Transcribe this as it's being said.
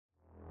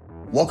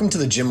Welcome to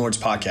the Gym Lords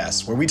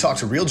Podcast, where we talk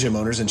to real gym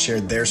owners and share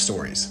their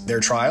stories,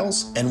 their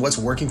trials, and what's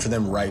working for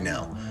them right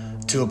now.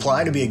 To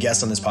apply to be a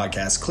guest on this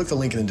podcast, click the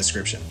link in the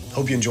description.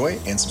 Hope you enjoy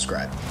and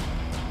subscribe.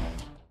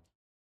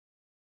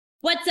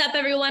 What's up,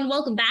 everyone?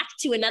 Welcome back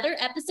to another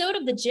episode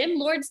of the Gym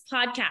Lords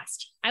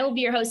Podcast. I will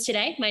be your host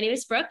today. My name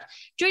is Brooke.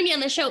 Joining me on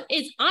the show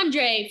is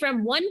Andre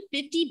from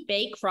 150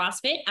 Bay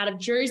CrossFit out of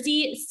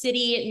Jersey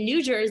City,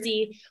 New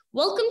Jersey.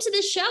 Welcome to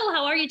the show.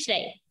 How are you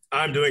today?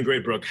 I'm doing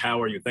great, Brooke.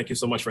 How are you? Thank you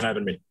so much for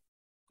having me.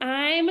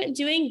 I'm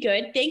doing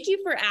good. Thank you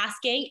for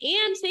asking.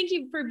 And thank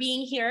you for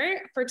being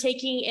here, for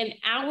taking an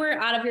hour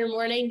out of your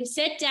morning to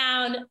sit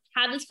down,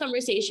 have this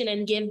conversation,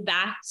 and give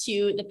back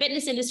to the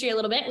fitness industry a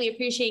little bit. We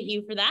appreciate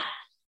you for that.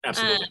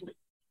 Absolutely.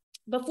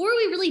 Before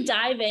we really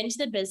dive into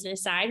the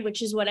business side,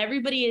 which is what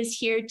everybody is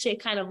here to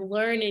kind of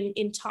learn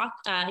and talk,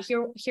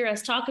 hear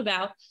us talk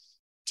about,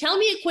 tell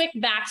me a quick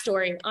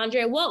backstory.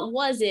 Andre, what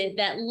was it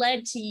that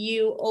led to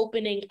you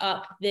opening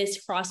up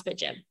this CrossFit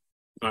gym?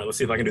 All right, let's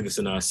see if I can do this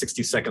in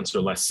 60 seconds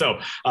or less. So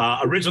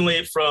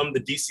originally from the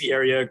DC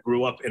area,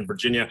 grew up in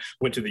Virginia,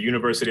 went to the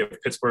University of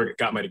Pittsburgh,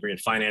 got my degree in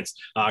finance,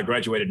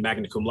 graduated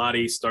magna cum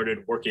laude, started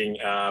working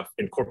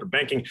in corporate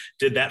banking,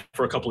 did that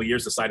for a couple of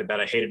years, decided that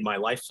I hated my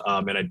life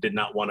and I did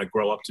not want to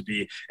grow up to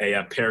be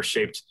a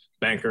pear-shaped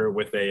banker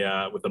with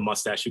a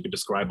mustache who could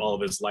describe all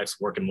of his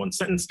life's work in one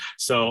sentence.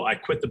 So I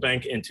quit the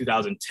bank in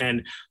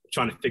 2010,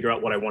 trying to figure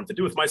out what I wanted to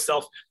do with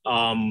myself.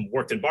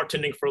 Worked in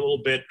bartending for a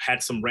little bit,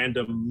 had some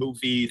random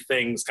movie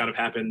things kind of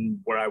happen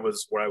where I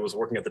was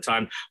working at the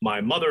time.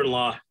 My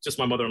mother-in-law, just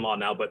my mother-in-law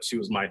now, but she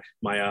was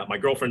my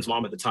girlfriend's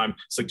mom at the time,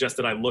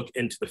 suggested I look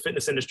into the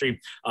fitness industry.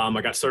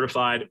 I got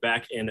certified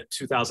back in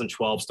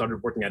 2012,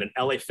 started working at an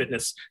LA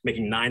Fitness,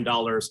 making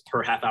 $9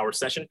 per half-hour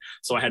session.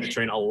 So I had to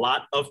train a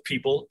lot of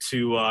people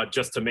to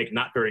just to make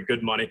not very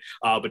good money,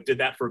 but did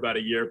that for about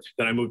a year.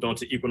 Then I moved on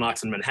to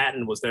Equinox in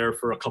Manhattan, was there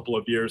for a couple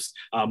of years,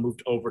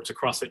 moved over to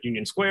CrossFit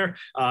Union Square.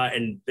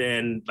 And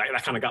then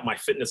that kind of got my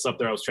fitness up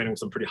there. I was training with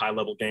some pretty high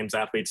level games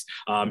athletes,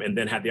 and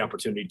then had the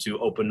opportunity to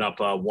open up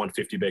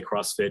 150 Bay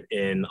CrossFit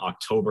in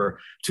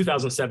October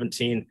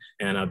 2017.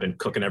 And I've been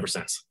cooking ever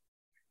since.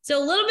 So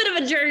a little bit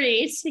of a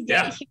journey to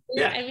get here.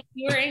 Yeah. I mean,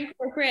 you were in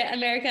corporate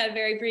America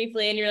very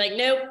briefly, and you're like,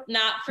 nope,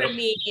 not for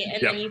me.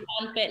 And then you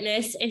found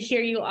fitness, and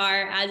here you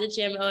are as a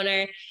gym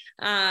owner.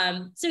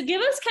 So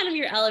give us kind of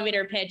your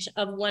elevator pitch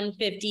of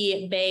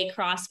 150 Bay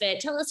CrossFit.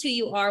 Tell us who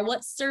you are,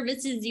 what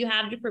services you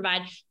have to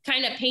provide,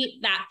 kind of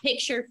paint that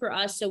picture for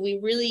us so we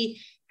really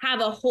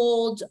have a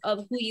hold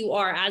of who you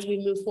are as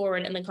we move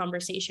forward in the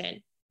conversation.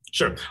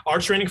 Sure. Our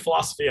training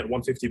philosophy at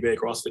 150 Bay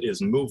CrossFit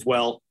is move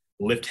well,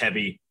 lift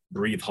heavy,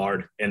 breathe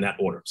hard, in that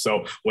order.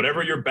 So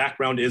whatever your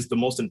background is, the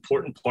most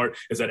important part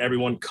is that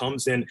everyone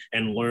comes in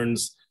and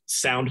learns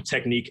sound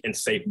technique and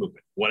safe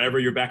movement. Whatever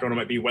your background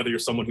might be, whether you're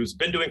someone who's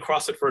been doing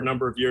CrossFit for a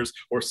number of years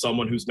or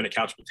someone who's been a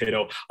couch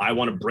potato, I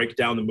want to break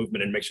down the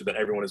movement and make sure that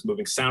everyone is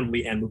moving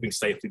soundly and moving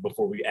safely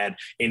before we add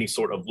any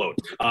sort of load.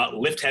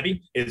 Lift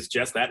heavy is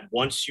just that.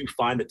 Once you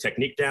find the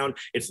technique down,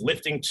 it's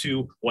lifting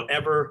to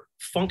whatever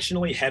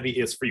functionally heavy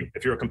is for you.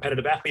 If you're a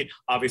competitive athlete,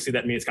 obviously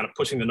that means kind of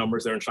pushing the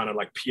numbers there and trying to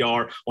like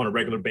PR on a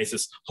regular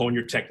basis, hone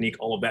your technique,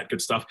 all of that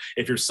good stuff.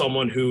 If you're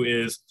someone who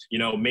is,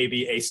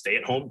 maybe a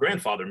stay-at-home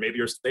grandfather, maybe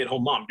you're a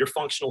stay-at-home mom, your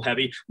functional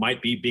heavy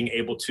might be being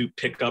able to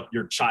pick up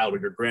your child or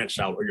your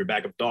grandchild or your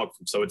bag of dog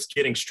food. So it's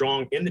getting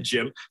strong in the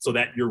gym so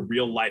that your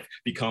real life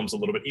becomes a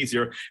little bit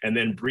easier. And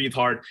then breathe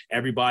hard.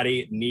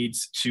 Everybody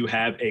needs to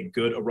have a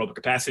good aerobic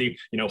capacity.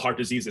 Heart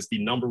disease is the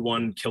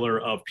 #1 killer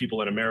of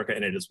people in America,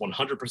 and it is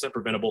 100%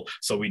 preventable.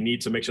 So we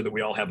need to make sure that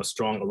we all have a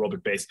strong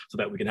aerobic base so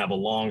that we can have a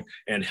long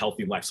and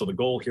healthy life. So the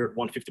goal here at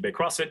 150 Bay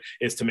CrossFit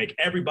is to make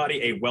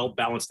everybody a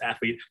well-balanced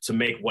athlete, to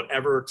make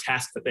whatever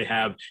task that they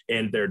have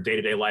in their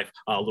day-to-day life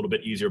a little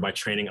bit easier by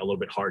training a little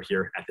bit hard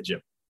here at the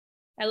gym.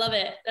 I love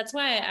it. That's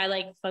why I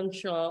like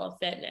functional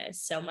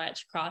fitness so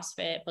much,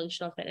 CrossFit,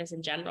 functional fitness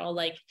in general.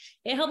 Like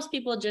it helps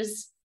people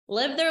just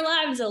live their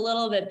lives a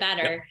little bit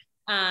better.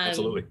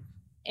 Absolutely.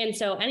 And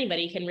so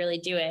anybody can really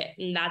do it.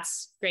 And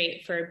that's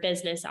great for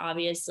business,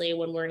 obviously,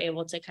 when we're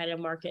able to kind of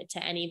market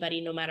to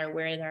anybody, no matter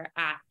where they're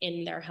at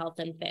in their health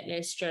and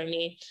fitness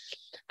journey.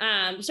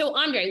 So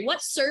Andre,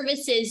 what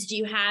services do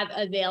you have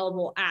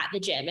available at the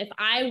gym? If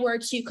I were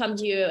to come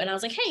to you and I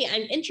was like, hey,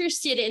 I'm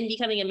interested in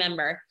becoming a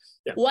member,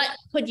 what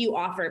could you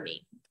offer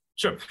me?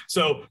 Sure.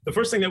 So the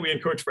first thing that we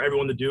encourage for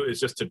everyone to do is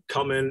just to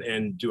come in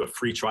and do a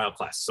free trial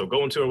class. So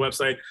go into our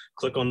website,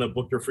 click on the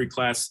book your free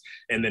class,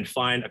 and then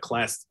find a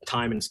class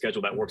time and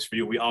schedule that works for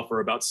you. We offer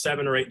about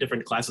 7 or 8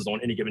 different classes on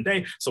any given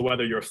day. So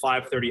whether you're a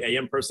 5:30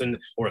 a.m. person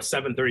or a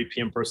 7:30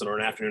 p.m. person or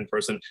an afternoon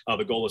person,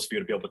 the goal is for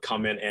you to be able to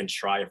come in and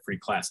try a free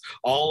class.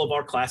 All of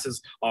our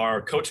classes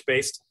are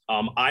coach-based.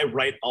 I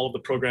write all of the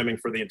programming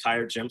for the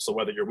entire gym. So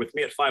whether you're with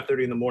me at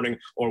 5:30 in the morning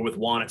or with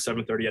Juan at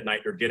 7:30 at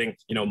night, you're getting,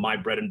 my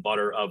bread and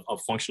butter of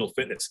functional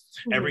fitness.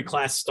 Mm-hmm. Every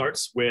class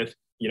starts with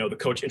the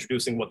coach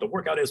introducing what the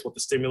workout is, what the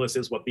stimulus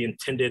is, what the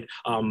intended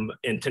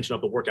intention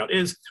of the workout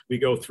is. We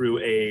go through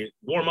a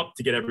warm up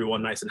to get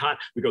everyone nice and hot.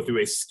 We go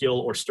through a skill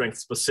or strength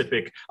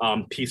specific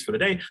piece for the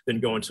day, then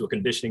go into a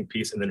conditioning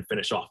piece and then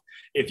finish off.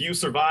 If you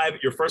survive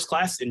your first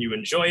class and you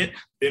enjoy it,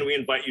 then we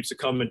invite you to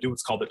come and do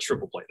what's called the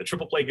triple play. The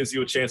triple play gives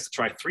you a chance to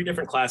try 3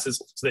 different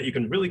classes so that you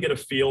can really get a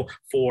feel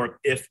for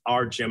if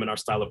our gym and our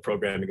style of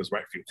programming is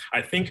right for you.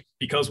 I think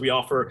because we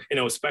offer,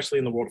 especially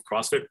in the world of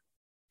CrossFit,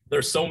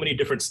 there's so many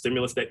different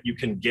stimulus that you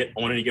can get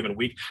on any given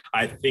week.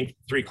 I think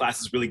 3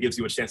 classes really gives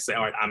you a chance to say,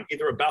 all right, I'm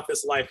either about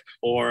this life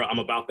or I'm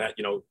about that,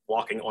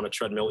 walking on a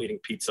treadmill, eating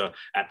pizza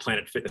at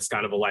Planet Fitness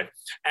kind of a life.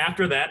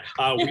 After that,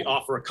 we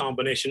offer a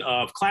combination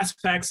of class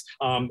packs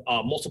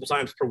multiple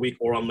times per week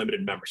or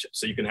unlimited membership.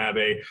 So you can have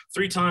a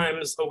 3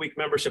 times a week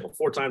membership, a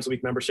 4 times a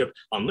week membership,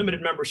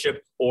 unlimited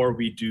membership, or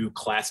we do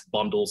class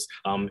bundles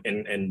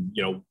and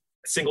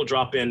single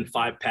drop in,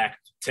 5-pack,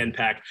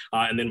 10-pack,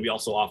 and then we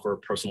also offer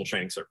personal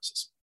training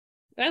services.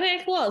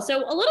 Okay, cool.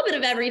 So a little bit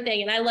of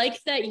everything. And I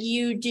like that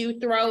you do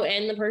throw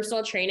in the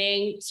personal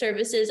training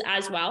services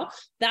as well.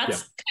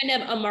 That's kind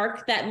of a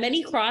mark that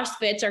many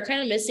CrossFits are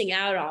kind of missing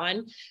out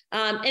on.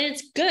 And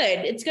it's good.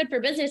 It's good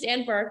for business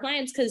and for our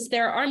clients, because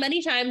there are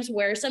many times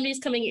where somebody's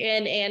coming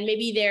in and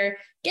maybe they're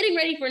getting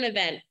ready for an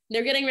event.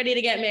 They're getting ready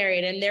to get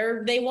married and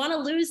they want to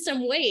lose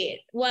some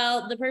weight.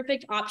 Well, the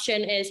perfect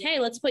option is, hey,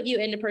 let's put you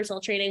into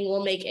personal training.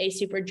 We'll make a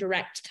super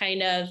direct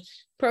kind of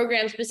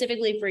program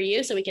specifically for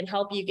you so we can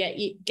help you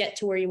get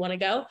to where you want to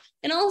go.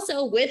 And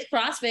also with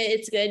CrossFit,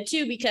 it's good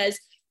too, because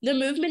the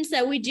movements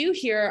that we do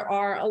here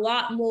are a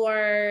lot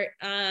more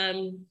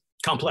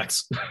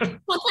complex.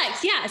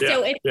 Yeah.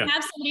 So if you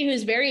have somebody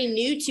who's very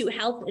new to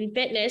health and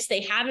fitness,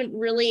 they haven't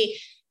really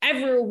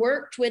ever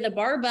worked with a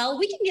barbell,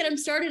 we can get them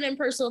started in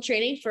personal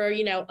training for,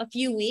 a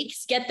few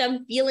weeks, get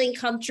them feeling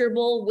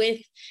comfortable with,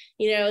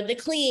 the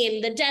clean,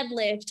 the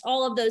deadlift,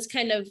 all of those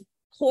kind of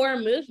core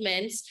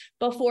movements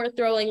before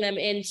throwing them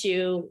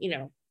into,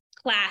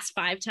 class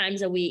 5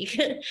 times a week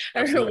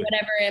or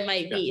whatever it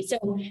might be. So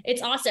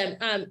it's awesome.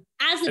 And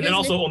then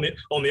also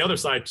on the other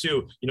side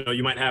too,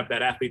 you might have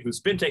that athlete who's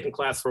been taking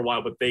class for a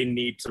while, but they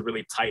need to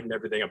really tighten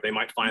everything up. They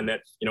might find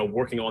that,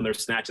 working on their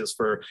snatches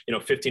for,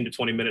 15 to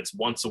 20 minutes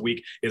once a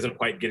week isn't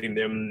quite getting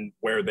them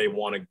where they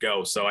want to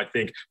go. So I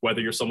think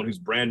whether you're someone who's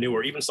brand new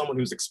or even someone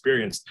who's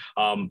experienced,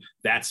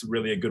 that's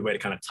really a good way to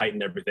kind of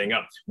tighten everything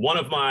up. One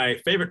of my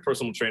favorite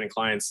personal training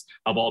clients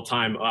of all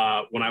time,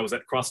 when I was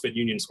at CrossFit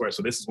Union Square,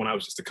 so this is when I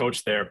was just a coach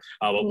there,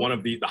 but one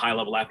of the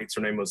high-level athletes,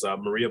 her name was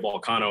Maria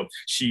Volcano.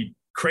 She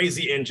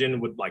crazy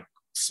engine, would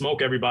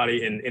smoke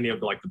everybody in any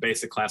of the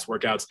basic class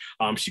workouts.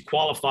 She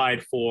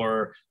qualified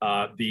for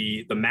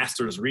the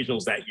Masters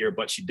regionals that year,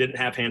 but she didn't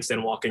have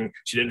handstand walking.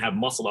 She didn't have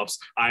muscle ups.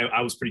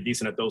 I was pretty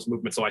decent at those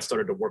movements, so I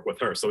started to work with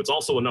her. So it's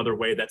also another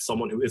way that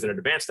someone who is an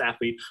advanced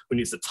athlete who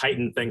needs to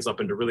tighten things up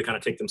and to really kind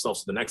of take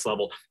themselves to the next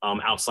level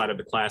outside of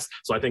the class.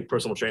 So I think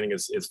personal training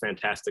is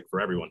fantastic for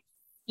everyone.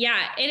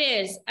 Yeah, it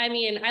is. I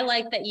mean, I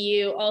like that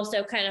you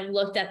also kind of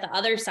looked at the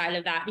other side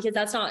of that, because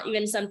that's not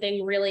even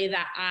something really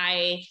that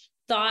I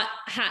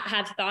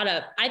had thought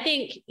of. I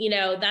think,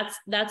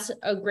 that's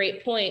a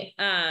great point.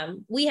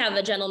 We have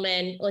a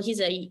gentleman, well, he's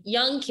a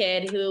young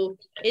kid who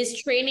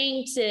is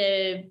training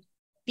to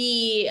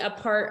be a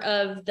part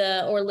of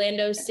the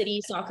Orlando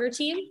City soccer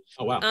team.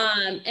 Oh, wow.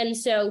 And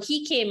so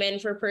he came in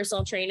for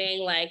personal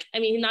training,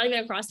 not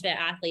even a CrossFit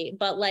athlete,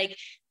 but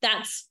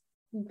that's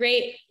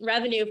great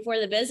revenue for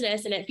the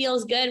business. And it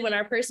feels good when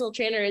our personal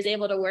trainer is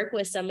able to work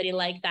with somebody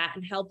like that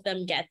and help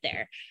them get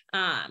there.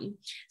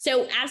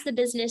 So as the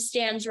business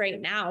stands right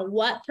now,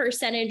 what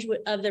percentage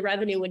of the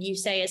revenue would you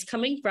say is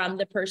coming from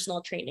the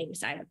personal training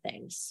side of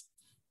things?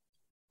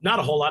 Not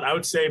a whole lot. I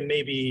would say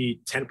maybe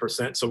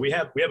 10%. So we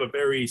have a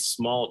very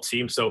small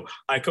team. So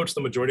I coach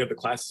the majority of the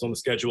classes on the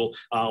schedule.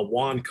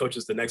 Juan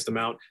coaches the next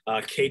amount.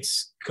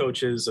 Kate's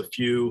coaches a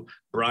few.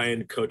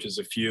 Brian coaches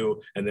a few,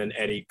 and then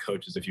Eddie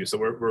coaches a few. So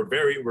we're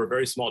a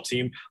very small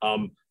team.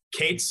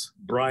 Kate's,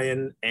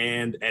 Brian,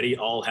 and Eddie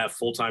all have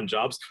full-time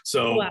jobs.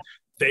 So. Wow.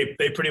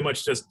 They pretty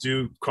much just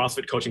do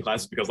CrossFit coaching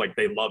classes because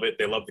they love it.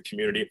 They love the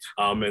community,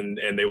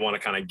 and they want to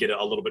kind of get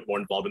a little bit more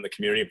involved in the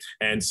community.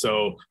 And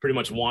so pretty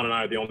much Juan and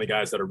I are the only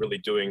guys that are really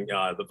doing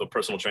the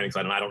personal training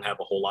side, and I don't have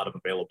a whole lot of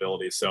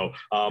availability. So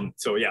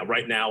yeah,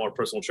 right now our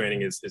personal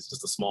training is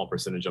just a small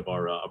percentage of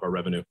our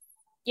revenue.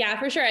 Yeah,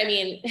 for sure. I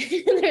mean,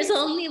 there's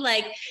only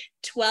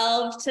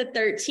 12 to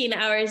 13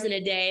 hours in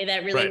a day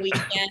that really we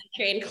can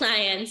train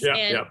clients.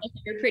 If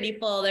you're pretty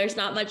full, there's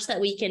not much that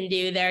we can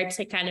do there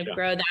to kind of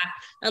grow that,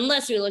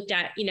 unless we looked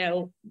at,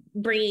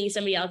 bringing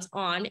somebody else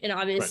on. And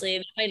obviously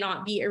that might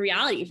not be a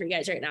reality for you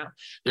guys right now.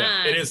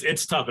 Yeah, it is.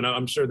 It's tough. And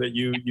I'm sure that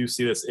you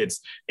see this.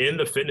 It's in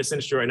the fitness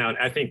industry right now. And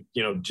I think,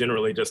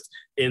 generally just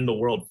in the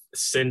world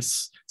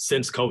since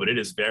COVID, it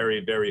is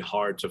very, very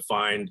hard to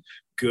find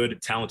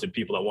good, talented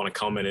people that want to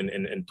come in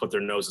and put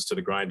their noses to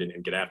the grind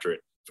and get after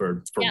it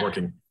for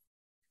working.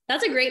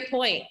 That's a great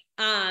point.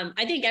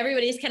 I think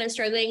everybody's kind of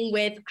struggling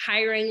with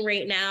hiring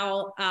right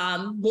now,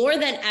 more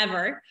than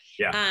ever.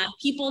 Yeah.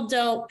 People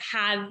don't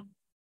have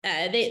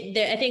I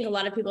think a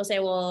lot of people say,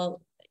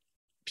 well,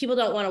 people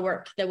don't want to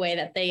work the way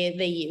that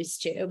they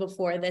used to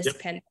before this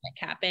pandemic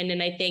happened.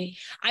 And I think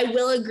I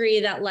will agree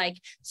that like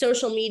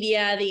social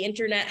media, the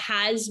internet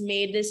has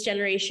made this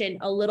generation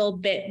a little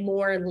bit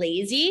more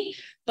lazy,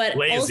 but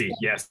lazy. Also,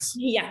 yes.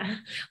 Yeah.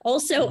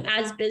 Also,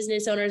 as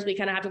business owners, we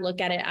kind of have to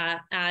look at it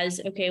as,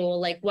 okay, well,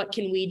 like, what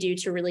can we do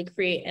to really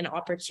create an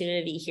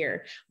opportunity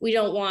here? We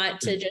don't want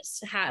to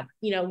just have,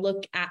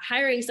 look at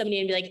hiring somebody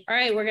and be like, all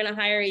right, we're going to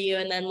hire you,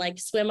 and then like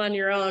swim on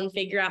your own,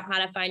 figure out how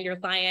to find your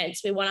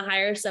clients. We want to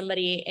hire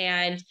somebody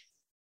and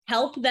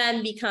help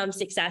them become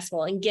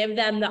successful and give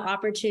them the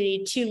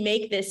opportunity to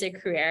make this a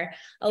career.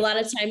 A lot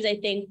of times I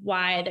think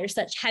why there's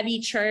such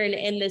heavy churn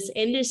in this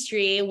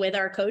industry with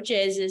our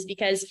coaches is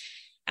because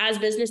as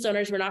business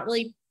owners, we're not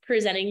really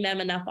presenting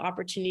them enough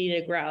opportunity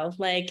to grow.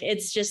 Like,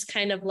 it's just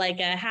kind of like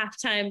a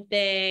halftime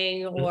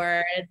thing,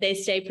 or they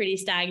stay pretty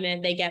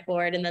stagnant, they get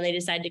bored, and then they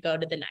decide to go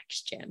to the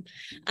next gym.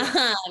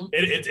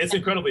 It's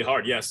incredibly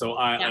hard. Yeah. So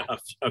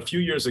a few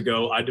years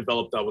ago, I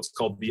developed what's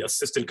called the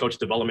Assistant Coach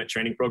Development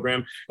Training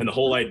Program. And the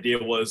whole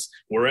idea was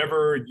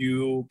wherever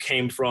you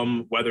came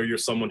from, whether you're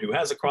someone who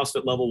has a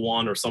CrossFit level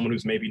 1 or someone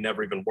who's maybe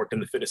never even worked in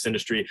the fitness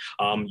industry,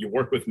 you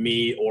work with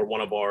me or one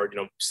of our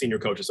senior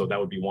coaches. So that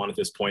would be Juan at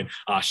this point,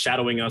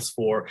 shadowing us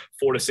for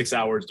 4 to 6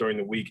 hours during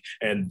the week.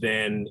 And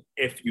then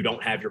if you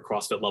don't have your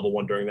CrossFit level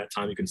 1 during that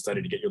time, you can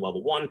study to get your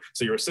level 1.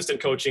 So you're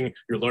assistant coaching,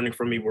 you're learning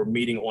from me. We're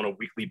meeting on a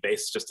weekly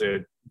basis just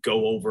to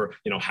go over,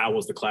 how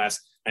was the class?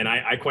 And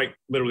I quite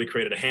literally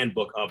created a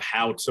handbook of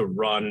how to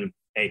run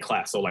a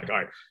class. So like, all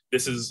right,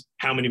 this is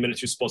how many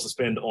minutes you're supposed to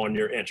spend on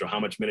your intro, how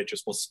much minutes you're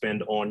supposed to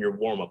spend on your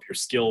warm-up, your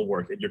skill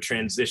work, your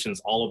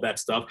transitions, all of that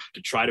stuff,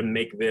 to try to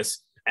make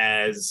this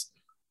as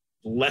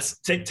less,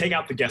 take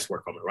out the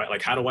guesswork from it, right?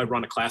 Like, how do I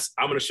run a class?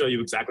 I'm going to show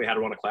you exactly how to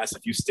run a class.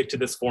 If you stick to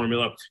this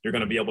formula, you're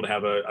going to be able to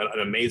have an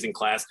amazing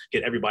class,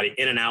 get everybody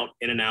in and out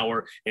in an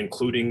hour,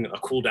 including a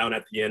cool down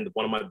at the end.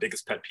 One of my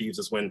biggest pet peeves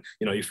is when,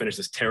 you finish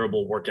this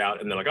terrible workout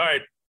and they're like, all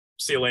right,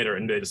 see you later,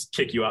 and they just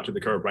kick you out to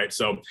the curb, right?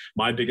 So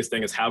my biggest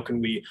thing is, how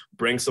can we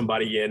bring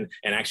somebody in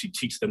and actually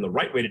teach them the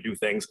right way to do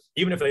things,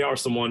 even if they are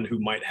someone who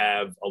might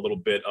have a little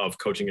bit of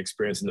coaching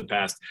experience in the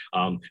past.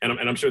 And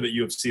I'm sure that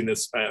you have seen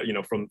this,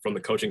 from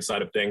the coaching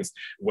side of things,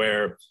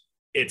 where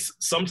it's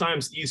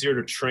sometimes easier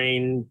to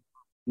train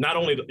not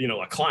only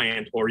a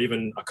client or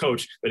even a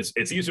coach, but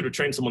it's easier to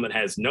train someone that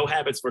has no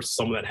habits versus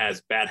someone that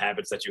has bad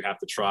habits that you have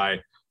to try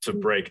to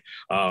break.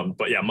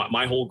 But yeah,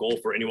 my whole goal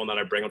for anyone that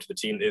I bring onto the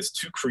team is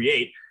to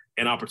create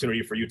an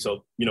opportunity for you to,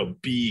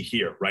 be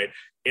here, right?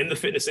 In the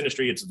fitness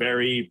industry, it's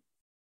very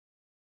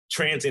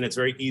transient. It's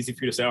very easy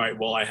for you to say, all right,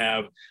 well,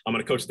 I'm going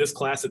to coach this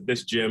class at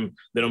this gym,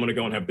 then I'm going to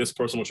go and have this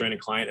personal training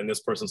client in this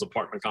person's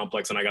apartment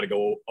complex, and I got to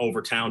go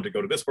over town to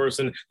go to this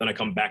person, then I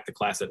come back to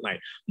class at night.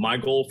 My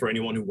goal for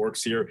anyone who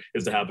works here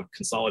is to have a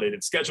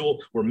consolidated schedule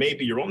where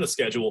maybe you're on the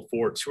schedule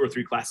for 2 or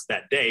 3 classes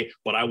that day,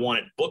 but I want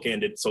it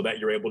bookended so that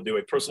you're able to do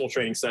a personal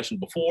training session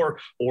before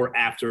or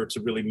after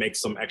to really make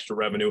some extra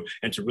revenue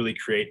and to really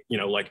create,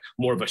 like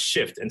more of a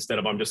shift, instead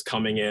of I'm just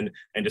coming in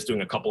and just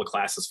doing a couple of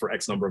classes for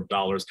X number of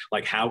dollars.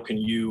 Like, how can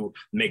you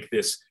make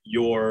this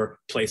your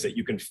place that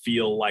you can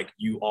feel like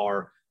you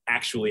are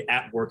actually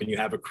at work and you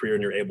have a career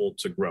and you're able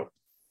to grow?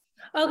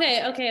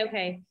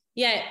 Okay.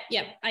 Yeah.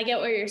 I get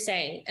what you're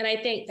saying. And I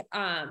think,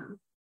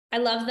 I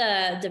love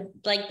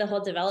the whole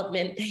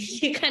development that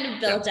you kind of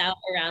built out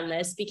around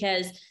this,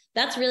 because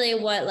that's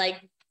really what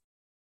like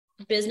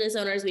business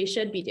owners we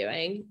should be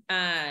doing.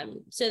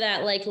 So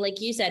that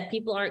like you said,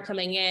 people aren't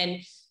coming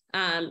in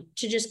to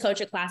just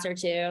coach a class or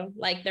 2,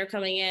 like they're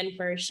coming in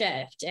for a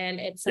shift, and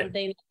it's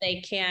something that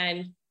they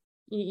can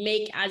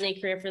make as a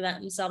career for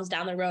themselves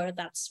down the road if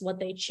that's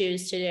what they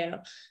choose to do.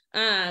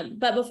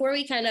 But before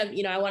we kind of,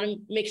 I want to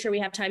make sure we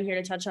have time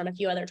here to touch on a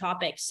few other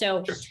topics.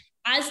 So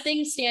as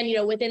things stand,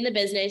 within the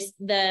business,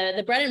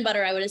 the bread and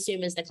butter, I would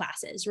assume, is the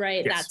classes,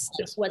 right? That's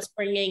what's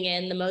bringing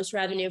in the most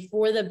revenue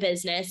for the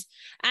business.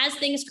 As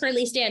things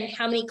currently stand,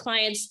 how many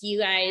clients do you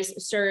guys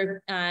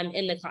serve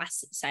in the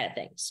class side of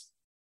things?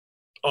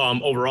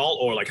 Overall,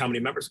 or like how many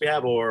members we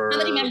have, or how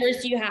many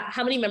members do you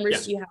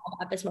have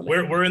at this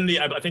moment? We're in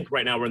I think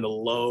right now we're in the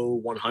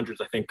low 100s,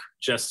 I think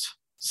just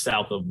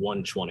south of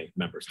 120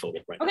 members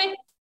total right now. Okay,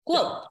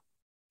 cool.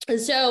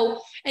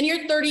 So, and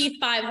you're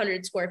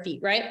 3,500 square feet,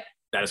 right?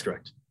 That is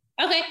correct.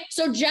 Okay,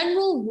 so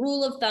general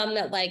rule of thumb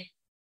that like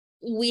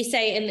we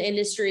say in the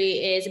industry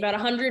is about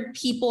 100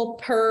 people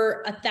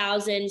per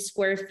 1,000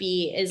 square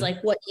feet is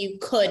like what you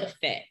could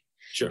fit.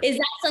 Sure. Is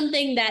that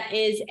something that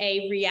is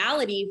a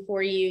reality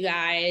for you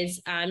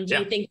guys? Do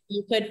you think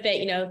you could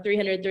fit, 300,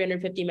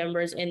 350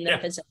 members in the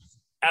facility?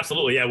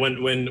 Absolutely. Yeah.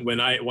 When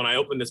I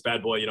opened this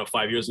bad boy,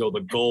 5 years ago,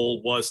 the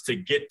goal was to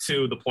get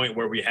to the point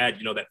where we had,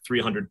 that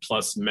 300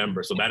 plus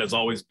members. So that has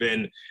always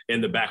been in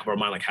the back of our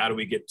mind. Like, how do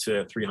we get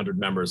to 300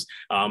 members?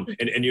 And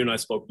you and I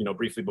spoke,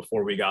 briefly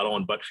before we got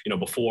on, but,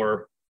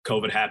 before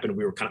COVID happened,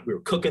 we were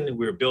cooking and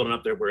we were building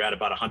up there. We're at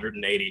about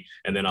 180.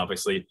 And then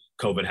obviously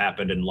COVID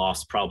happened and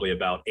lost probably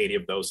about 80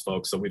 of those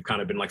folks. So we've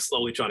kind of been like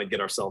slowly trying to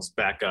get ourselves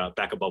back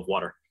above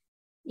water.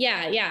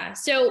 Yeah.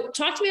 So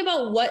talk to me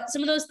about what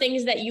some of those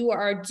things that you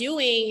are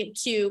doing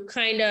to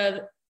kind of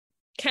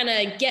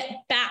get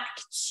back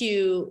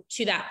to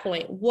that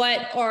point.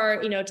 What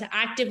are, to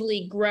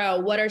actively grow,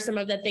 what are some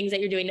of the things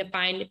that you're doing to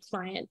find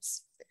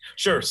clients?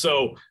 Sure.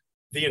 So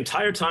the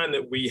entire time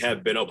that we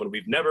have been open,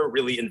 we've never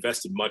really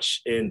invested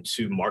much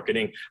into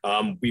marketing.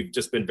 We've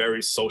just been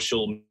very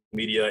social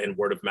media and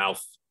word of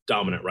mouth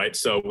dominant, right?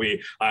 So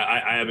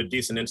I have a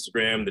decent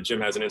Instagram. The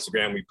gym has an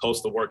Instagram. We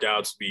post the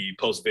workouts, we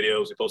post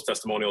videos, we post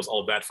testimonials,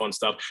 all of that fun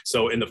stuff.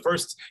 So in the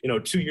first,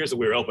 2 years that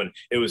we were open,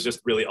 it was just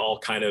really all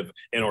kind of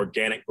an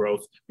organic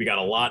growth. We got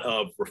a lot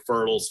of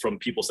referrals from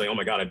people saying, "Oh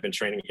my God, I've been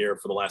training here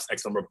for the last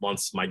X number of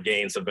months. My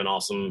gains have been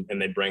awesome."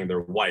 And they bring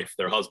their wife,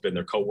 their husband,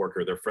 their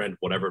coworker, their friend,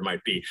 whatever it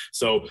might be.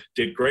 So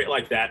did great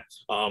like that.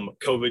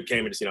 COVID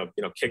came and just,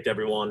 kicked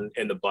everyone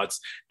in the butts.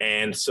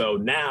 And so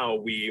now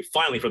we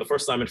finally, for the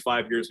first time in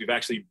 5 years, we've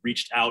actually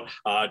reached out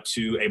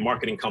to a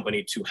marketing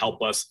company to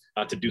help us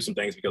to do some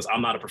things, because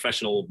I'm not a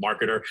professional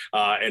marketer.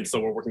 And so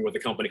we're working with a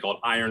company called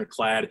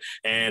Ironclad,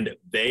 and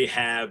they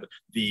have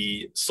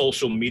the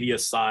social media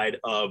side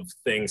of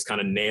things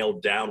kind of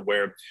nailed down,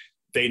 where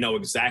they know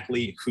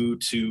exactly who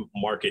to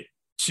market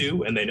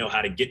to, and they know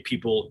how to get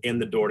people in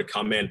the door to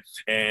come in.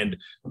 And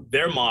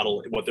their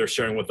model, what they're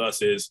sharing with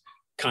us, is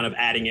kind of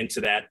adding into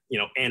that,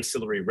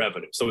 ancillary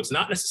revenue. So it's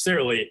not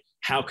necessarily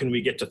how can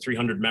we get to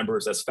 300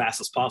 members as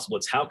fast as possible.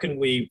 It's how can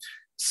we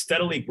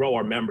steadily grow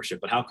our membership,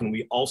 but how can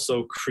we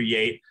also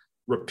create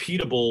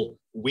repeatable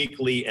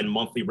weekly and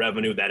monthly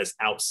revenue that is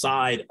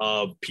outside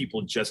of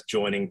people just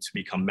joining to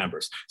become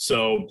members.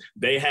 So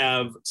they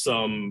have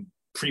some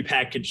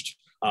prepackaged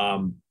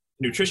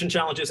nutrition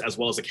challenges as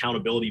well as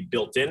accountability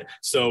built in.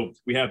 So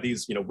we have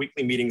these,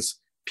 weekly meetings.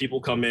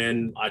 People come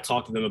in, I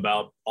talk to them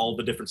about all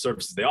the different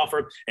services they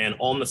offer, and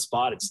on the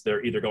spot,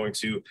 they're either going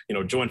to,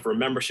 join for a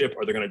membership,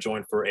 or they're going to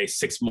join for a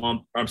 6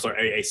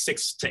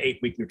 to 8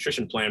 week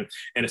nutrition plan.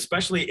 And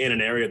especially in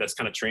an area that's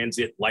kind of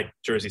transient, like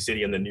Jersey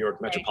City and the New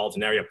York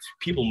metropolitan area,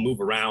 people move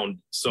around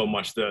so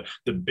much. The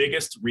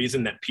biggest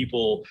reason that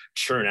people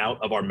churn out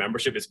of our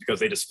membership is because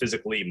they just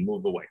physically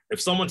move away.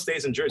 If someone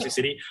stays in Jersey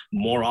City,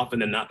 more often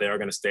than not, they are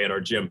going to stay at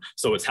our gym.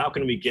 So it's how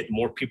can we get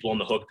more people on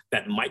the hook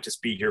that might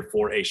just be here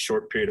for a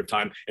short period of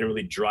time and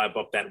really drive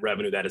up that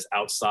revenue that is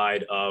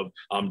outside of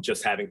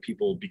just having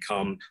people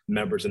become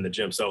members in the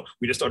gym. So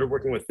we just started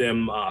working with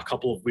them a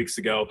couple of weeks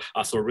ago.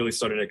 So we're really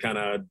starting to kind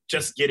of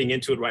just getting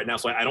into it right now.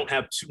 So I don't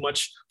have too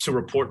much to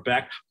report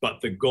back, but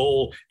the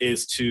goal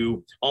is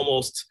to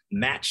almost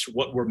match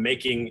what we're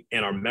making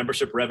in our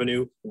membership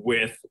revenue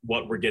with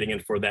what we're getting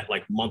in for that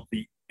like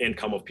monthly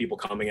income of people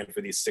coming in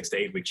for these 6 to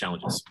 8 week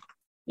challenges.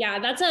 Yeah,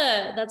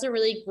 that's a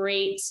really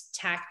great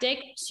tactic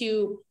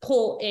to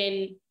pull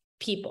in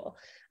people.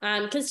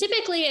 Because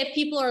typically if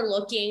people are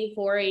looking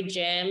for a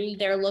gym,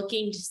 they're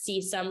looking to see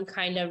some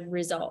kind of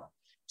result.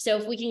 So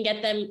if we can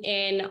get them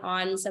in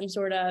on some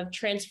sort of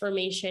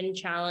transformation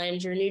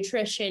challenge or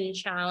nutrition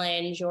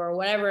challenge or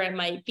whatever it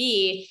might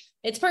be,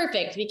 it's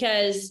perfect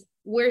because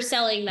we're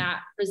selling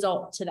that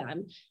result to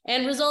them,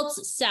 and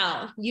results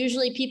sell.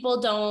 Usually people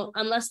don't,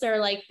 unless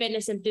they're like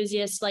fitness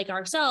enthusiasts like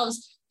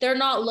ourselves, they're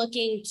not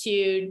looking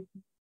to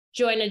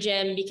join a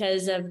gym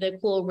because of the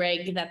cool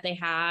rig that they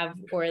have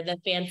or the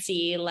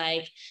fancy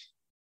like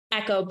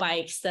echo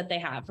bikes that they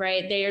have,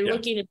 right? They are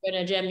looking to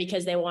join a gym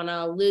because they want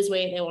to lose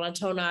weight, they want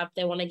to tone up,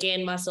 they want to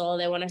gain muscle,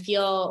 they want to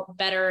feel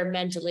better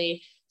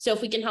mentally. So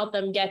if we can help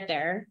them get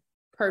there,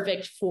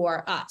 perfect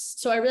for us.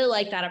 So I really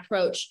like that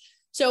approach.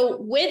 So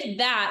with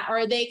that,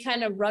 are they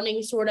kind of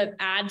running sort of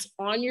ads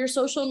on your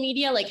social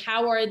media? Like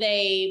how are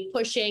they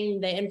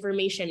pushing the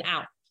information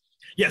out?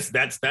 Yes,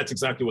 that's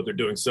exactly what they're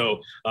doing.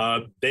 So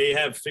they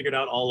have figured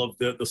out all of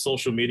the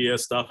social media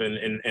stuff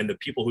and the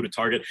people who to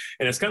target.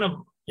 And it's kind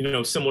of,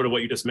 similar to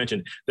what you just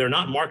mentioned. They're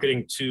not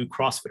marketing to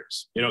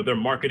CrossFitters. They're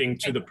marketing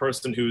to the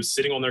person who's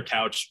sitting on their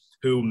couch,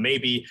 who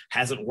maybe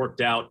hasn't worked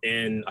out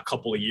in a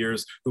couple of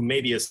years, who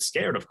maybe is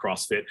scared of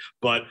CrossFit,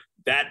 but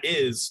that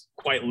is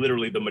quite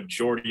literally the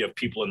majority of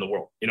people in the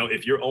world.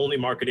 If you're only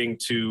marketing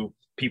to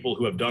people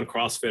who have done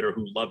CrossFit or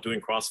who love doing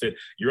CrossFit,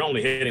 you're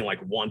only hitting like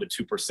 1%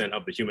 to 2%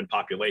 of the human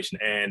population.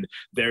 And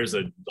there's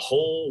a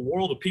whole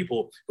world of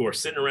people who are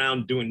sitting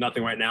around doing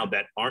nothing right now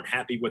that aren't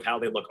happy with how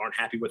they look, aren't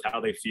happy with how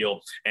they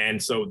feel.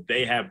 And so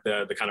they have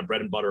the kind of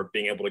bread and butter of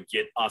being able to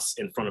get us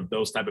in front of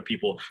those type of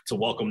people to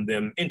welcome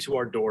them into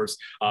our doors.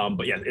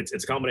 But yeah, it's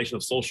a combination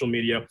of social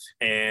media,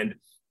 and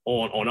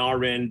on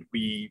our end,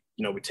 we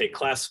take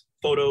class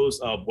photos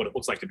of what it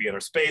looks like to be in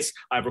our space.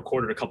 I've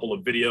recorded a couple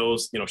of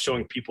videos,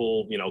 showing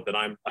people, that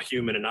I'm a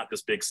human and not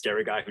this big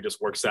scary guy who just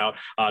works out,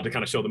 to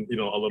kind of show them,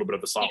 a little bit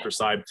of the softer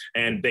side.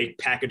 And they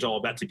package all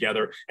of that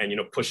together and,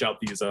 push out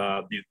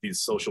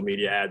these social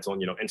media ads on,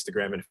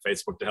 Instagram and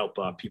Facebook to help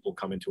people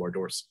come into our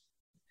doors.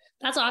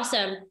 That's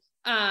awesome.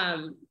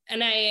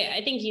 And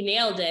I think you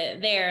nailed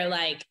it there.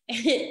 Like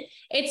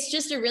it's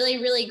just a really,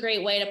 really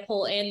great way to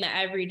pull in the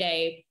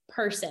everyday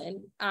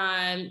person.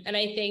 And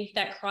I think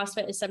that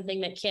CrossFit is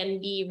something that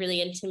can be really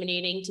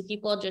intimidating to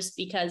people just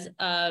because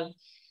of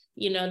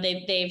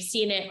they've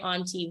seen it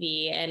on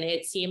TV and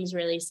it seems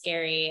really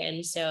scary.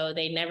 And so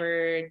they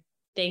never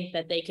think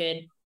that they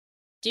could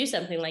do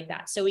something like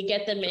that. So we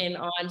get them in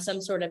on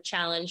some sort of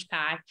challenge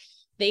pack.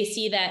 They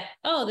see that,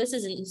 oh, this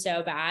isn't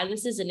so bad.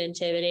 This isn't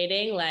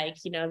intimidating. Like,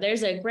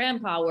 there's a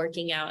grandpa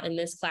working out in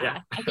this class. Yeah.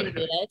 I can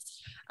do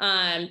this.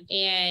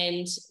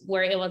 And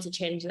we're able to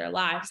change their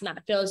lives. And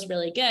that feels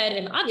really good.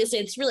 And obviously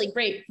it's really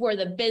great for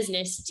the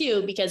business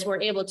too, because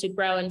we're able to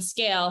grow and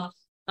scale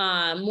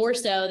more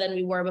so than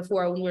we were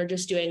before when we were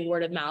just doing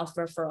word of mouth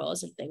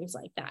referrals and things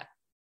like that.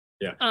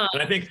 Yeah.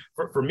 And I think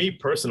for me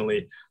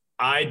personally,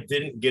 I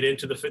didn't get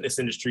into the fitness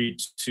industry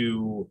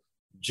to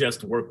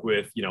just work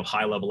with,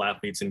 high level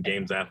athletes and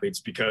games athletes,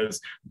 because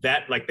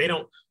that, like, they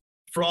don't,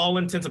 for all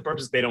intents and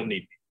purposes, they don't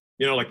need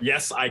me.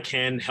 Yes, I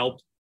can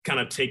help kind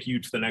of take you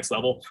to the next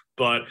level,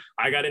 but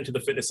I got into the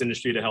fitness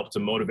industry to help to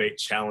motivate,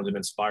 challenge, and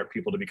inspire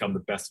people to become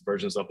the best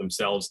versions of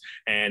themselves.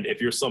 And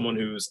if you're someone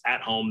who's at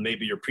home,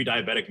 maybe you're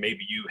pre-diabetic,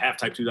 maybe you have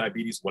type 2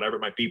 diabetes, whatever it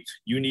might be,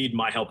 you need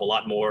my help a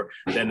lot more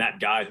than that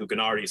guy who can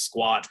already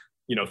squat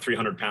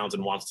 300 pounds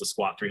and wants to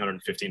squat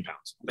 315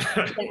 pounds.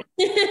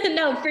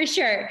 No, for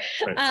sure.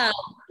 Right.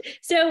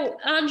 So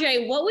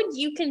Andre, what would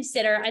you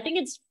consider? I think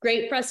it's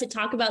great for us to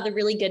talk about the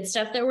really good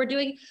stuff that we're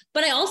doing,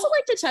 but I also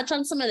like to touch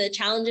on some of the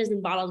challenges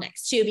and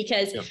bottlenecks too,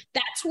 because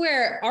that's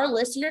where our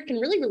listener can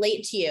really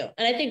relate to you.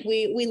 And I think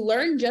we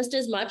learn just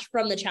as much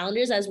from the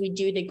challenges as we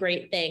do the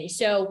great things.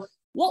 So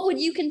what would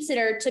you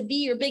consider to be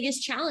your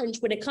biggest challenge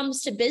when it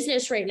comes to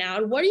business right now?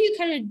 And what are you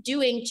kind of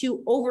doing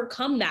to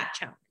overcome that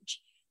challenge?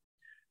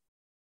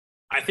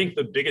 I think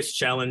the biggest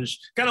challenge,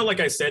 kind of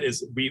like I said,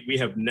 is we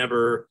have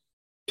never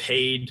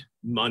paid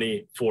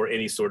money for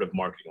any sort of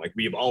marketing. Like,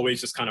 we've always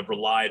just kind of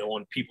relied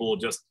on people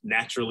just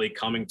naturally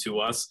coming to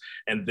us.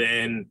 And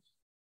then,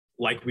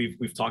 like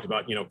we've talked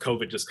about,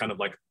 COVID just kind of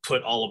like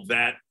put all of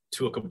that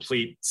to a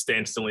complete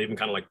standstill, even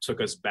kind of like took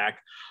us back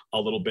a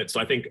little bit. So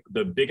I think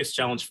the biggest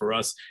challenge for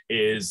us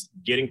is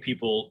getting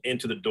people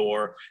into the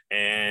door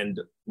and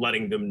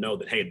letting them know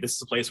that, hey, this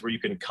is a place where you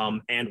can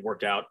come and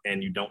work out,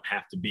 and you don't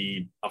have to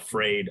be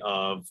afraid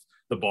of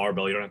the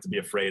barbell. You don't have to be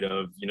afraid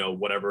of,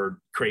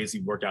 whatever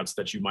crazy workouts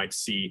that you might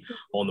see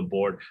on the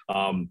board.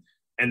 And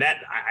that,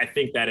 I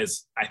think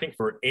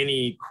for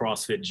any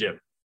CrossFit gym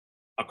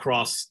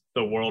across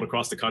the world,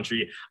 across the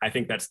country, I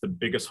think that's the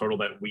biggest hurdle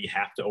that we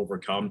have to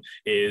overcome,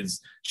 is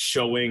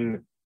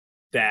showing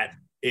that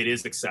it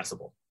is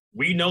accessible.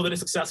 We know that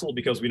it's accessible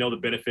because we know the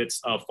benefits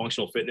of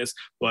functional fitness,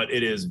 but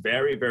it is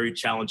very, very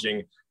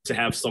challenging to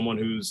have someone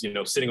who's,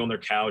 sitting on their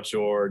couch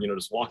or,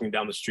 just walking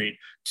down the street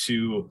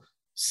to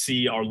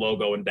see our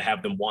logo and to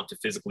have them want to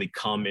physically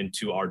come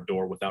into our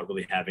door without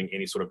really having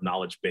any sort of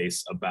knowledge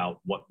base about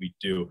what we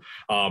do.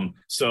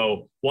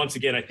 So once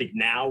again, I think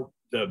now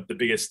the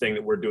biggest thing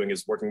that we're doing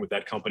is working with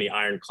that company,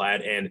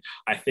 Ironclad. And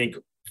I think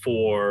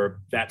for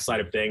that side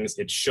of things,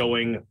 it's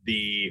showing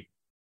the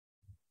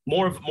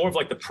more of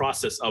like the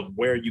process of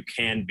where you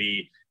can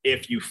be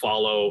if you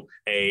follow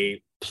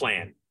a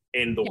plan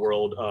in the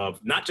world of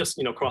not just,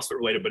 CrossFit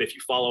related, but if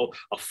you follow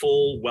a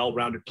full,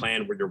 well-rounded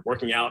plan where you're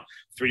working out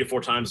 3 to 4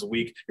 times a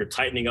week, you're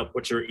tightening up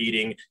what you're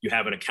eating, you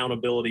have an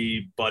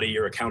accountability buddy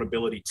or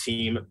accountability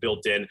team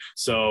built in.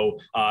 So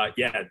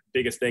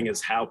biggest thing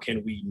is, how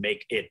can we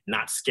make it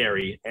not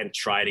scary and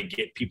try to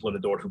get people in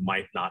the door who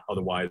might not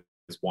otherwise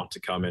want to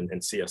come in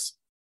and see us?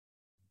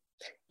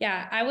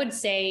 Yeah, I would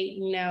say,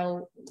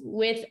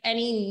 with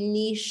any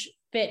niche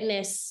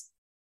fitness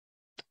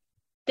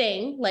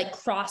thing like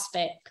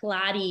CrossFit,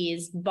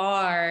 Pilates,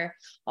 bar,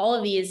 all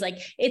of these, like,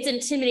 it's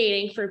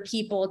intimidating for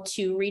people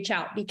to reach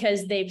out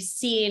because they've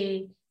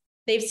seen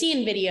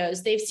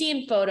videos, they've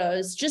seen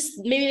photos, just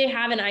maybe they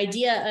have an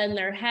idea in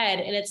their head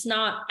and it's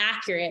not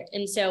accurate.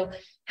 And so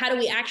how do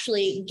we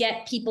actually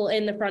get people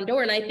in the front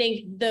door? And I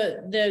think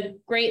the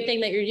great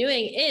thing that you're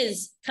doing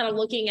is kind of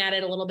looking at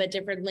it a little bit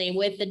differently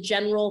with the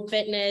general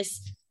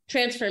fitness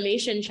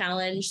transformation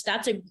challenge.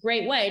 That's a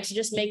great way to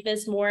just make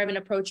this more of an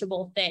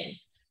approachable thing.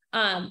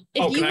 Can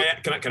I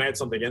add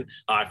something in?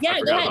 I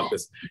forgot about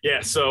this.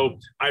 Yeah. So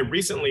I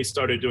recently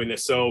started doing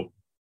this. So,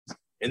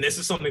 and this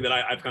is something that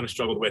I've kind of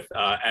struggled with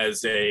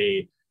as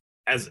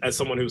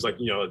someone who's like,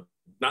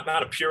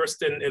 not a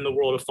purist in the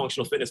world of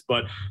functional fitness,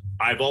 but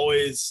I've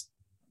always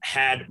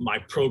had my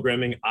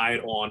programming eyed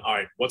on, all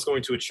right, what's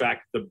going to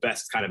attract the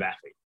best kind of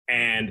athlete?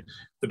 And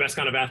the best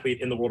kind of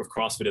athlete in the world of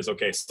CrossFit is,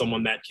 okay,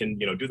 someone that can,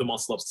 do the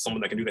muscle ups,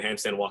 someone that can do the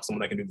handstand walk,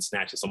 someone that can do the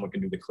snatches, someone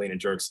can do the clean and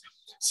jerks.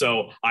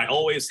 So I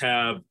always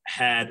have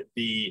had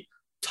the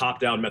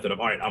top-down method of,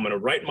 all right, I'm going to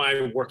write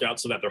my workout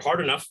so that they're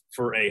hard enough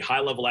for a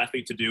high-level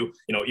athlete to do,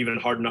 even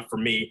hard enough for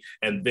me,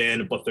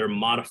 but they're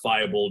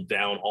modifiable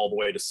down all the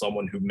way to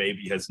someone who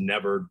maybe has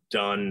never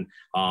done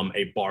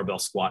a barbell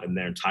squat in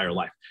their entire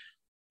life.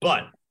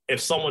 But if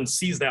someone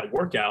sees that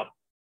workout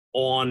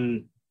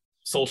on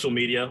social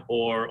media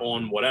or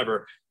on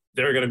whatever,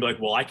 they're going to be like,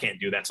 well, I can't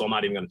do that, so I'm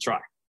not even going to try.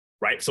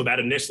 right? So that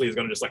initially is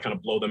going to just like kind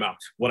of blow them out.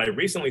 What I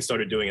recently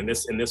started doing, and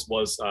this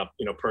was,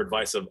 per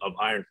advice of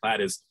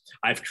Ironclad, is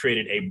I've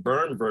created a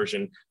burn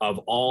version of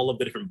all of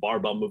the different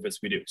barbell movements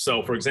we do.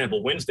 So for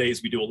example,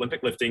 Wednesdays, we do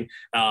Olympic lifting,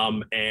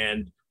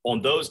 and on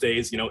those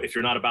days, if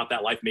you're not about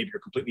that life, maybe you're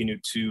completely new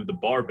to the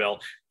barbell,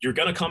 you're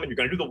going to come and you're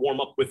going to do the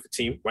warm up with the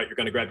team, right? You're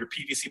going to grab your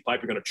PVC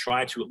pipe. You're going to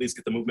try to at least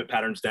get the movement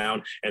patterns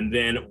down. And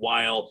then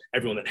while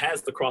everyone that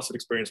has the CrossFit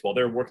experience, while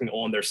they're working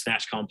on their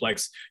snatch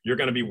complex, you're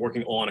going to be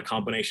working on a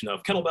combination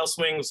of kettlebell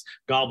swings,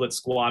 goblet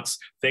squats,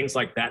 things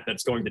like that.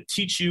 That's going to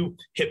teach you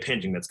hip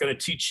hinging. That's going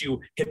to teach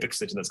you hip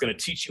extension. That's going to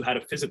teach you how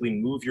to physically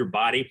move your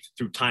body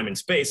through time and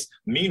space.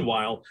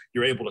 Meanwhile,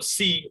 you're able to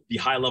see the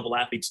high level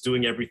athletes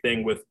doing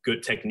everything with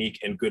good technique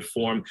and good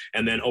form.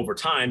 And then over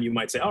time, you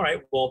might say, all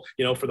right, well,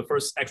 for the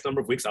first X number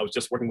of weeks, I was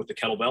just working with the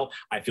kettlebell.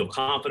 I feel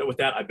confident with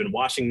that. I've been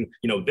watching,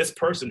 this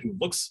person who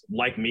looks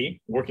like me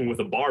working with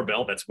a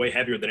barbell that's way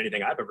heavier than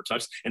anything I've ever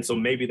touched. And so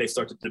maybe they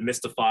start to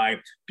demystify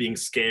being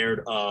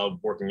scared of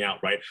working out,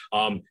 right?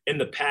 In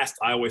the past,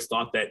 I always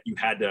thought that you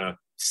had to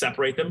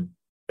separate them,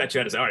 that you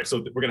had to say, all right, so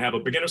we're going to have a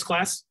beginner's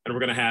class and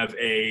we're going to have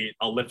a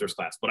lifter's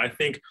class. But I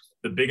think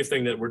the biggest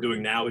thing that we're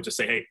doing now is just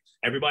say, hey,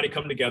 everybody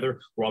come together.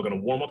 We're all going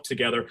to warm up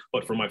together.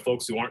 But for my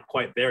folks who aren't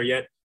quite there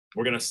yet,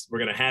 we're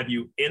gonna have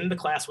you in the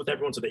class with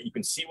everyone so that you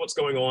can see what's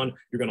going on.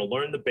 You're gonna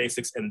learn the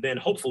basics, and then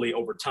hopefully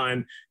over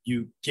time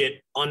you get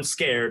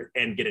unscared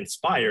and get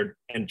inspired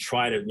and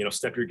try to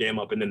step your game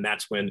up. And then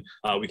that's when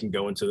we can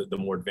go into the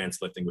more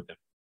advanced lifting with them.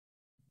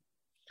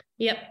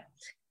 Yep.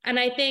 And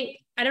I think,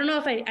 I don't know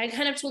if I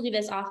kind of told you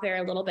this off air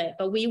a little bit,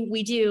 but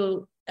we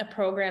do a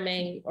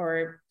programming,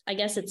 or I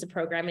guess it's a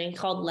programming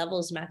called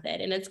levels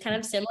method. And it's kind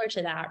of similar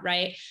to that,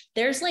 right?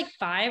 There's like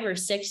 5 or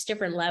 6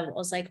 different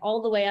levels, like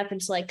all the way up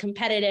into like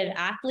competitive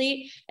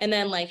athlete. And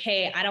then like,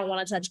 hey, I don't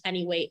want to touch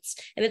any weights.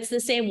 And it's the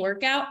same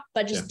workout,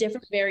 but just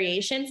different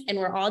variations. And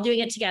we're all doing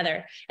it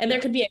together. And there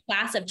could be a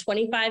class of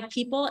 25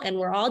 people and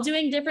we're all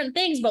doing different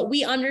things, but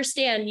we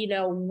understand,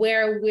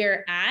 where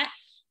we're at.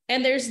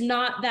 And there's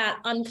not that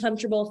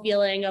uncomfortable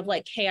feeling of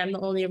like, hey, I'm the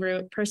only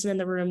person in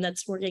the room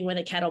that's working with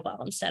a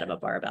kettlebell instead of a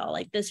barbell.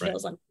 Like this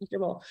feels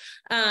uncomfortable.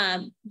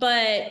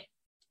 But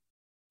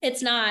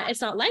it's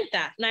not like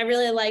that. And I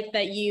really like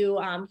that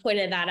you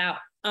pointed that out.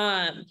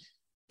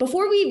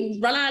 Before we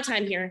run out of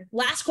time here,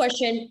 last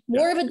question,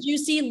 more of a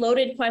juicy,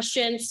 loaded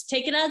questions.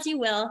 Take it as you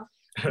will.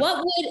 What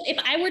would, if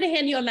I were to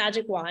hand you a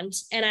magic wand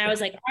and I was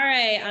like, all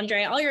right,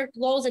 Andre, all your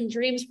goals and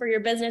dreams for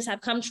your business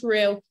have come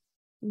true,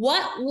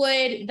 what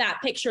would that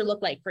picture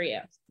look like for you?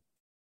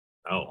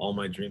 Oh, all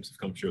my dreams have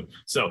come true.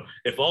 So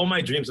if all my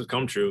dreams have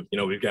come true,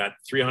 we've got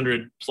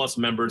 300 plus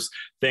members,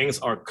 things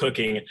are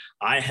cooking.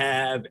 I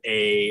have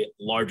a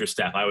larger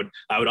staff. I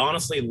would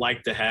honestly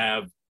like to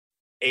have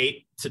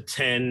 8 to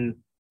 10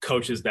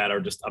 coaches that are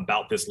just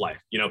about this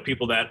life,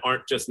 people that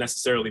aren't just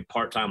necessarily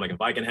part-time. Like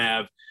if I can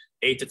have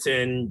 8 to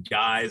 10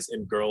 guys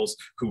and girls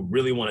who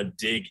really want to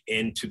dig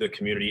into the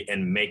community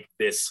and make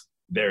this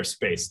their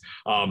space.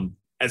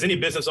 As any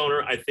business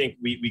owner, I think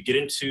we get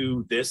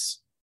into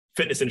this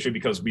fitness industry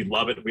because we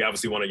love it. We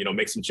obviously want to,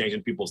 make some change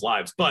in people's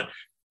lives, but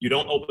you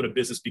don't open a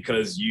business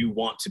because you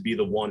want to be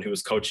the one who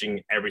is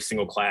coaching every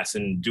single class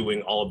and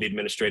doing all of the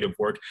administrative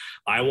work.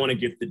 I want to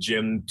get the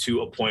gym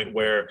to a point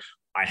where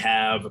I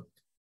have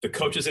the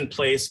coaches in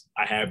place.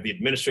 I have the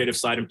administrative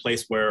side in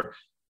place where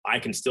I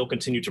can still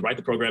continue to write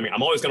the programming.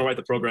 I'm always going to write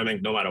the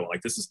programming no matter what.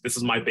 Like this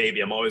is my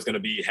baby. I'm always going to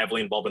be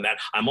heavily involved in that.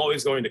 I'm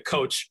always going to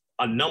coach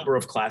a number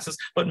of classes,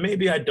 but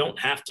maybe I don't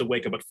have to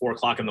wake up at 4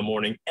 o'clock in the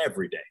morning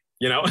every day.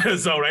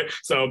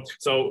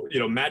 So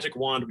magic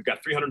wand, we've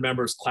got 300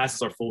 members,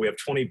 classes are full. We have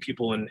 20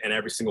 people in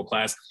every single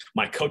class.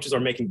 My coaches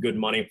are making good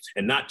money,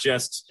 and not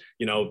just,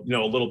 a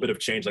little bit of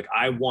change. Like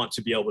I want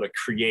to be able to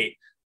create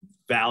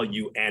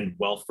value and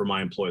wealth for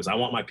my employees. I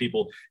want my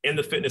people in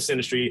the fitness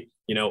industry,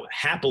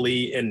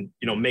 happily and,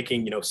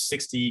 making,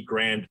 60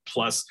 grand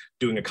plus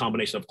doing a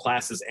combination of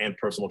classes and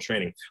personal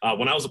training.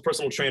 When I was a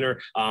personal trainer,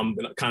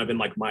 kind of in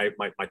like my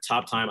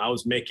top time, I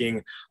was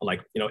making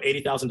like,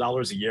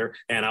 $80,000 a year.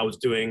 And I was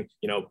doing,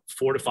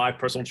 4 to 5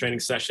 personal training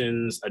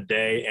sessions a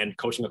day and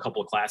coaching a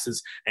couple of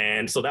classes.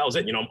 And so that was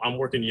it. I'm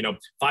working,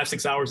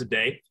 5-6 hours a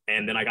day.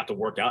 And then I got to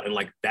work out. And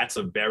like, that's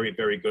a very,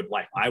 very good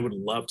life. I would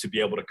love to be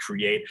able to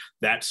create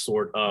that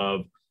sort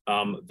of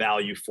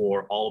value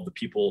for all of the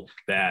people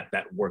that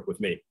work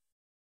with me.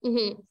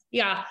 Mm-hmm.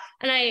 Yeah.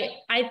 And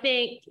I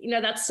think,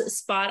 that's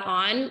spot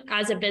on.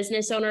 As a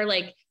business owner,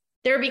 like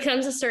there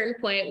becomes a certain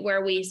point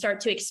where we start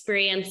to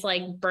experience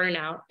like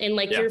burnout, and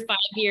like you're 5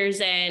 years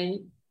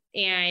in,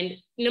 and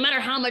no matter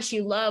how much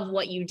you love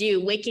what you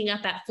do, waking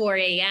up at 4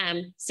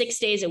 a.m., 6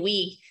 days a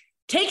week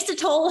takes a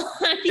toll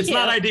on It's you.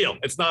 not ideal.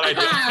 It's not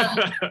ideal.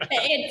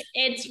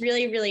 It's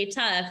really, really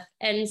tough.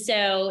 And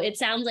so it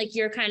sounds like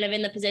you're kind of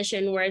in the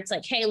position where it's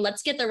like, hey,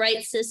 let's get the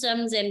right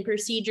systems and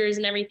procedures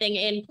and everything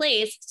in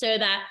place so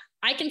that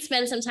I can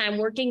spend some time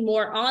working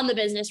more on the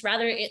business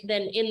rather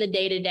than in the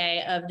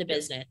day-to-day of the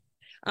business.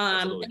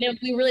 And if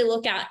we really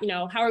look at,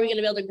 how are we going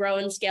to be able to grow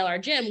and scale our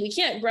gym? We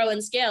can't grow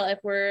and scale if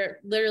we're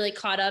literally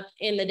caught up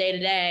in the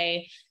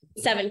day-to-day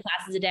 7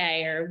 classes a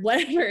day or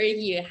whatever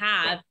you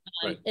have.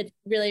 Right. It's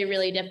really,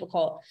 really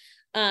difficult.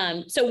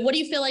 So what do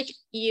you feel like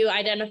you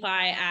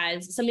identify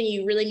as something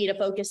you really need to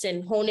focus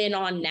and hone in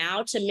on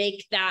now to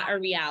make that a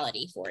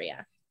reality for you?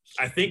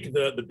 I think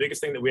the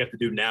biggest thing that we have to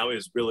do now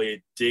is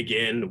really dig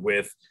in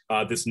with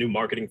this new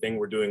marketing thing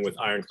we're doing with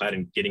Ironclad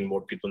and getting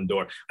more people in the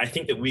door. I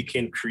think that we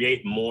can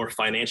create more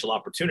financial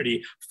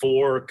opportunity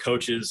for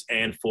coaches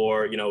and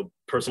for,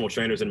 personal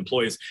trainers and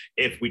employees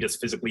if we just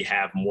physically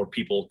have more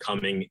people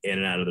coming in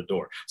and out of the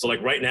door. So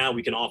like right now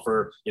we can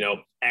offer,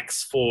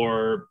 X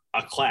for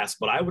a class,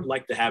 but I would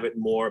like to have it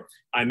more,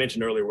 I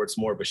mentioned earlier, where it's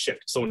more of a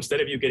shift. So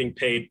instead of you getting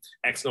paid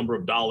X number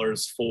of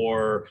dollars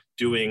for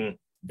doing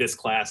this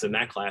class and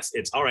that class,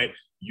 it's all right,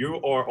 you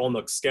are on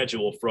the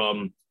schedule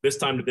from this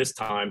time to this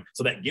time.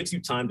 So that gives you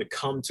time to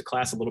come to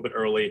class a little bit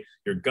early.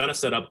 You're gonna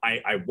set up,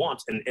 I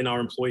want, and in our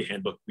employee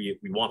handbook, we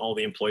want all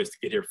the employees to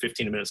get here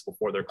 15 minutes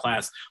before their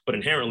class. But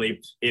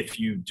inherently, if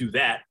you do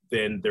that,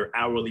 then their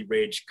hourly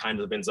wage kind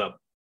of ends up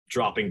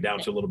dropping down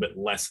to a little bit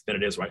less than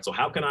it is, right? So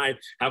how can I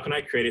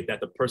create it that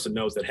the person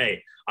knows that,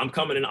 hey, I'm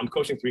coming in, I'm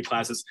coaching 3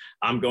 classes,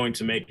 I'm going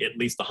to make at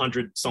least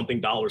 $100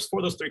 something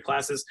for those 3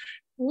 classes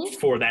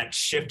for that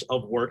shift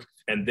of work.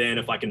 And then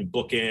if I can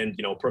book in,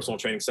 personal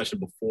training session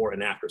before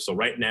and after. So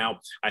right now,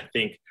 I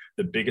think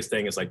the biggest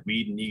thing is like,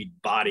 we need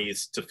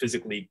bodies to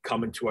physically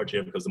come into our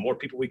gym, because the more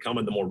people we come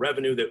in, the more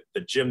revenue that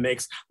the gym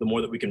makes, the more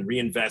that we can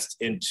reinvest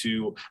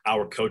into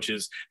our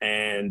coaches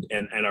and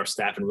our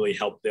staff and really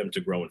help them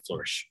to grow and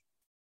flourish.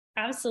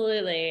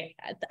 Absolutely.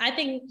 I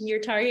think your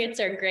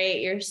targets are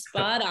great. You're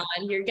spot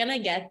on. You're going to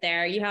get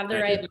there. You have the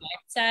right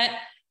mindset.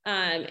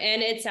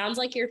 And it sounds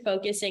like you're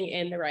focusing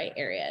in the right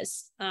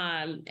areas.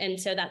 And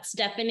so that's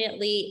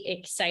definitely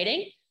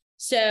exciting.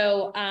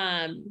 So,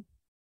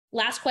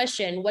 last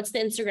question, what's the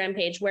Instagram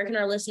page? Where can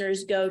our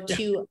listeners go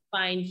to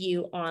find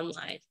you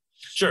online?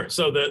 Sure.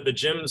 So the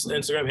gym's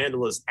Instagram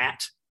handle is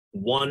at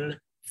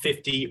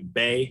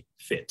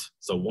 150BayFit.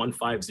 So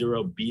 150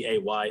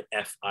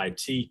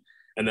 BAYFIT.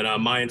 And then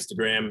my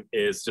Instagram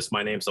is just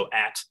my name. So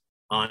at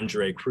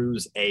Andre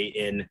Cruz,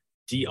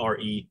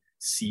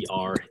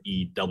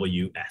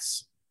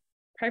 ANDRECREWS.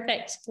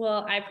 Perfect.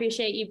 Well, I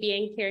appreciate you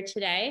being here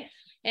today.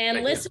 And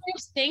Thank listeners, you.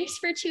 Thanks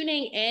for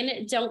tuning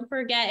in. Don't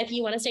forget, if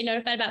you want to stay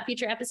notified about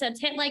future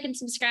episodes, hit like and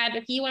subscribe.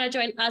 If you want to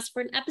join us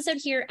for an episode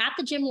here at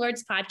the Gym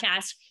Lords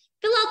podcast,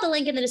 fill out the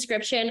link in the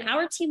description.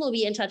 Our team will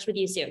be in touch with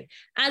you soon.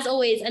 As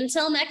always,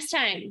 until next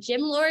time,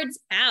 Gym Lords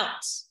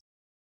out.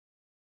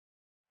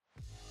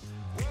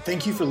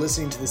 Thank you for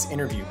listening to this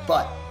interview,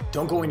 but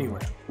don't go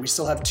anywhere. We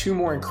still have 2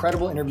 more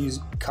incredible interviews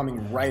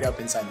coming right up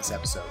inside this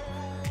episode.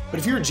 But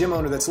if you're a gym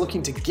owner that's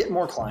looking to get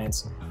more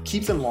clients,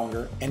 keep them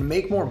longer, and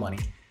make more money,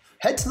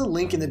 head to the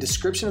link in the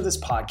description of this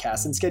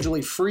podcast and schedule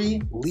a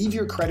free leave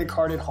your credit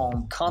card at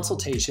home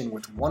consultation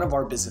with one of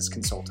our business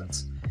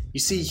consultants. You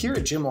see, here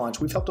at Gym Launch,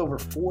 we've helped over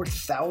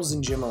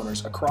 4,000 gym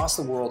owners across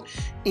the world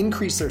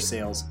increase their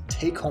sales,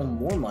 take home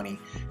more money,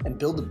 and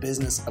build the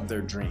business of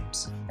their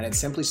dreams. And it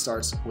simply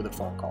starts with a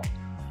phone call.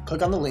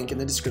 Click on the link in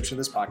the description of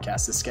this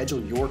podcast to schedule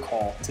your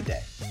call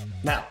today.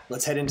 Now,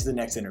 let's head into the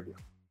next interview.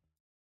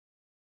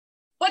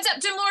 What's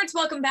up, Gym Lords?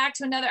 Welcome back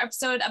to another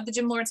episode of the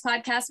Gym Lords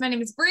podcast. My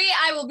name is Bree.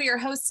 I will be your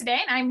host today,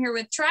 and I'm here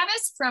with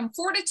Travis from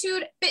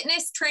Fortitude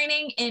Fitness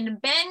Training in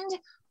Bend,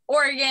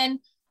 Oregon.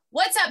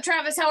 What's up,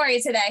 Travis? How are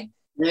you today?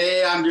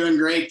 Hey, I'm doing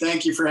great.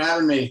 Thank you for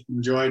having me.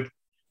 Enjoyed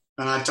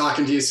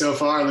talking to you so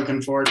far.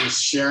 Looking forward to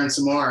sharing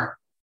some more.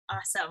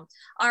 Awesome.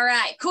 All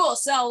right, cool.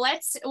 So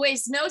let's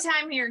waste no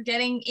time here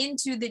getting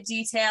into the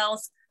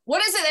details.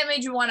 What is it that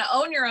made you want to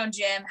own your own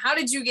gym? How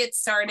did you get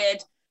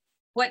started?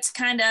 What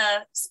kind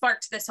of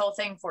sparked this whole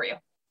thing for you?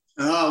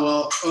 Oh,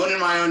 well,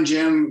 owning my own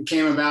gym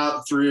came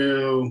about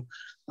through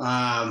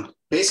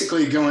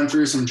basically going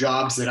through some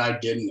jobs that I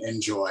didn't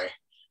enjoy.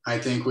 I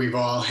think we've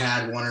all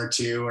had 1 or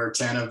 2 or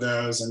 10 of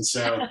those. And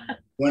so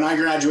when I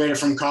graduated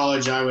from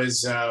college, I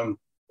was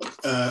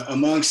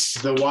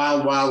amongst the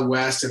wild, wild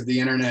west of the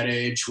internet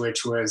age,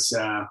 which was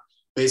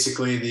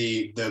basically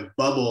the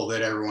bubble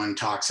that everyone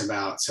talks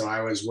about. So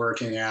I was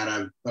working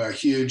at a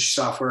huge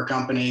software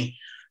company,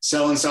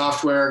 selling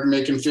software,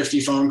 making 50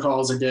 phone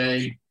calls a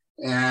day,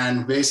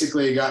 and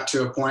basically got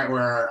to a point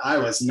where I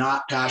was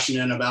not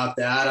passionate about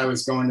that. I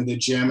was going to the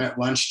gym at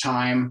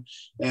lunchtime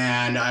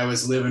and I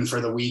was living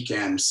for the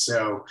weekend.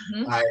 So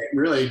I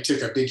really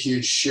took a big,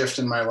 huge shift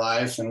in my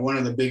life. And one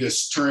of the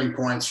biggest turning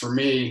points for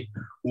me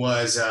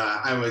was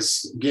I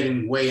was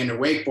getting way into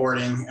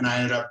wakeboarding, and I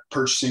ended up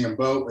purchasing a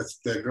boat with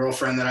the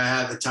girlfriend that I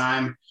had at the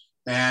time.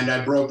 And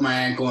I broke my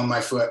ankle and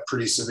my foot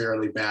pretty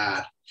severely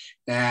bad.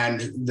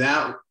 And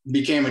that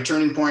became a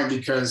turning point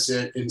because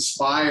it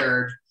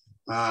inspired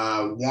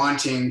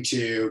wanting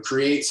to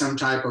create some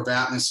type of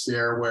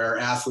atmosphere where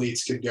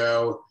athletes could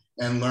go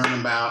and learn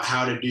about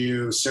how to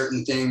do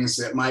certain things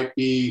that might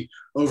be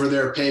over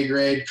their pay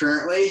grade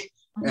currently,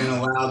 and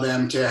allow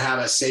them to have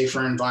a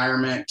safer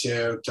environment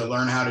to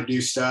learn how to do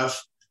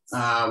stuff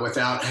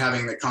without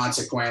having the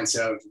consequence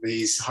of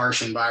these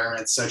harsh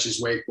environments such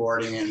as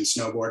wakeboarding and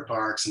snowboard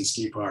parks and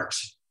ski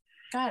parks.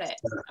 Got it.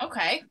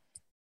 Okay.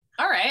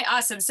 All right,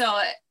 awesome. So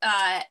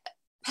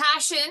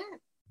passion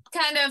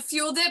kind of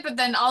fueled it, but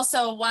then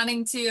also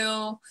wanting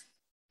to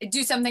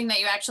do something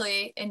that you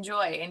actually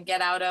enjoy and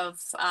get out of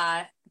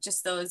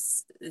just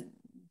those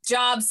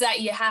jobs that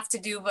you have to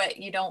do but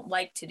you don't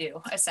like to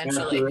do,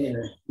 essentially. Absolutely.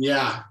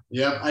 Yeah.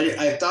 Yep.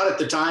 I thought at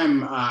the time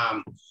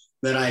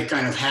that I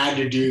kind of had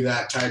to do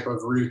that type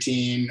of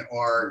routine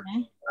or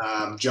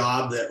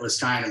job that was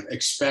kind of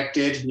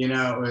expected. You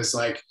know, it was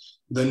like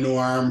the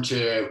norm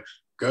to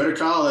go to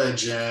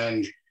college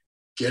and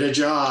get a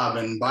job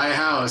and buy a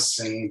house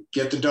and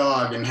get the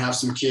dog and have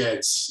some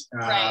kids.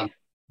 Right.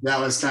 That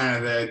was kind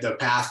of the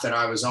path that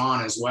I was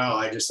on as well.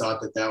 I just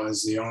thought that that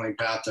was the only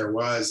path there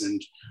was.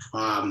 And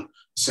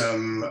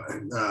some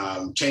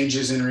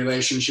changes in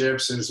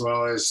relationships as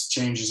well as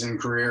changes in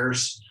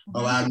careers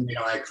allowed me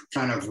to like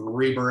kind of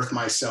rebirth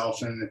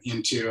myself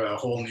into a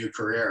whole new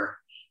career.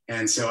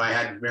 And so I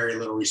had very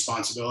little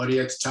responsibility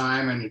at the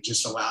time, and it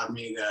just allowed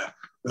me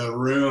the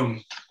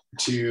room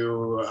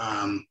to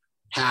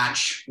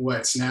hatch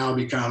what's now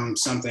become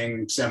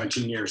something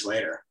 17 years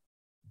later.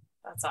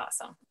 That's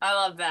awesome. I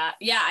love that.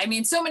 Yeah. I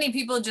mean, so many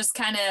people just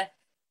kind of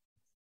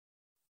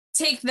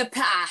take the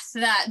path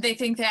that they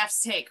think they have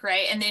to take,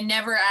 right? And they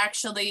never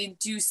actually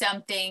do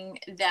something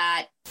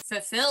that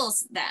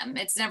fulfills them.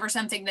 It's never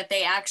something that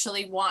they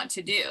actually want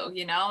to do.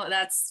 You know,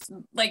 that's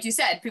like you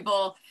said,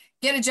 people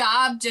get a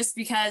job just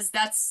because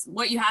that's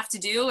what you have to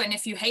do. And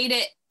if you hate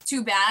it,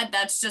 too bad.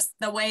 That's just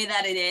the way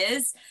that it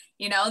is.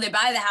 You know, they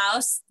buy the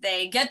house,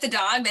 they get the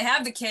dog, they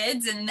have the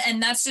kids,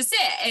 and that's just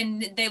it.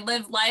 And they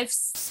live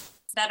lives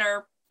that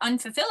are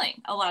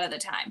unfulfilling a lot of the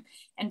time.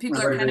 And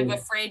people are kind of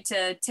afraid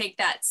to take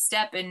that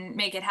step and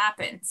make it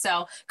happen.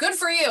 So good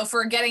for you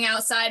for getting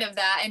outside of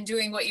that and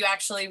doing what you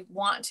actually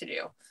want to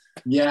do.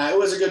 Yeah, it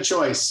was a good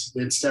choice.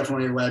 It's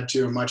definitely led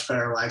to a much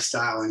better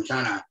lifestyle and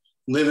kind of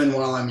living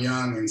while I'm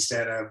young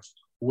instead of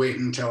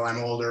waiting until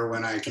I'm older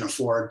when I can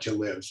afford to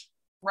live.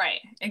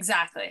 Right,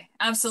 exactly.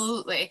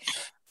 Absolutely.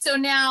 So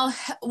now,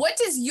 what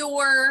does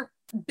your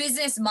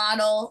business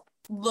model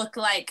look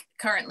like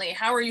currently?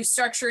 How are you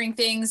structuring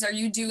things? Are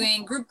you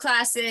doing group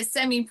classes,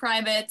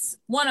 semi-privates,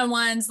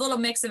 one-on-ones, little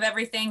mix of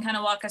everything? Kind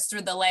of walk us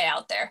through the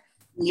layout there.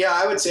 Yeah,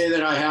 I would say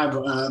that I have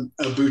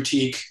a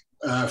boutique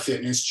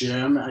fitness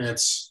gym.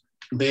 It's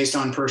based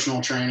on personal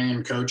training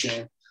and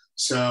coaching.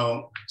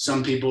 So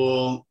some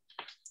people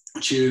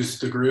choose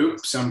the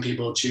group, some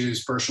people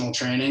choose personal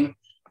training.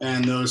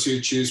 And those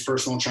who choose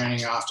personal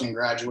training often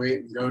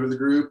graduate and go to the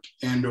group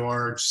and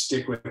or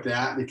stick with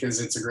that because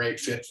it's a great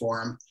fit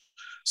for them.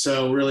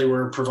 So really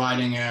we're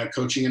providing a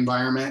coaching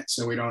environment.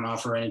 So we don't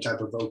offer any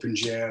type of open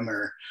gym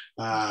or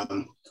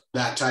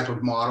that type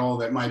of model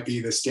that might be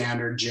the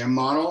standard gym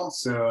model.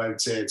 So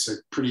I'd say it's a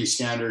pretty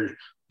standard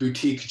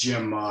boutique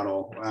gym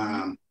model.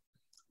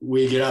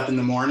 We get up in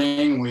the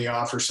morning, we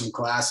offer some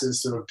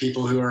classes to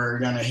people who are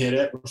going to hit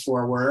it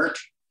before work.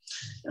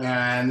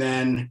 And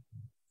then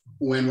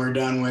when we're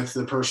done with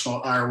the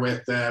personal or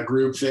with the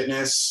group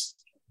fitness,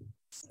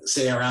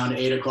 say around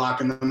 8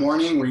 o'clock in the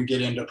morning, we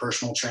get into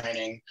personal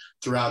training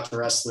throughout the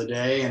rest of the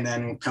day. And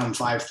then come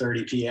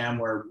 5:30 p.m.,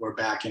 we're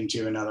back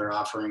into another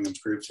offering of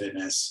group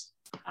fitness.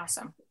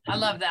 Awesome. I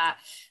love that.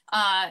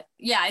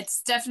 Yeah,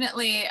 it's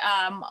definitely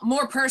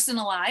more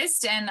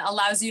personalized and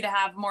allows you to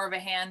have more of a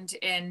hand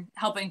in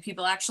helping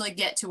people actually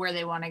get to where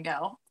they want to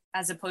go,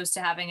 as opposed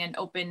to having an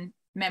open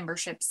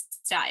membership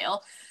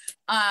style.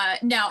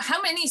 Now,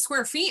 how many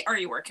square feet are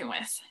you working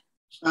with?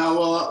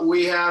 Well,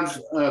 we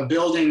have a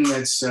building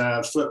that's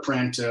a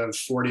footprint of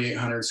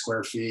 4,800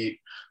 square feet,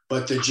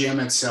 but the gym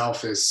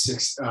itself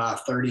is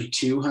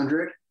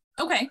 3,200.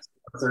 Okay.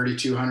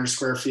 3,200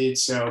 square feet.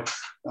 So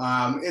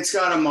it's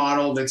got a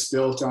model that's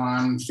built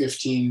on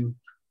 15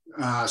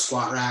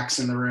 squat racks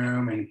in the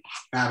room, and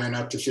having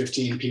up to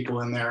 15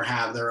 people in there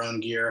have their own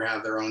gear,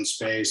 have their own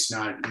space,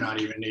 not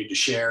even need to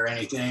share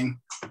anything.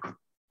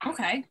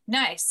 Okay,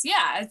 nice.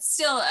 Yeah, it's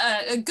still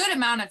a good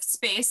amount of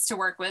space to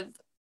work with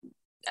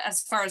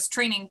as far as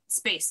training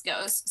space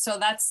goes. So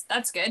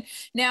that's good.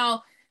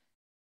 Now,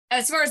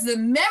 as far as the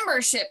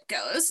membership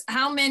goes,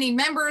 how many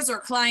members or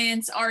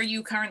clients are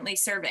you currently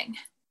serving?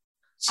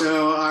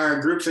 So our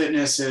group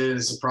fitness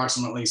is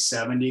approximately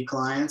 70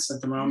 clients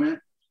at the moment.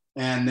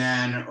 And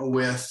then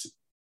with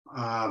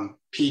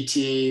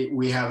PT,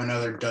 we have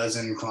another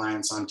dozen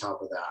clients on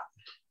top of that.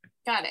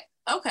 Got it.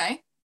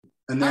 Okay.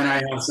 And then I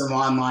have some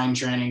online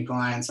training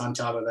clients on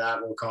top of that.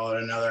 We'll call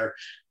it another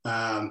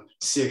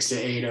 6 to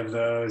 8 of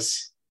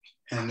those.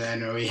 And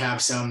then we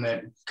have some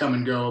that come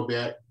and go a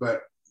bit,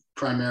 but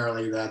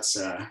primarily that's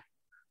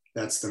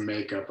the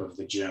makeup of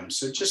the gym.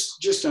 So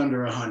just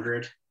under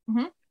 100.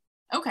 Mm-hmm.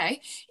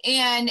 Okay.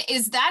 And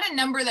is that a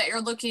number that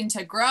you're looking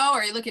to grow?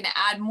 Are you looking to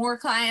add more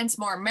clients,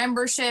 more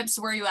memberships?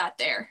 Where are you at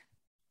there?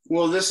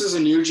 Well, this is a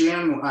new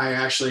gym. I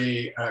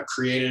actually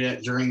created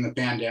it during the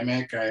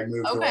pandemic. I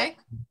moved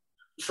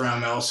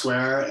from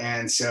elsewhere.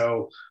 And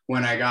so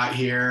when I got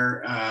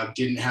here,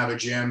 didn't have a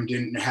gym,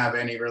 didn't have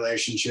any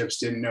relationships,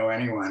 didn't know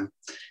anyone.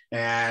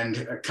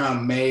 And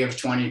come May of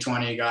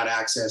 2020, got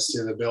access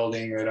to the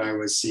building that I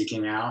was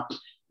seeking out.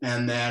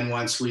 And then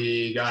once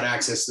we got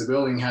access to the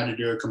building, had to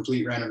do a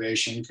complete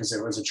renovation because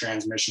it was a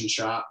transmission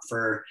shop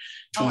for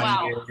 20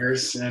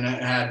 years. And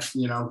it had,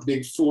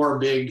 four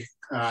big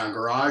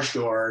garage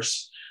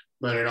doors,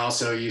 but it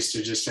also used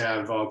to just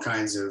have all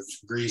kinds of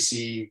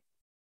greasy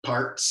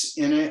parts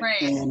in it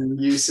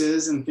and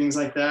uses and things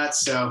like that.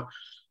 So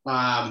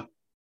the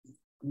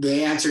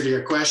answer to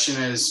your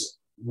question is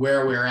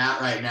where we're at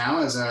right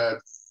now is a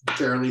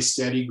fairly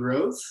steady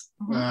growth.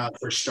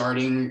 We're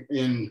starting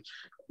in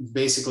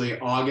basically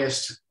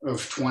August of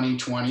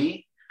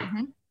 2020,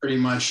 pretty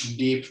much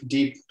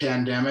deep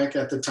pandemic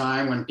at the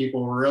time when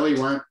people really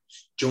weren't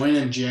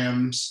joining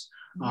gyms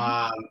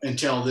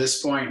until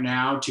this point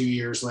now, 2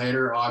 years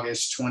later,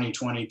 August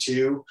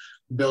 2022,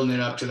 building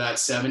it up to that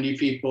 70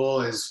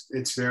 people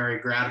it's very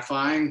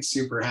gratifying,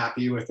 super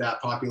happy with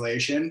that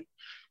population.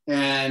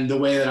 And the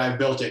way that I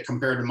built it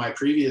compared to my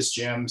previous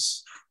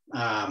gyms,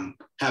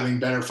 having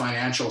better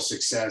financial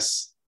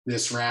success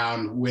this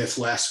round with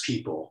less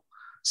people.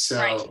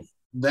 So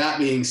that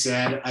being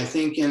said, I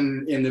think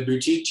in the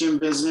boutique gym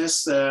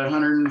business, the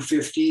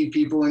 150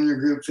 people in your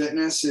group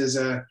fitness is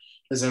a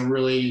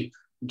really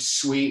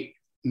sweet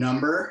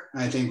number.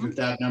 I think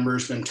that number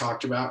has been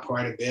talked about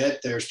quite a bit.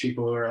 There's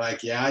people who are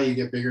like, yeah, you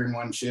get bigger than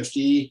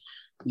 150.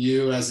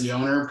 You as the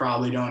owner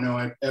probably don't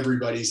know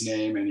everybody's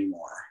name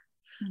anymore.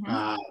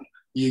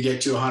 You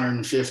get to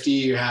 150,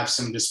 you have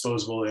some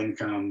disposable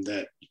income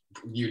that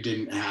you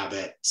didn't have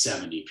at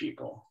 70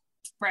 people.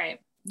 Right.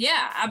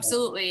 Yeah,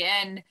 absolutely.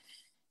 And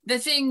the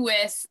thing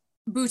with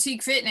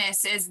boutique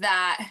fitness is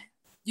that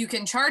you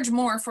can charge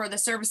more for the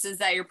services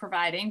that you're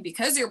providing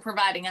because you're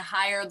providing a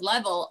higher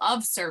level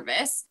of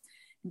service,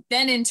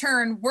 then in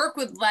turn work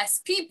with less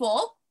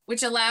people,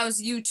 which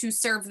allows you to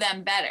serve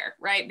them better,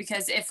 right?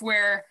 Because if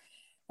we're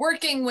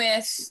working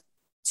with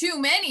too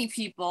many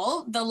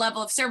people, the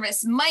level of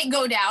service might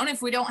go down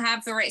if we don't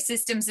have the right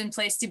systems in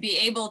place to be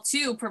able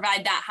to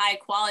provide that high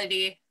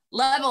quality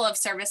level of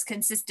service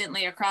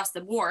consistently across the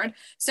board.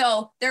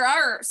 So there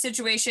are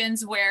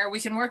situations where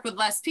we can work with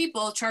less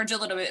people, charge a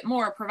little bit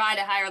more, provide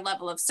a higher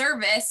level of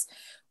service,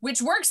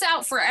 which works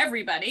out for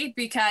everybody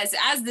because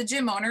as the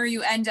gym owner,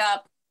 you end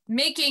up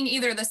making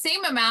either the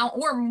same amount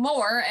or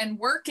more and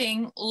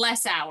working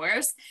less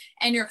hours,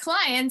 and your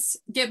clients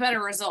get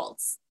better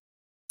results.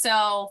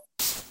 So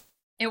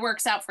it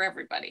works out for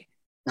everybody.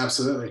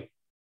 Absolutely.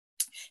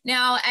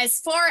 Now, as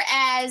far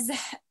as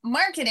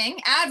marketing,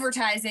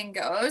 advertising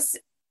goes,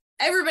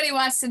 everybody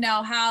wants to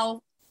know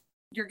how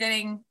you're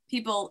getting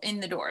people in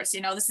the doors.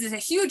 This is a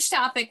huge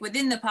topic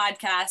within the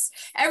podcast.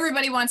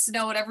 Everybody wants to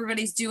know what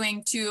everybody's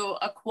doing to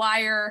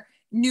acquire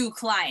new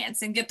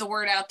clients and get the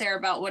word out there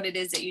about what it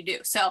is that you do.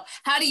 So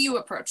how do you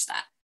approach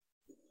that?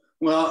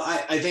 Well,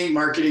 I think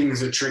marketing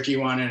is a tricky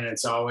one, and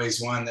it's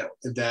always one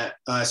that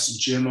us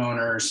gym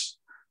owners,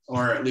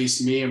 or at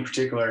least me in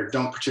particular,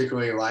 don't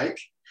particularly like.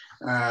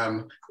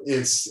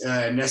 It's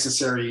a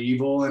necessary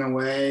evil in a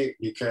way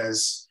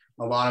because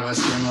a lot of us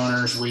gym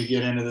owners, we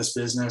get into this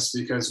business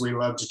because we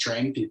love to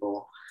train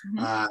people.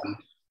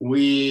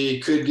 We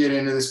could get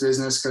into this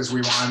business because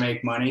we want to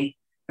make money,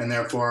 and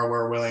therefore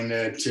we're willing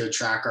to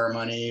track our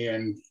money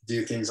and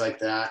do things like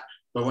that.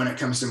 But when it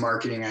comes to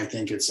marketing, I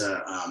think it's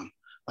a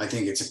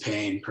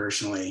pain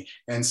personally.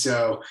 And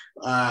so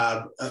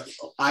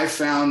I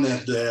found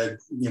that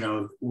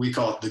we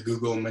call it the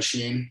Google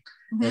machine.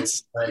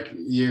 It's like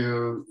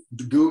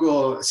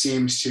Google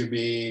seems to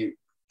be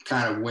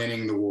kind of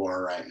winning the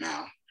war right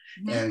now.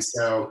 And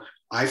so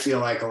I feel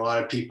like a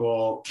lot of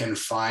people can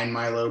find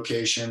my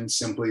location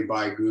simply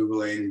by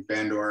Googling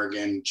Bend,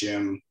 Oregon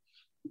gym,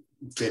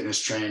 fitness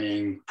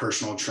training,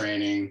 personal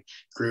training,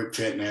 group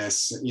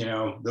fitness,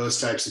 those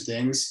types of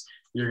things.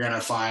 You're going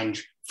to find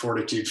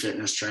Fortitude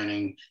Fitness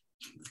Training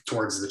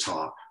towards the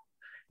top.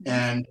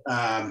 And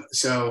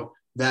so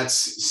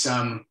that's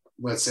some,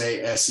 let's say,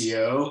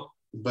 SEO,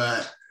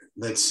 but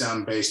that's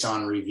some based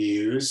on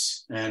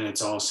reviews. And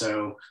it's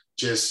also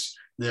just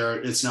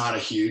it's not a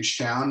huge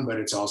town, but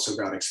it's also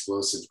got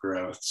explosive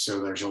growth. So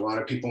there's a lot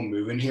of people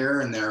moving here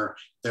and they're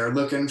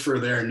looking for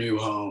their new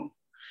home.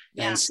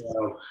 Yeah. And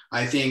so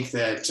I think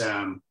that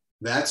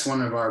that's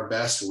one of our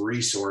best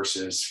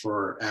resources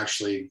for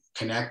actually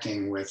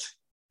connecting with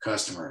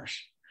customers.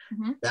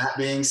 That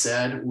being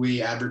said,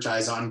 we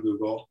advertise on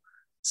Google.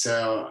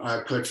 So I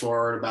put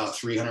forward about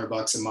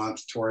 $300 a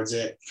month towards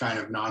it, kind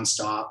of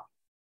nonstop.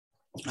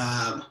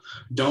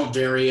 Don't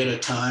vary it a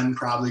ton,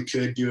 probably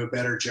could do a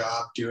better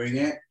job doing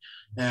it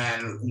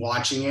and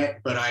watching it.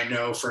 But I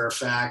know for a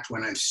fact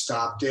when I've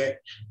stopped it,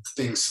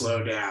 things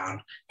slow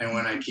down. And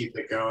when I keep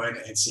it going,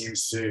 it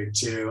seems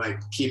to like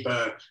keep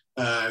a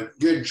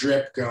good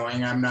drip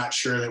going. I'm not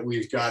sure that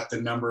we've got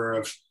the number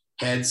of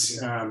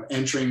heads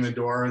entering the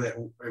door that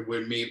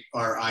would meet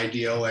our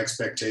ideal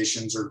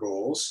expectations or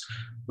goals,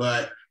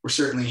 but we're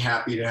certainly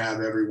happy to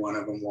have every one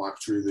of them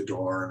walk through the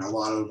door, and a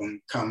lot of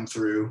them come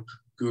through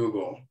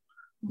Google.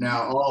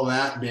 Now, all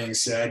that being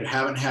said,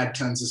 haven't had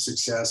tons of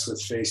success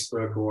with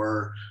Facebook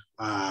or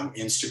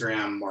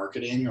Instagram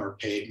marketing or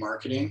paid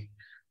marketing.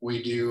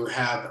 We do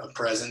have a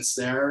presence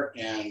there,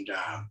 and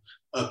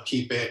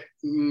upkeep it,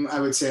 I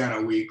would say,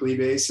 on a weekly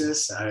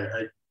basis.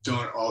 I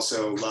don't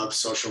also love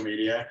social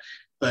media,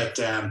 but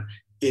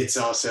it's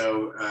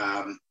also,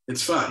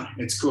 it's fun.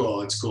 It's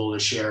cool. It's cool to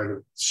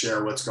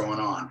share what's going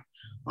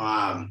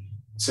on.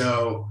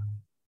 So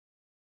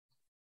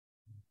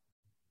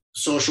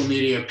social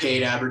media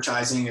paid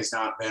advertising has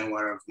not been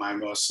one of my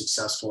most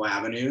successful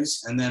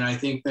avenues. And then I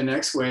think the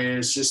next way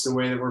is just the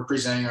way that we're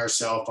presenting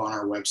ourselves on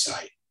our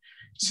website.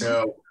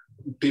 So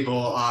people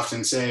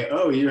often say,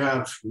 oh, you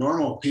have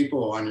normal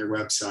people on your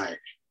website.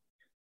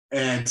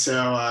 And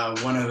so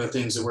one of the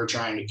things that we're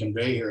trying to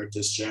convey here at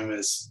this gym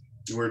is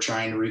we're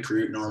trying to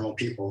recruit normal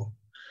people.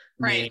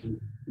 Right.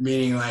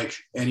 Meaning like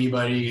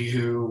anybody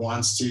who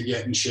wants to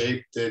get in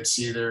shape, that's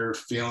either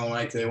feeling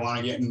like they want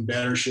to get in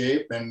better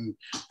shape and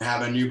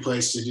have a new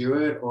place to do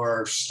it,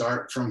 or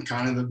start from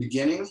kind of the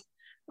beginning.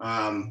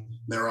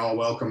 They're all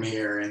welcome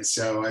here. And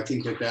so I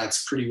think that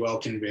that's pretty well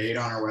conveyed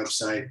on our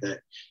website,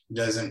 that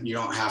you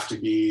don't have to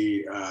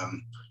be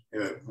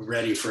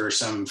ready for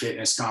some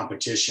fitness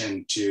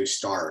competition to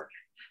start.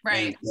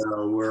 Right. And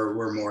so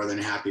we're more than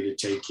happy to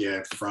take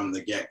you from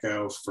the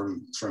get-go,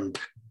 from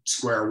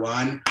square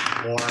one,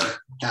 or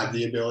have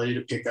the ability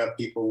to pick up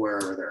people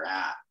wherever they're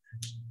at.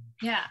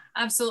 Yeah,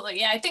 absolutely.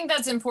 Yeah, I think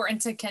that's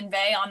important to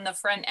convey on the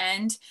front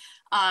end.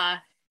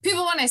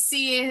 People want to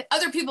see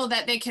other people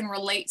that they can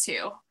relate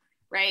to,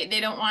 right? They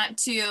don't want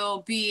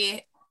to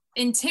be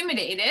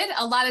intimidated.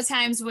 A lot of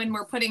times when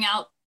we're putting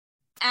out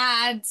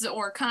ads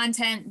or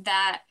content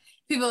that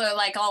people are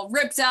like all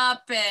ripped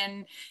up,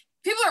 and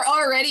people are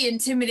already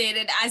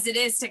intimidated as it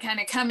is to kind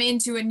of come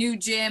into a new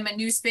gym, a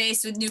new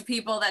space with new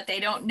people that they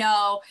don't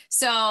know.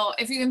 So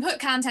if you can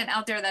put content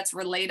out there that's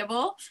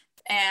relatable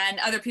and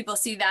other people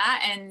see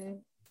that and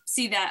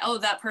see that, oh,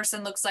 that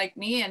person looks like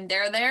me and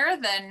they're there,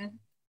 then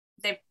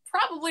they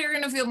probably are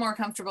going to feel more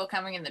comfortable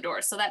coming in the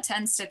door. So that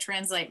tends to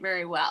translate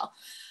very well.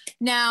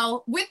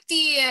 Now, with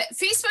the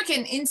Facebook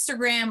and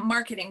Instagram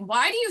marketing,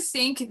 why do you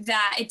think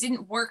that it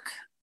didn't work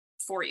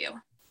for you?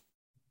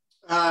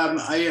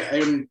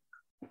 I'm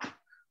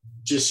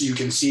just, you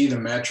can see the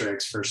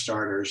metrics for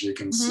starters. You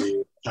can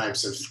see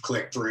types of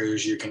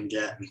click-throughs you can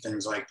get and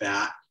things like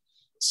that.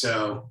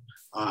 So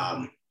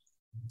I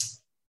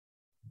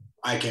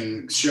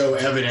can show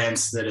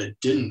evidence that it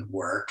didn't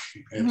work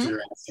if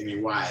you're asking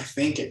me why I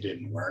think it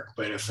didn't work.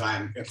 But if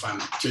I'm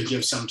to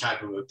give some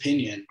type of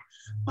opinion,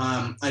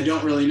 I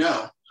don't really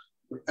know.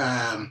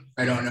 I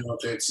don't know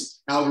if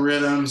it's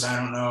algorithms. I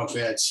don't know if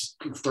it's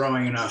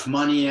throwing enough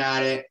money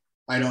at it.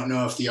 I don't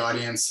know if the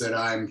audience that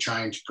I'm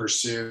trying to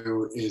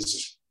pursue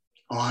is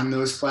on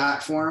those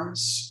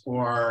platforms,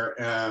 or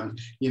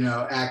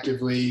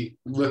actively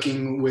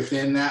looking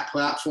within that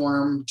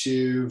platform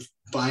to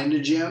find a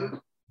gym.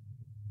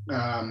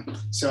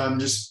 So I'm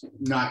just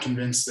not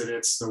convinced that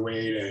it's the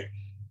way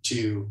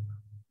to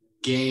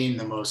gain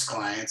the most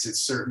clients.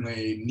 It's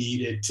certainly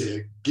needed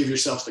to give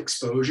yourself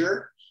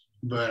exposure,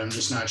 but I'm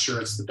just not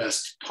sure it's the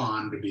best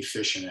pond to be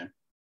fishing in.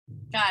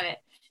 Got it.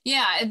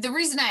 Yeah, the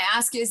reason I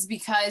ask is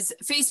because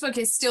Facebook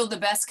is still the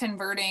best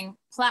converting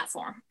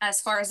platform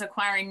as far as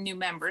acquiring new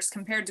members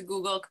compared to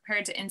Google,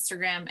 compared to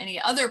Instagram, any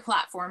other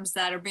platforms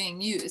that are being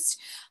used.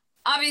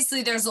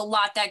 Obviously, there's a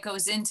lot that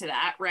goes into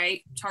that,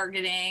 right?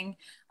 Targeting,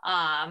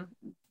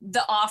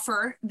 the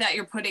offer that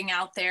you're putting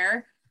out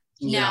there.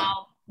 Yeah.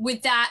 Now,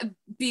 with that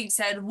being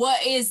said,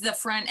 what is the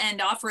front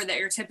end offer that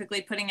you're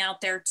typically putting out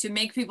there to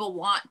make people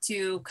want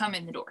to come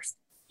in the doors?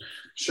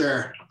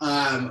 Sure.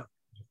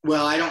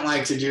 Well, I don't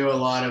like to do a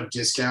lot of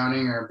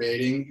discounting or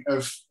baiting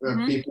of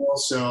people.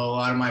 So a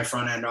lot of my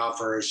front end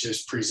offer is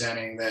just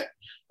presenting that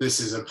this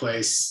is a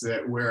place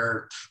that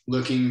we're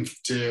looking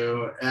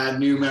to add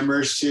new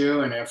members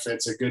to. And if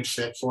it's a good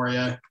fit for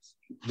you,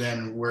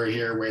 then we're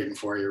here waiting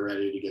for you,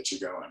 ready to get you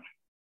going.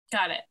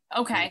 Got it.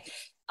 Okay.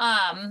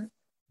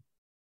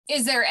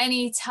 Is there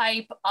any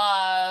type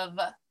of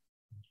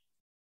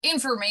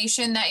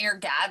information that you're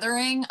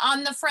gathering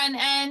on the front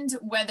end,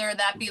 whether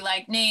that be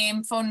like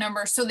name, phone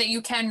number, so that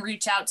you can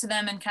reach out to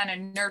them and kind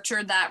of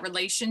nurture that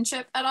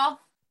relationship at all?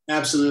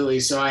 Absolutely.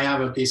 So I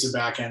have a piece of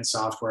back-end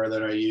software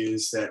that I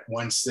use that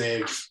once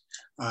they've,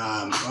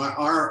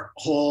 our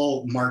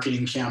whole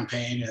marketing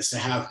campaign is to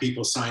have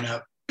people sign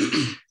up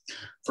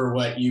for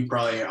what you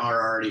probably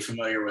are already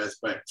familiar with,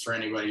 but for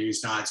anybody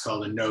who's not, it's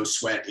called a no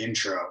sweat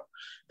intro.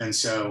 And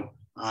so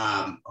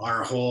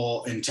our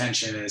whole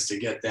intention is to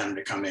get them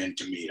to come in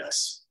to meet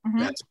us.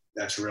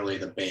 That's really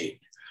the bait,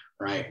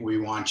 right? We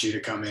want you to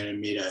come in and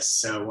meet us.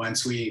 So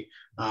once we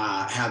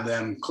have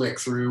them click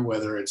through,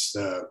 whether it's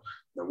the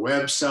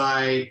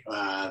website,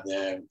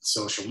 the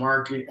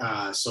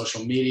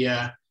social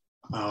media,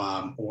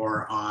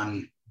 or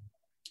on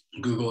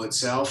Google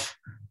itself,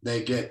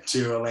 they get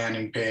to a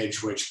landing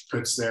page which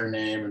puts their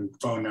name and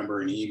phone number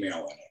and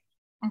email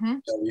in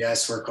it. So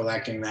yes, we're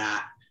collecting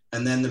that.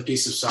 And then the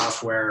piece of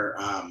software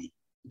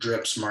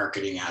drips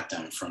marketing at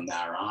them from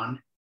there on.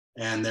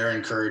 And they're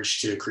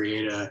encouraged to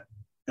create an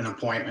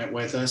appointment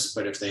with us.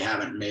 But if they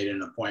haven't made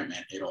an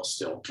appointment, it'll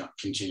still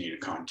continue to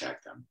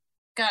contact them.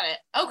 Got it.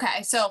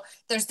 Okay. So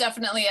there's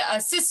definitely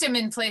a system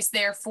in place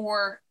there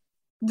for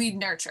lead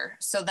nurture.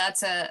 So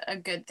that's a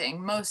good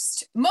thing.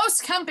 Most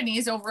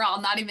companies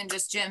overall, not even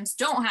just gyms,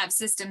 don't have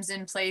systems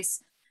in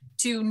place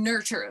to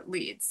nurture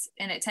leads.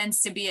 And it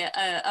tends to be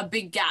a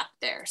big gap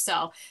there.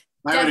 So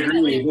I would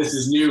agree. This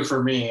is new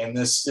for me in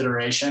this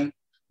iteration.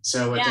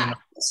 So within the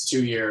last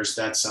 2 years,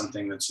 that's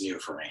something that's new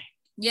for me.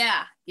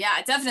 Yeah,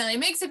 definitely. It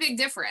makes a big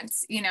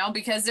difference,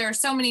 because there are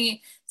so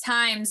many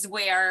times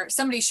where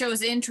somebody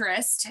shows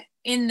interest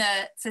in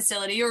the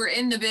facility or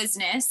in the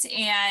business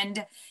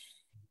and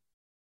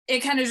it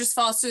kind of just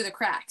falls through the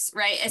cracks,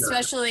 right? Sure.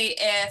 Especially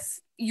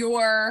if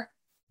you're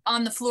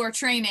on the floor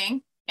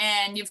training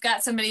and you've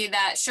got somebody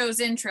that shows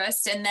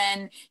interest and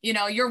then,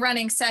 you're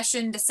running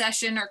session to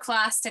session or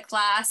class to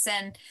class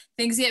and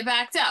things get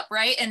backed up,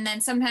 right? And then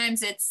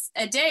sometimes it's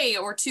a day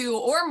or two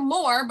or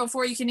more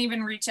before you can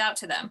even reach out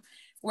to them.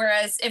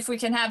 Whereas if we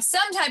can have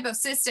some type of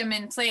system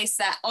in place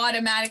that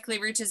automatically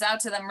reaches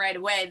out to them right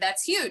away,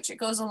 that's huge. It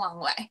goes a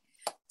long way.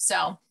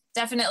 So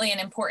definitely an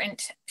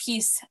important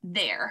piece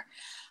there.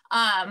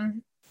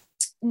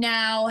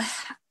 Now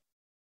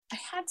I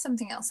had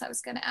something else I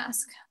was going to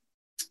ask.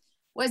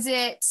 Was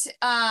it,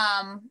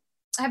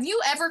 have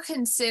you ever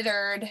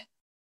considered,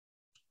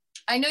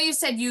 I know you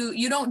said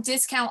you don't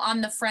discount on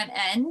the front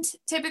end.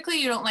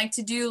 Typically you don't like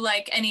to do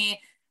like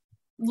any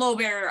low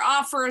barrier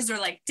offers or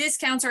like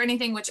discounts or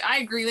anything, which I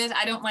agree with.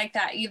 I don't like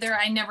that either.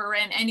 I never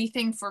ran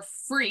anything for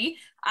free.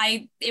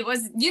 You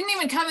didn't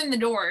even come in the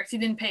door if you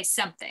didn't pay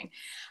something.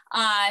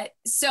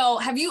 So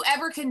have you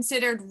ever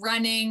considered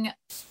running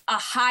a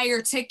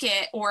higher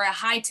ticket or a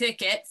high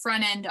ticket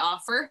front end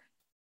offer?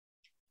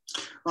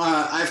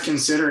 I've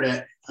considered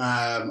it.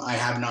 I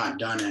have not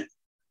done it.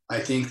 I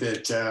think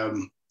that,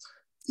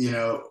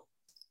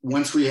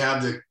 once we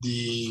have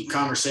the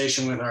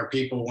conversation with our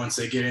people, once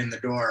they get in the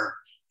door,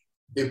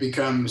 it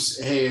becomes,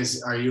 hey,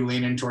 are you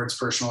leaning towards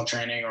personal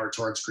training or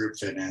towards group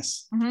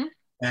fitness? Mm-hmm.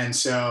 And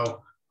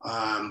so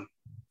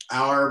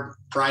our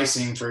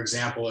pricing, for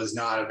example, is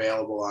not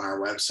available on our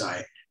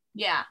website.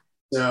 Yeah.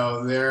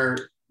 So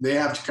they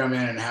have to come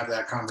in and have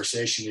that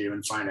conversation to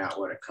even find out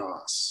what it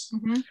costs.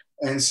 Mm-hmm.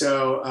 And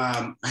so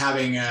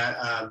having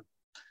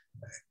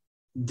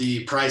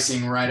the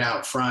pricing right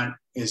out front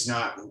is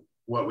not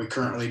what we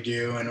currently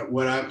do. And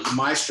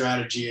my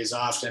strategy is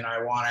often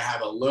I want to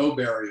have a low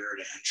barrier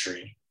to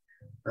entry,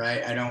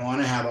 right? I don't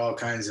want to have all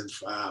kinds of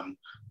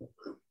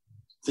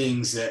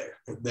things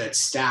that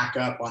stack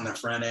up on the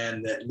front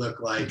end that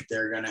look like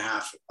they're going to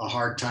have a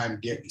hard time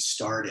getting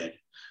started.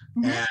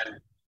 Mm-hmm.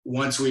 And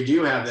once we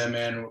do have them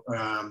in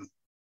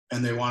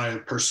and they want to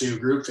pursue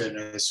group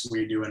fitness,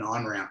 we do an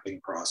on-ramping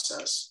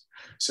process.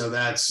 So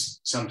that's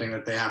something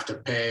that they have to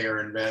pay or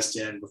invest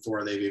in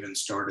before they've even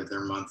started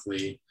their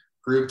monthly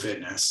group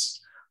fitness.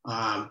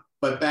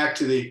 But back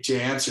to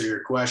answer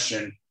your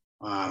question,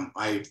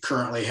 I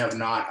currently have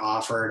not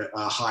offered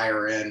a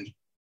higher end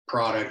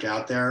product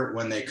out there.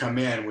 When they come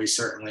in, we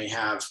certainly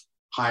have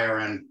higher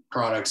end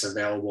products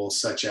available,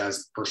 such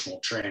as personal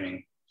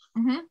training.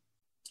 Mm-hmm.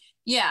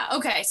 Yeah.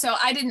 Okay. So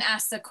I didn't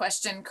ask the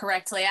question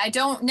correctly. I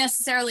don't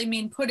necessarily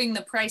mean putting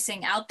the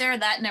pricing out there.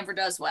 That never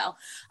does well.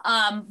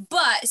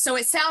 But so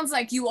it sounds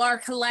like you are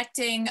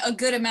collecting a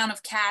good amount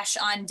of cash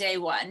on day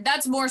one.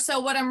 That's more so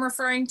what I'm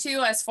referring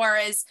to as far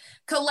as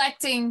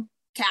collecting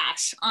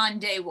cash on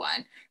day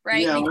one,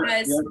 right? Yeah,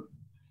 because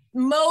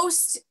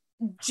most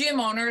gym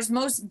owners,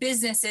 most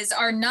businesses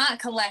are not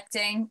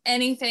collecting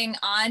anything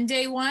on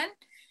day one.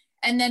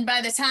 And then by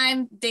the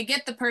time they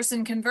get the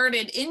person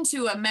converted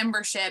into a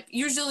membership,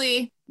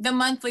 usually the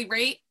monthly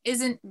rate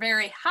isn't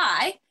very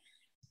high.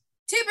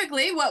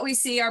 Typically what we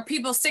see are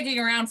people sticking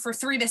around for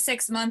 3 to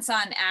 6 months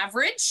on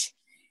average.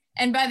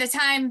 And by the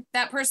time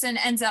that person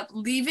ends up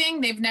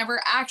leaving, they've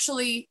never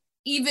actually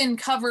even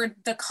covered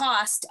the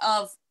cost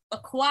of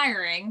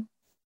acquiring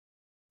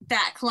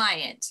that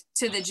client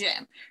to the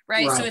gym,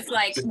 right? So it's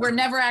like we're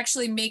never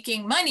actually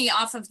making money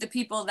off of the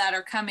people that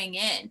are coming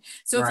in.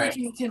 So if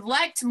we can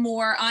collect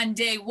more on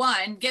day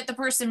one, get the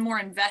person more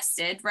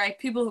invested, right?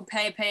 People who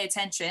pay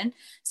attention.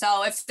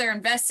 So if they're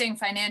investing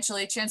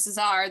financially, chances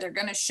are they're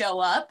going to show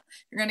up,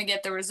 they're going to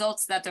get the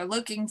results that they're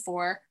looking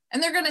for,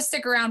 and they're going to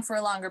stick around for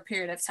a longer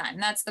period of time.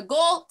 That's the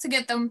goal, to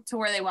get them to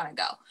where they want to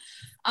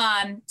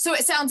go. So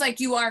it sounds like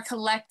you are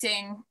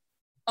collecting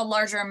a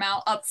larger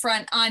amount up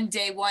front on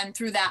day one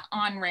through that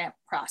on-ramp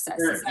process.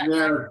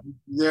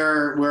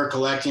 We're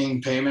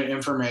collecting payment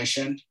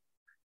information,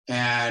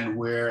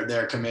 and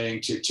they're committing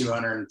to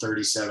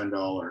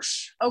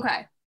 $237.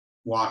 Okay.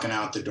 Walking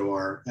out the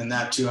door, and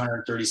that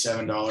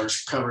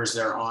 $237 covers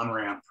their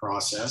on-ramp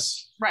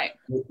process, right?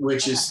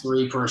 Which is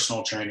 3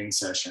 personal training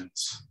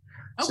sessions.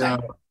 Okay.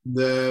 So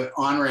the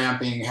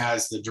on-ramping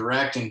has the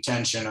direct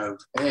intention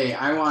of, hey,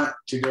 I want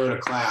to go to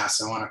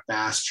class. I want to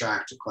fast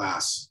track to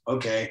class.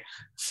 Okay.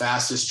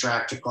 Fastest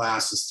track to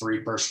class is 3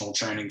 personal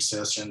training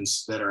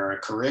sessions that are a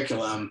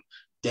curriculum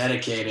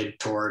dedicated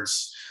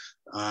towards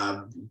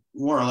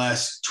more or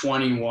less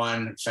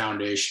 21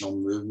 foundational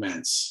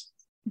movements.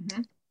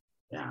 Mm-hmm.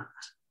 Yeah.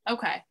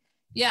 Okay.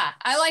 Yeah.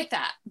 I like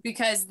that,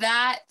 because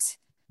that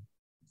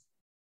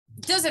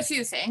does a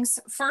few things.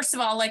 First of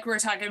all, like we were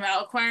talking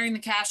about, acquiring the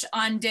cash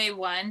on day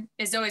one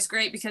is always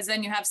great because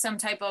then you have some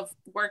type of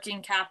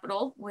working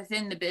capital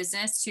within the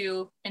business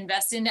to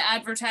invest into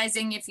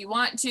advertising if you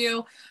want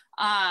to.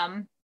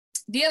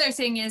 The other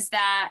thing is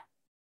that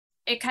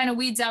it kind of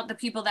weeds out the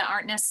people that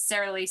aren't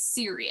necessarily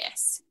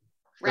serious,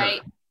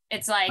 right? Sure.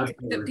 It's like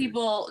the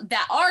people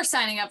that are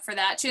signing up for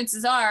that,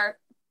 chances are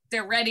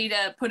they're ready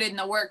to put in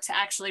the work to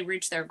actually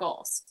reach their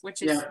goals,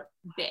 which is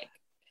big.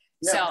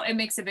 Yeah. So it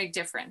makes a big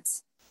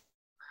difference.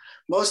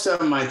 Most of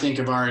them, I think,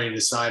 have already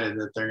decided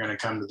that they're going to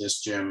come to this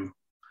gym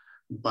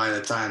by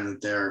the time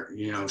that they're,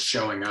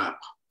 showing up,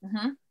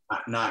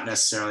 not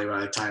necessarily by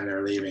the time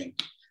they're leaving.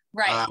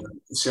 Right.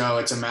 So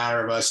it's a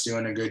matter of us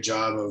doing a good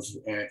job of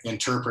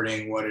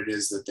interpreting what it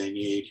is that they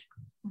need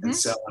and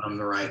selling them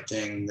the right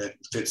thing that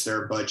fits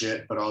their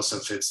budget, but also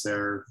fits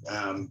their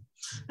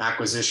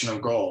acquisition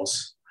of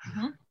goals.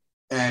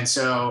 And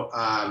so,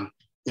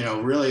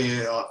 really,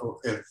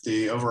 if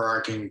the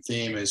overarching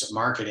theme is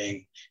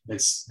marketing,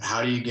 it's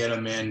how do you get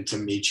them in to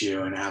meet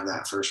you and have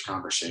that first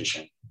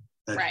conversation?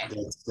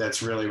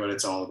 That's really what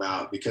it's all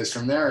about, because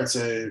from there, it's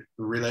a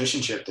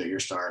relationship that you're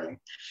starting.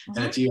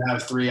 And if you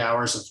have 3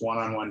 hours of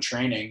one-on-one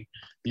training,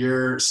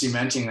 you're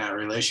cementing that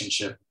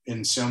relationship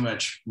in so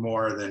much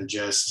more than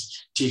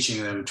just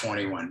teaching them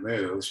 21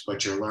 moves,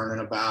 but you're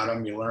learning about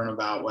them. You learn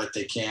about what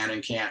they can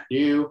and can't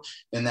do.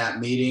 In that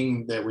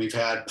meeting that we've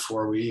had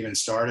before we even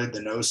started,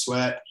 the no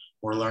sweat,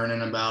 we're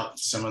learning about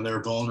some of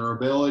their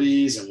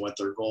vulnerabilities and what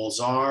their goals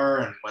are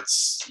and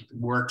what's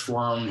worked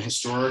for them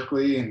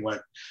historically and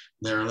what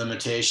their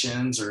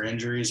limitations or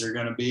injuries are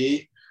going to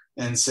be.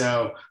 And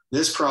so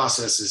this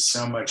process is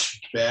so much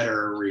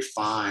better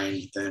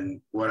refined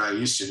than what I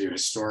used to do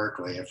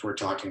historically. If we're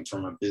talking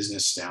from a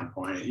business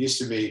standpoint, it used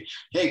to be,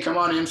 hey, come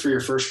on in for your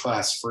first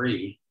class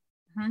free.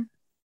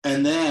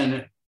 And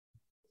then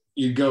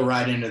you go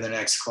right into the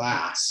next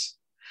class.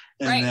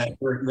 And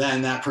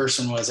then that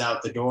person was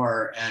out the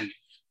door and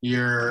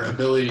your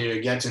ability to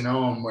get to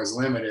know them was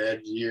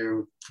limited.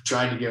 You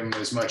tried to give them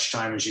as much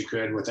time as you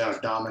could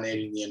without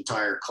dominating the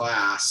entire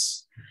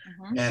class.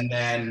 And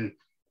then,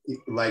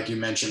 like you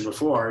mentioned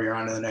before, you're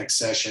on to the next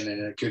session,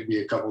 and it could be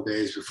a couple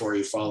days before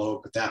you follow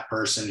up with that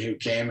person who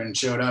came and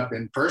showed up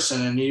in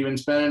person and even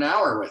spent an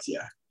hour with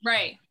you.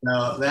 Right.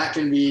 Now that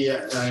can be,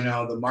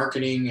 the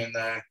marketing and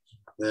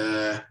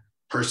the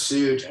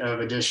pursuit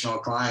of additional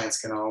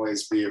clients can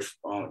always be a,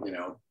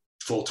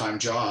 full-time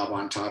job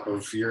on top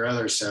of your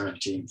other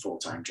 17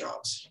 full-time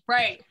jobs.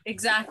 Right.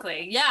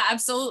 Exactly. Yeah,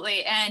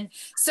 absolutely. And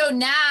so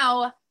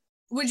now,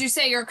 would you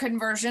say your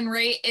conversion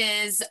rate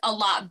is a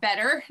lot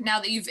better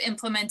now that you've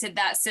implemented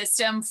that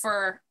system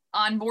for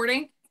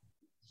onboarding?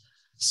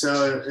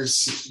 So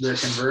the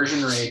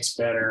conversion rate's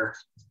better,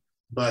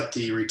 but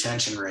the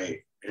retention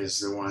rate is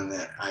the one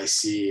that I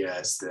see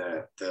as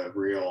the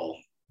real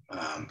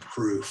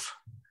proof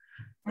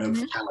of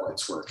how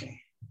it's working.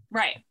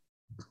 Right.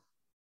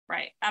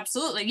 Right.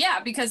 Absolutely.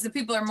 Yeah, because the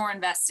people are more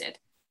invested.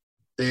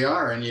 They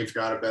are, and you've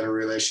got a better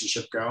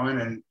relationship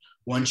going. And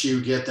once you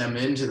get them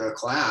into the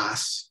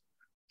class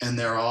and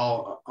they're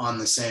all on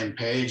the same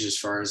page as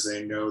far as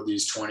they know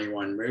these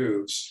 21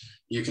 moves,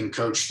 you can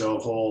coach the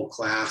whole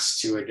class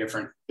to a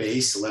different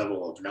base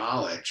level of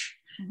knowledge.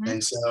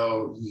 And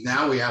so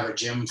now we have a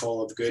gym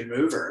full of good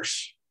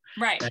movers.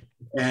 Right.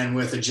 And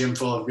with a gym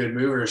full of good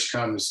movers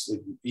comes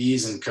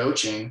ease in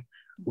coaching,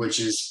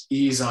 which is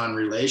ease on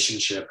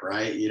relationship,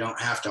 right? You don't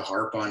have to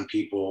harp on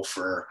people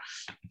for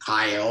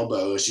high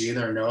elbows. You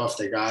either know if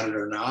they got it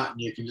or not.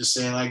 And you can just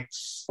say, like,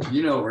 what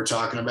we're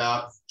talking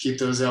about, keep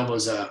those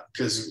elbows up,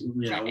 because,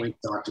 we've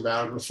talked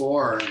about it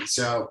before. And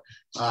so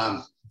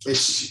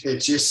it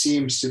just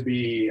seems to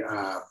be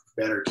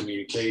better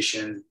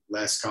communication,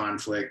 less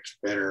conflict,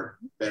 better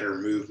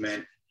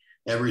movement,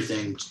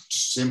 everything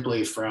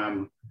simply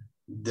from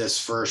this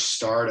first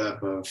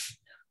startup of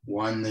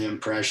the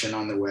impression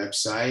on the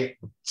website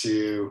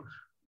to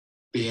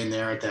being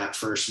there at that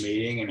first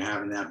meeting and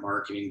having that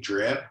marketing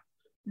drip,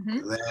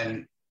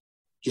 then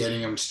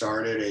getting them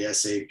started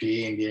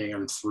ASAP and getting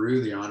them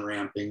through the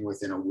on-ramping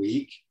within a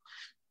week.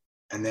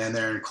 And then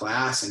they're in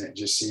class, and it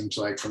just seems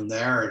like from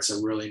there, it's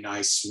a really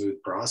nice,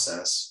 smooth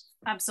process.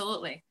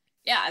 Absolutely.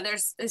 Yeah,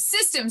 there's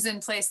systems in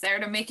place there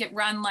to make it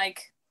run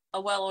like a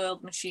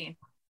well-oiled machine.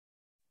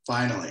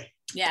 Finally.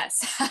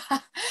 Yes.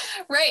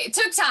 Right. It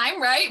took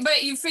time, right?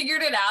 But you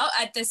figured it out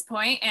at this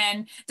point.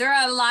 And there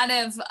are a lot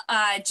of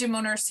gym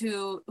owners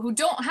who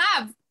don't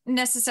have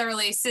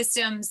necessarily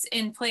systems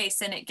in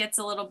place, and it gets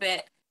a little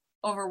bit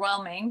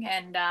overwhelming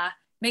and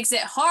makes it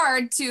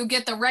hard to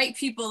get the right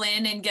people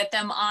in and get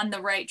them on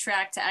the right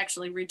track to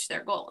actually reach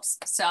their goals.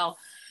 So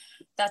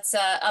that's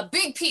a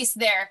big piece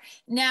there.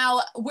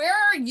 Now, where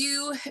are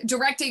you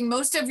directing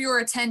most of your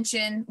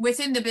attention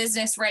within the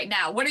business right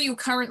now? What are you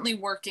currently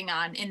working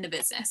on in the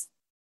business?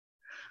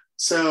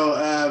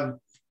 So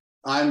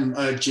I'm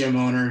a gym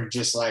owner,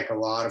 just like a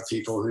lot of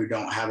people who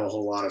don't have a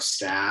whole lot of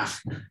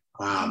staff.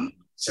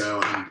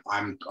 So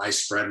I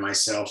spread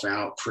myself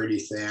out pretty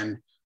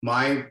thin.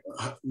 My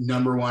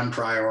number one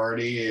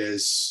priority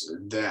is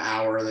the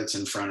hour that's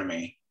in front of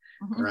me.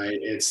 right?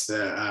 It's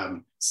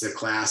the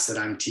class that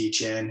I'm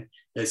teaching.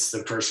 It's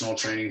the personal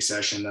training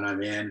session that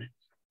I'm in.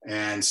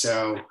 And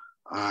so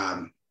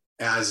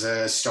as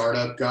a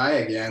startup guy,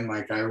 again,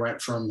 like I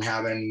went from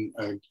having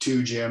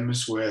 2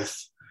 gyms with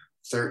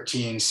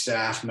 13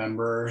 staff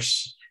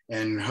members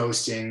and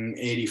hosting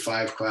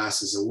 85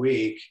 classes a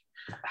week,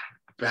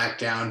 back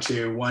down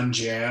to 1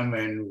 gym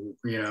and,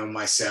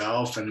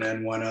 myself, and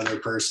then 1 other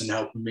person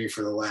helping me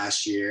for the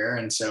last year.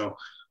 And so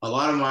a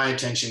lot of my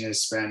attention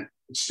is spent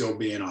still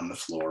being on the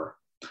floor.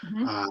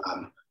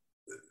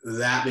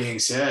 That being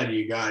said,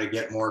 you got to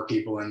get more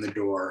people in the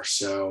door.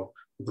 So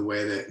the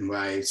way that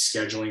my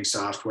scheduling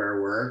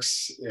software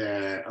works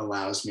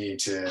allows me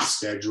to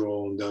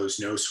schedule those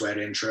no sweat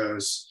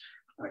intros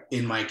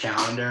in my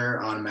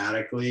calendar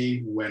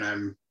automatically. When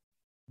I'm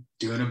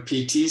doing a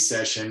PT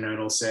session,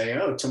 it'll say,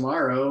 oh,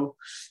 tomorrow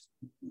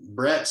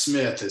Brett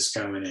Smith is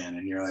coming in,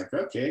 and you're like,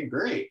 okay,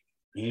 great.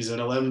 He's at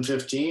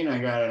 11:15. I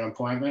got an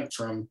appointment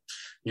from,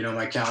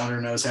 my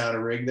calendar knows how to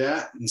rig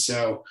that. And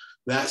so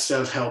that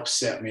stuff helps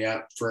set me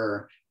up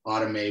for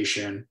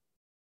automation.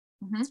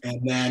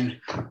 And then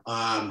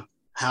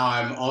how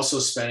I'm also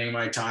spending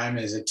my time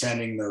is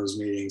attending those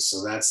meetings.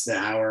 So that's the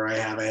hour I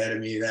have ahead of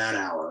me that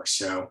hour.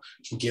 So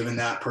giving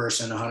that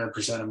person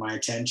 100% of my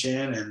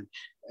attention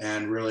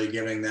and really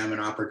giving them an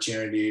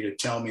opportunity to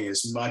tell me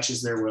as much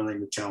as they're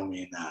willing to tell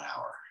me in that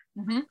hour.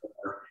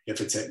 Or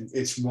if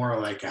it's more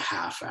like a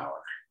half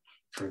hour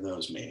for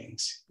those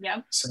meetings.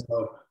 Yeah.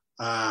 So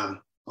a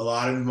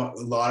lot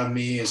of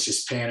me is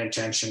just paying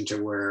attention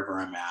to wherever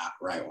I'm at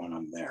right when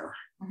I'm there.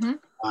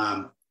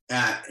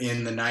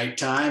 In the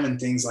nighttime and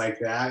things like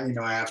that,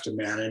 I have to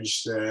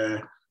manage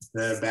the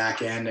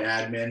back end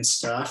admin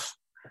stuff.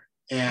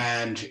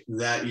 And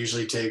that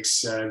usually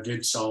takes a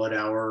good solid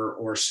hour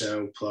or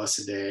so plus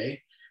a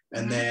day.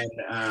 And then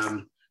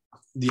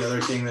the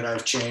other thing that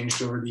I've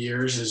changed over the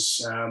years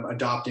is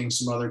adopting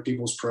some other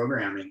people's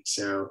programming.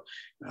 So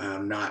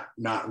not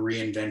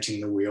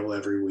reinventing the wheel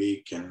every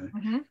week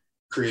and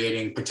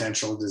creating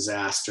potential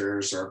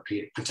disasters or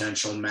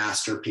potential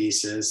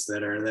masterpieces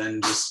that are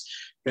then just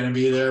going to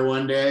be there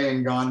one day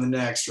and gone the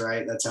next,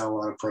 right? That's how a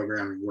lot of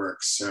programming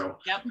works. So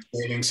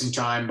saving some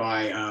time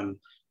by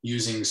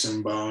using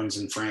some bones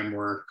and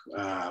framework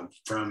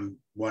from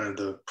one of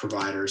the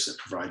providers that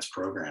provides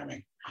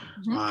programming.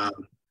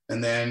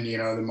 And then,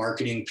 the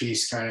marketing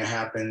piece kind of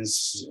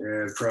happens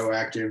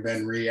proactive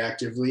and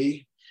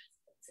reactively.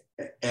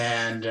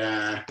 And,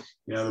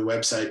 the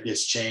website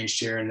gets changed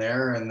here and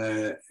there, and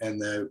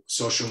the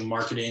social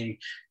marketing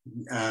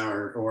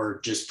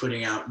or just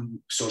putting out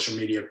social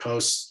media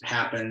posts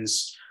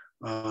happens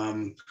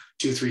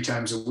 2-3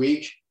 times a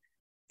week.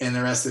 And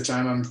the rest of the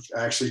time I'm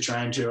actually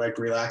trying to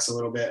relax a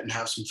little bit and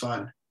have some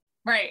fun.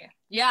 Right.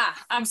 Yeah,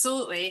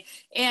 absolutely.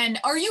 And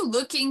are you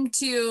looking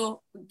to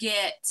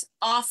get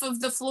off of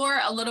the floor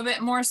a little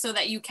bit more so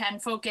that you can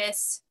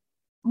focus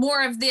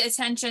more of the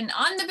attention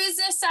on the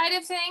business side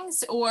of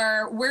things,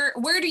 or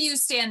where do you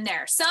stand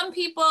there? Some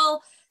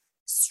people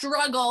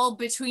struggle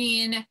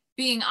between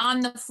being on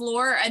the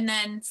floor and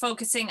then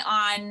focusing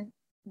on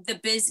the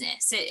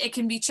business. It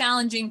can be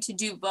challenging to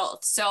do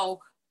both. So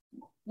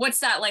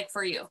what's that like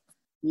for you?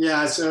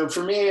 Yeah, so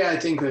for me, I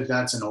think that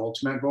that's an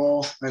ultimate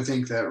goal. I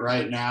think that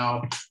right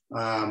now,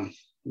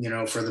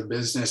 for the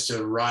business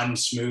to run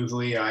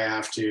smoothly, I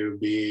have to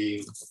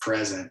be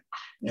present.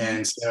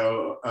 And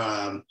so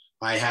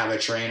I have a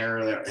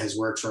trainer that has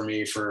worked for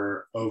me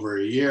for over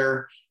a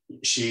year.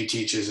 She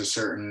teaches a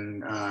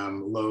certain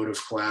load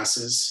of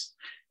classes,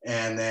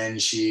 and then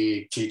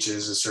she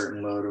teaches a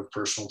certain load of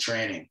personal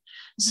training.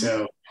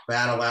 So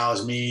that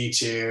allows me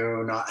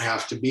to not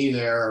have to be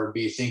there or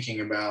be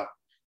thinking about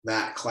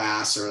that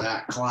class or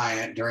that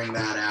client during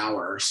that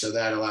hour. So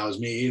that allows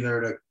me either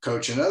to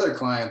coach another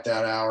client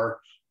that hour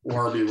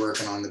or be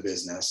working on the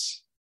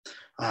business.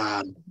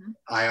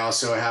 I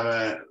also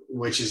have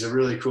which is a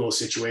really cool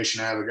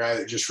situation. I have a guy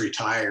that just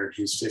retired,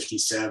 who's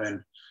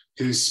 57,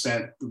 who's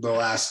spent the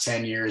last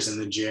 10 years in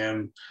the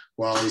gym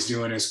while he's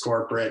doing his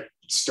corporate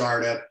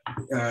startup,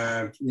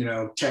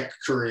 tech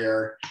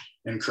career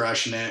and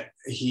crushing it.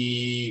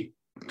 He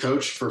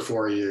coached for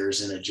 4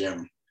 years in a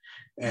gym.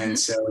 And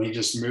so he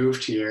just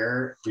moved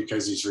here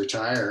because he's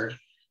retired,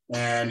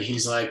 and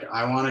he's like,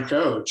 I want to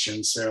coach.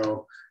 And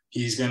so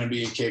he's going to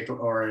be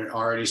capable, or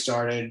already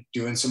started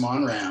doing some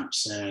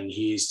on-ramps, and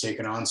he's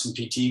taken on some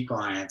PT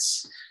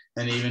clients.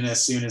 And even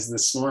as soon as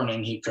this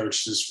morning, he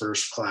coached his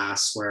first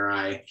class where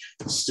I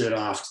stood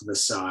off to the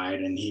side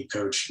and he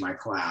coached my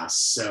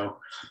class. So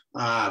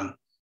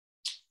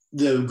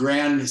the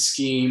grand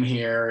scheme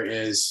here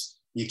is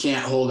you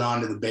can't hold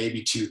on to the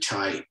baby too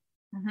tight.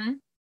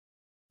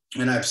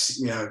 And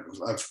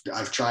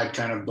I've tried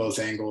kind of both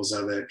angles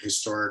of it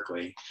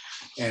historically.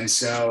 And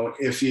so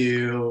if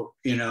you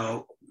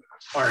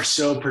are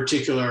so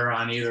particular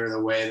on either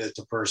the way that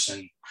the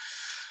person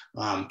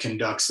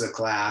conducts the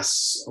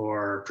class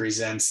or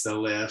presents the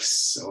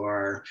lifts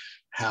or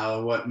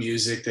what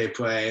music they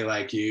play,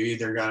 like you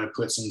either got to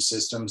put some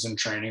systems and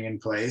training in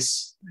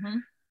place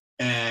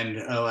and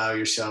allow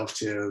yourself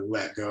to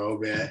let go a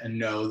bit and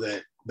know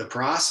that the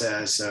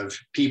process of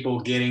people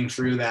getting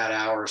through that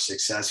hour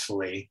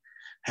successfully,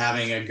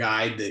 having a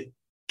guide that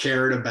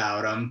cared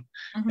about them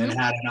and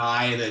had an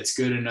eye that's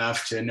good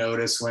enough to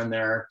notice when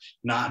they're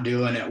not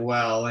doing it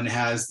well, and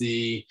has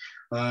the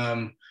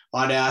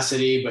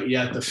audacity, but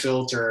yet the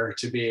filter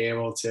to be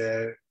able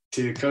to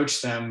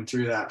coach them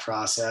through that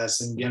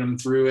process and get them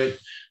through it.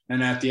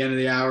 And at the end of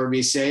the hour,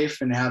 be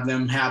safe and have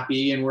them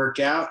happy and work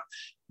out.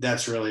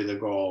 That's really the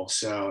goal.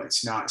 So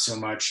it's not so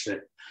much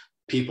that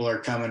people are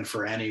coming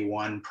for any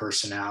one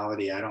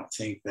personality. I don't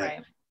think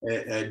that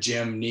a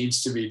gym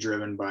needs to be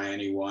driven by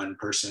any one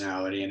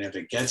personality. And if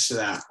it gets to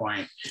that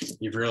point,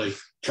 you've really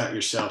cut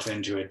yourself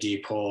into a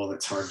deep hole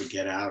that's hard to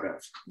get out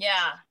of.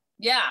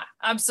 Yeah,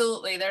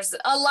 absolutely. There's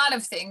a lot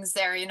of things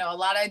there. You know, a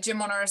lot of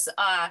gym owners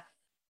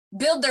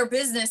build their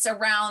business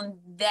around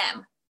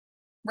them,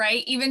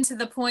 right? Even to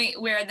the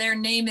point where their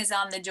name is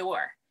on the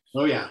door.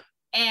 Oh, yeah.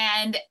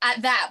 And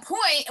at that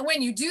point,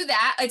 when you do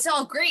that, it's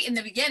all great in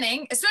the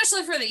beginning,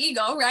 especially for the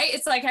ego, right?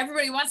 It's like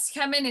everybody wants to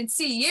come in and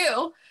see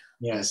you.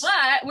 Yes.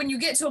 But when you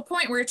get to a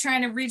point where you're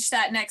trying to reach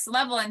that next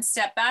level and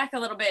step back a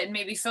little bit and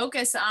maybe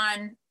focus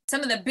on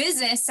some of the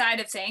business side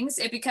of things,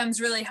 it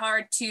becomes really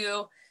hard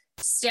to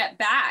step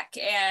back.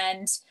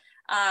 And,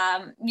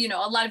 you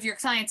know, a lot of your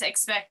clients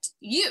expect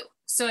you.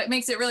 So it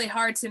makes it really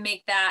hard to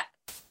make that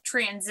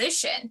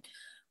transition.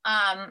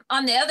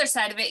 On the other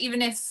side of it,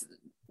 even if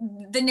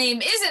the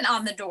name isn't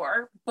on the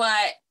door,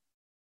 but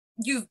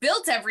you've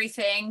built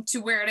everything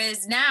to where it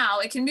is now,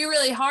 it can be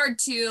really hard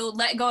to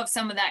let go of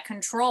some of that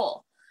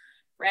control,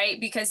 right?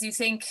 Because you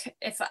think,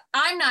 if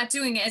I'm not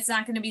doing it, it's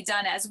not going to be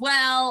done as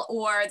well,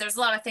 or there's a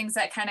lot of things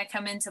that kind of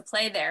come into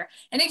play there.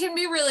 And it can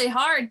be really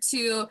hard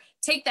to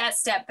take that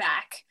step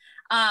back.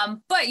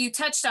 But you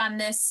touched on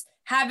this,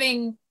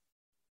 having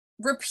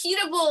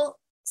repeatable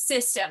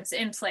systems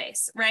in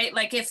place, right?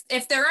 Like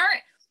if there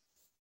aren't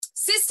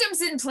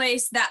systems in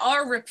place that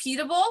are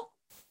repeatable,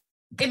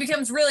 it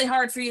becomes really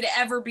hard for you to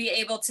ever be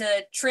able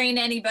to train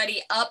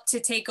anybody up to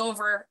take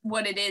over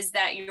what it is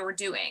that you're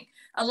doing.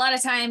 A lot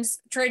of times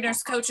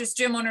trainers, coaches,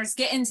 gym owners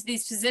get into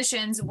these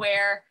positions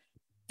where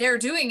they're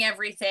doing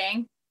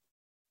everything,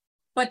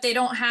 but they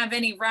don't have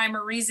any rhyme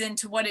or reason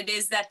to what it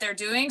is that they're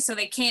doing. So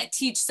they can't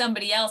teach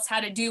somebody else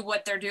how to do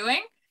what they're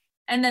doing.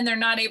 And then they're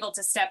not able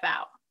to step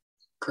out.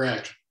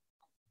 Correct.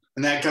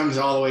 And that comes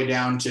all the way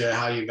down to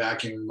how you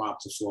vacuum and mop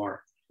the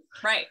floor.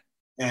 Right.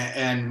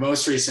 And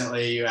most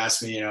recently you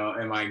asked me, you know,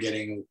 am I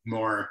getting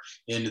more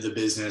into the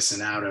business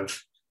and out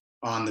of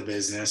on the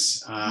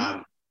business?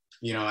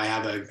 You know, I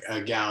have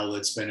a gal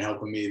that's been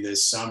helping me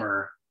this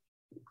summer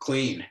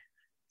clean.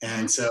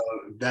 And so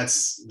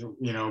that's,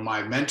 you know,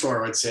 my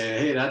mentor would say,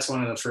 hey, that's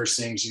one of the first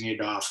things you need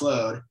to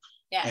offload.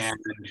 Yes.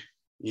 And,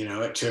 you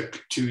know, it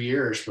took 2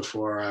 years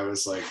before I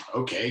was like,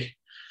 okay,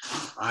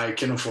 I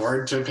can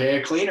afford to pay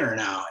a cleaner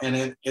now.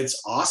 And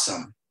it's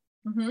awesome.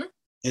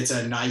 It's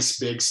a nice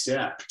big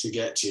step to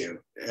get to.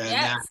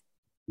 And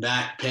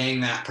that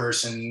paying that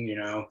person, you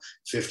know,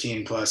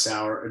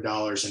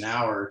 $15+ an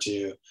hour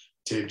to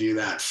do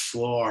that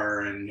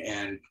floor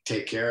and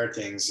take care of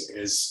things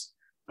is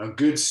a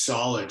good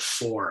solid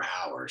 4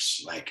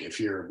 hours, like if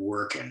you're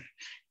working.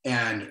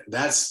 And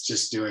that's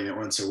just doing it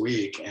once a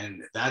week.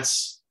 And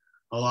that's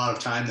a lot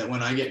of time that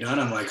when I get done,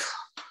 I'm like,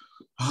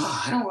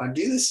 oh, I don't want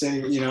to do this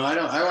anymore. You know,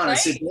 I want to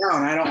sit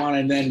down. I don't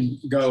want to then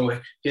go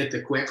hit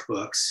the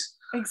QuickBooks.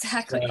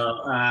 Exactly.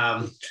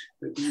 So,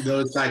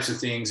 those types of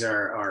things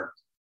are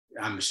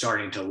I'm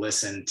starting to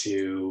listen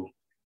to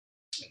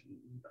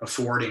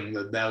affording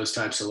those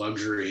types of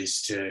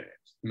luxuries to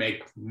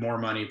make more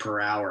money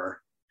per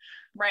hour.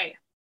 Right.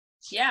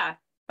 Yeah.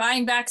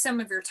 Buying back some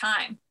of your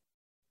time.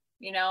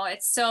 You know,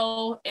 it's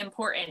so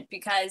important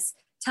because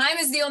time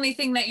is the only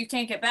thing that you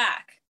can't get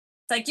back.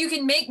 It's like you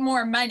can make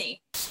more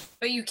money,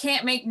 but you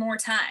can't make more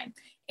time.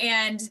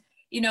 And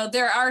you know,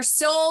 there are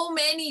so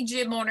many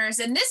gym owners,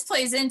 and this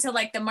plays into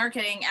like the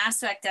marketing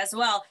aspect as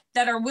well,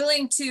 that are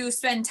willing to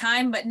spend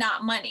time, but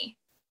not money,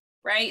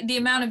 right? The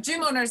amount of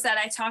gym owners that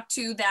I talk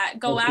to that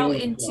go out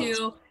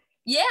into,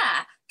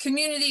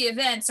 community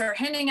events or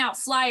handing out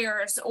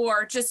flyers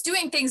or just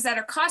doing things that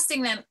are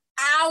costing them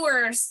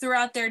hours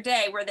throughout their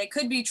day, where they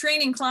could be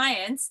training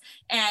clients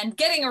and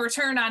getting a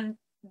return on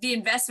the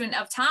investment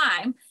of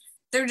time.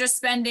 They're just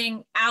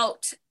spending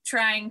out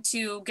trying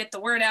to get the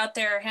word out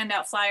there, hand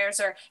out flyers,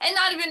 and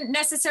not even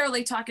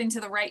necessarily talking to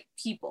the right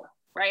people,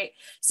 right?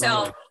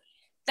 So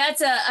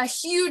that's a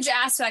huge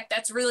aspect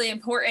that's really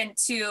important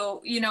to,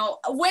 you know,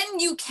 when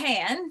you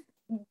can,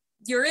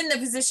 you're in the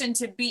position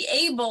to be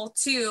able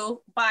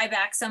to buy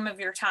back some of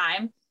your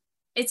time.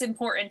 It's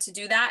important to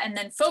do that and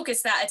then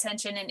focus that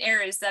attention in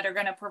areas that are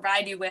going to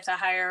provide you with a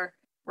higher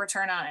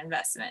return on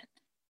investment.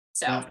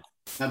 So yeah,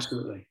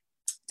 absolutely.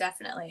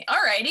 Definitely.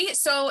 All righty.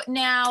 So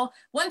now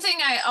one thing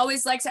I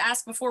always like to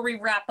ask before we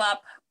wrap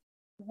up,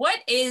 what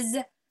is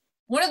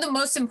one of the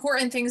most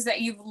important things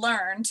that you've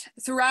learned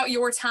throughout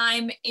your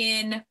time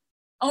in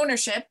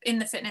ownership in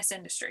the fitness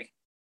industry?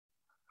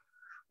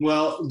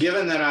 Well,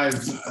 given that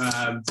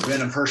I've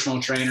been a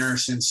personal trainer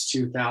since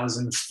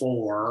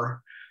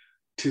 2004,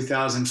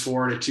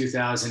 2004 to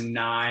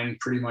 2009,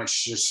 pretty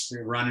much just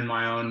running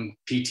my own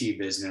PT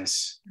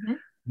business. Mm-hmm.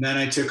 Then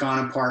I took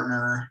on a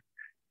partner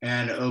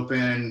and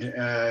opened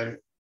a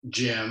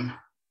gym.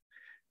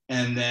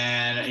 And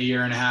then a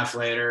year and a half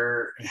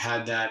later,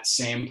 had that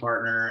same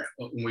partner.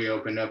 We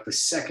opened up a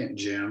second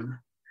gym.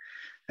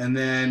 And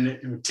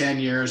then 10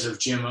 years of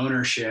gym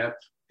ownership,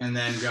 and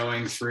then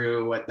going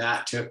through what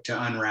that took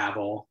to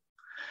unravel,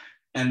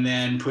 and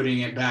then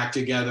putting it back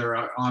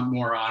together on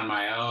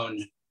my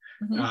own.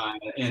 Mm-hmm.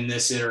 In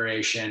this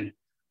iteration.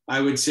 I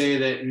would say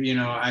that,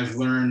 I've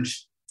learned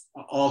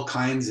all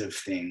kinds of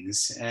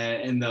things,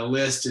 and the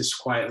list is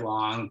quite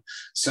long.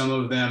 Some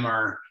of them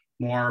are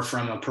more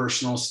from a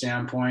personal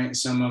standpoint.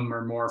 Some of them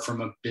are more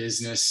from a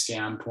business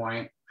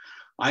standpoint.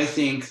 I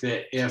think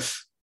that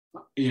if,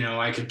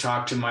 I could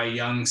talk to my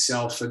young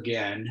self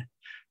again,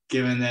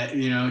 given that,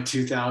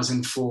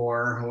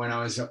 2004, when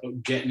I was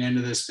getting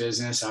into this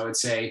business, I would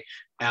say,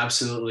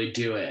 absolutely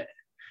do it.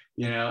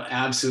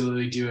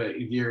 Absolutely do it.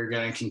 You're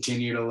going to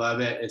continue to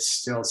love it. It's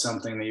still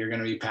something that you're going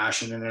to be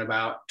passionate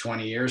about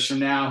 20 years from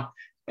now.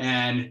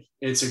 And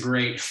it's a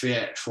great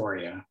fit for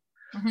you.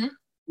 Mm-hmm.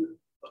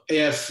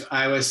 If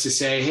I was to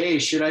say, hey,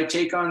 should I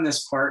take on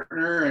this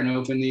partner and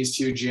open these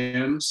two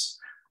gyms?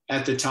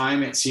 At the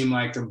time, it seemed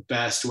like the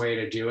best way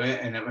to do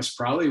it. And it was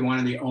probably one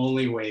of the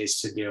only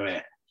ways to do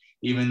it,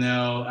 even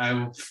though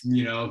I,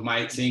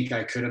 might think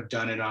I could have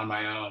done it on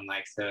my own.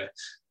 Like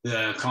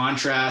the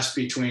contrast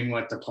between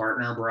what the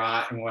partner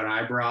brought and what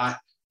I brought,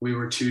 we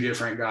were two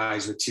different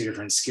guys with two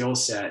different skill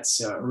sets.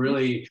 So it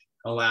really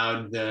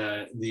allowed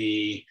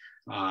the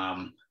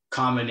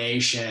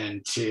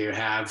combination to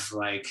have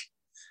like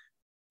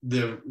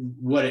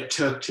what it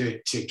took to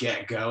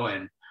get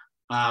going.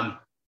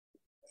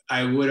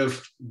 I would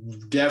have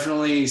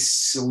definitely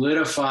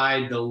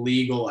solidified the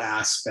legal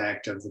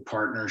aspect of the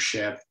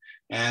partnership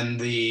and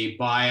the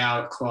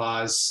buyout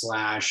clause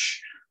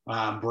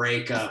 /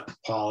 breakup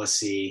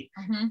policy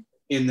mm-hmm.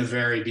 in the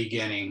very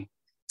beginning.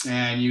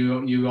 And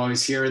you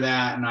always hear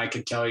that, and I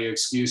could tell you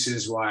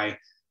excuses why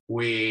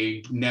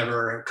we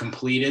never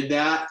completed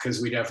that,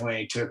 because we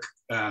definitely took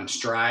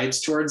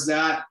strides towards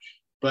that,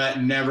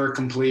 but never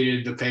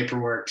completed the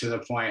paperwork to the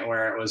point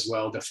where it was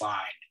well defined.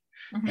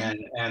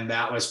 Mm-hmm. And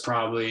that was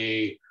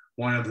probably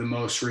one of the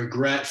most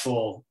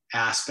regretful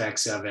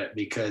aspects of it,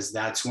 because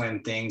that's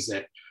when things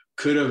that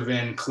could have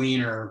been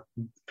cleaner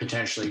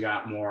potentially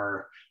got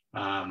more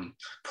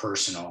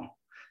personal.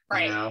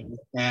 Right.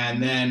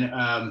 And then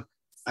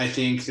I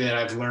think that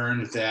I've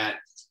learned that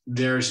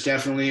there's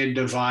definitely a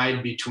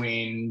divide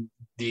between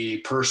the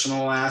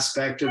personal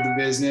aspect of the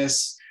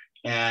business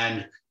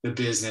and the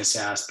business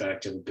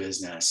aspect of the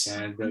business.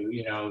 And,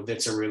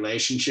 that's a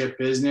relationship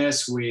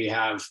business. We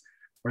have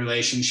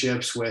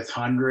relationships with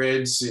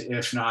hundreds,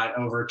 if not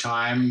over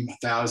time,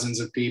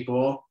 thousands of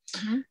people.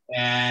 Mm-hmm.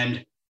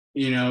 And,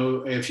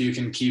 if you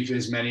can keep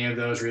as many of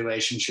those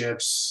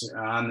relationships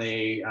on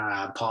the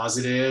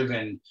positive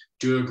and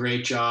do a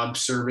great job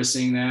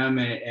servicing them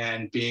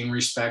and being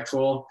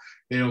respectful,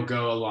 it'll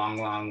go a long,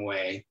 long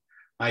way.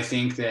 I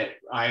think that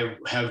I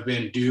have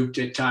been duped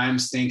at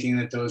times thinking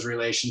that those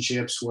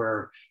relationships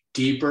were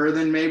deeper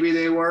than maybe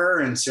they were.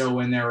 And so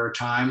when there were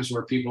times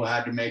where people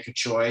had to make a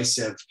choice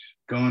of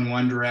going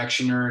one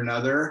direction or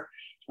another,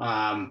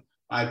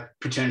 I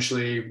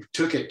potentially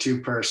took it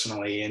too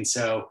personally. And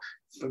so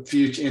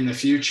in the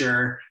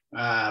future,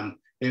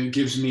 it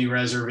gives me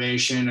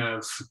reservation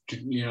of,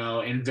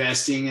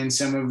 investing in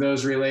some of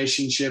those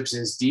relationships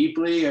as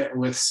deeply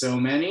with so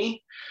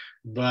many,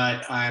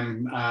 but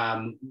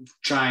I'm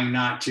trying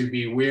not to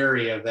be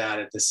weary of that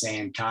at the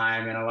same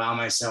time, and allow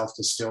myself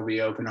to still be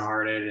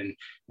open-hearted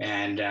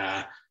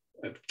and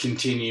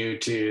continue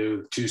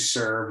to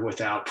serve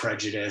without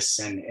prejudice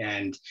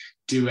and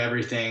do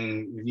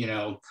everything,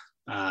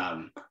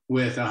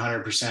 with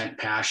 100%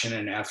 passion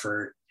and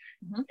effort.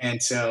 Mm-hmm.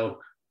 And so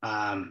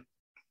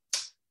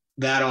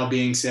that all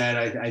being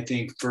said, I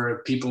think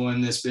for people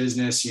in this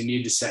business, you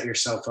need to set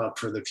yourself up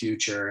for the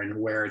future and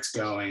where it's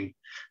going.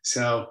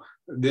 So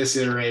this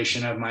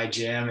iteration of my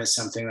gym is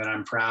something that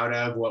I'm proud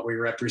of. What we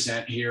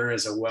represent here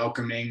is a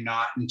welcoming,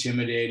 not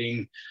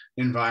intimidating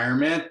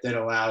environment that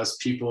allows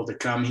people to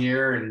come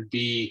here and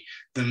be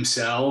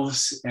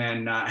themselves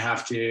and not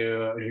have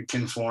to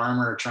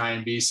conform or try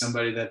and be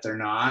somebody that they're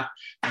not.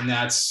 And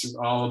that's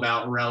all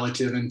about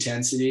relative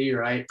intensity,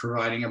 right?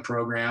 Providing a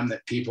program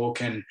that people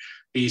can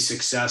be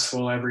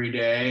successful every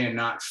day and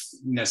not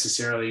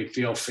necessarily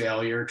feel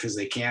failure because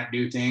they can't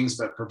do things,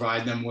 but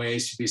provide them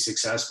ways to be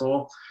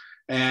successful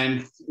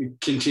and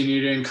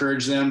continue to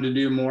encourage them to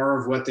do more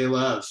of what they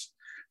love.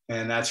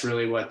 And that's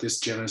really what this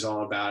gym is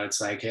all about.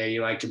 It's like, hey,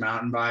 you like to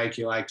mountain bike,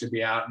 you like to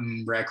be out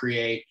and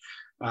recreate,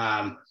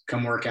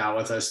 come work out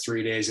with us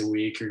 3 days a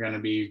week. You're going to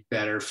be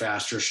better,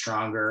 faster,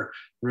 stronger.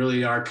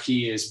 Really, our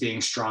key is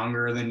being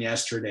stronger than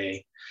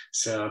yesterday.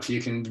 So if you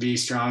can be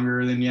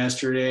stronger than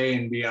yesterday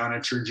and be on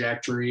a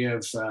trajectory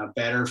of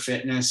better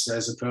fitness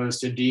as opposed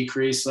to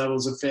decreased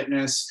levels of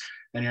fitness,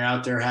 and you're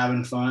out there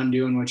having fun,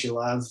 doing what you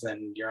love,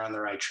 then you're on the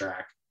right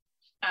track.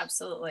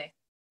 Absolutely.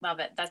 Love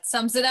it. That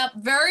sums it up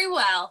very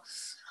well.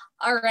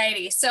 All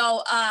righty.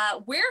 So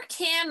where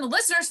can the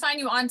listeners find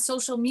you on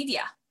social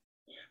media?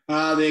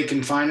 They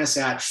can find us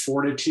at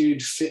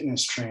Fortitude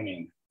Fitness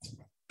Training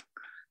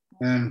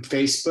and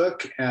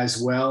Facebook,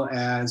 as well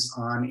as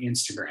on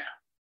Instagram.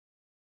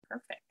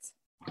 Perfect.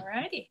 All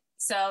righty.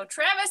 So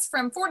Travis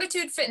from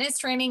Fortitude Fitness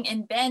Training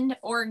in Bend,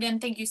 Oregon,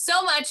 thank you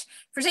so much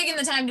for taking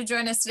the time to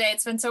join us today.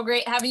 It's been so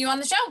great having you on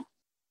the show.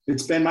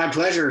 It's been my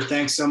pleasure.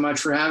 Thanks so much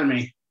for having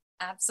me.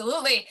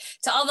 Absolutely.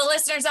 To all the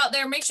listeners out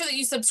there, make sure that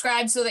you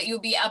subscribe so that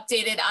you'll be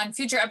updated on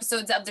future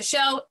episodes of the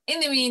show. In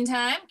the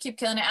meantime, keep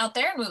killing it out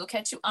there, and we will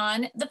catch you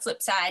on the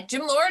flip side.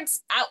 Gym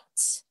Lords out.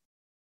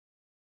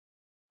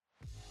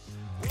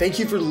 Thank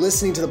you for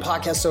listening to the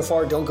podcast so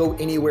far. Don't go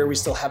anywhere. We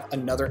still have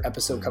another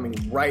episode coming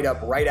right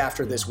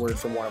after this word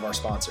from one of our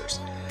sponsors.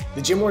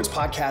 The Gym Lords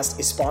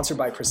podcast is sponsored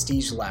by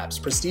Prestige Labs.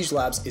 Prestige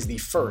Labs is the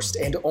first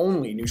and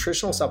only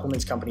nutritional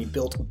supplements company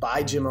built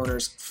by gym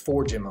owners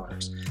for gym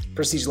owners.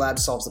 Prestige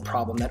Labs solves the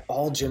problem that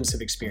all gyms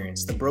have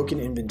experienced: the broken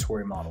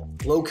inventory model,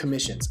 low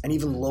commissions, and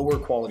even lower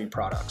quality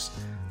products.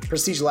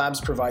 Prestige Labs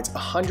provides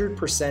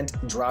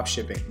 100% drop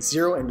shipping,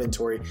 zero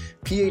inventory,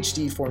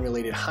 PhD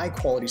formulated high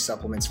quality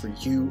supplements for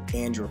you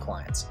and your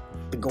clients.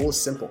 The goal is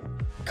simple: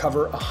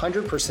 cover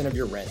 100% of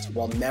your rent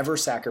while never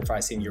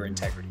sacrificing your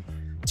integrity.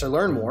 To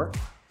learn more,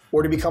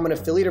 or to become an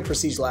affiliate of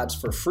Prestige Labs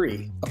for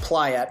free,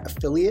 apply at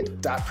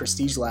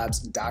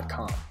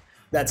affiliate.prestigelabs.com.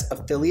 That's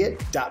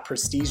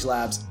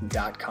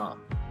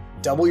affiliate.prestigelabs.com.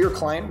 Double your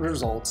client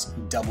results,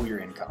 double your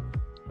income.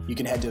 You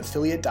can head to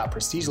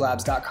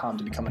affiliate.prestigelabs.com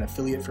to become an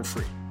affiliate for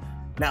free.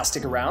 Now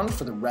stick around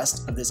for the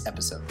rest of this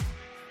episode.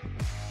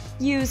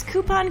 Use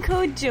coupon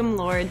code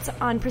GYMLORDS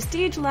on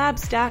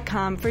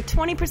prestigelabs.com for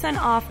 20%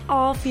 off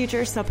all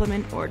future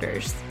supplement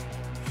orders.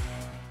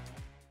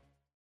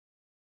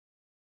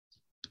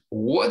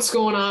 What's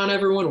going on,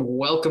 everyone?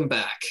 Welcome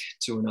back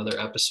to another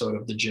episode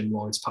of the Gym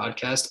Lords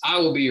podcast. I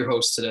will be your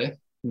host today.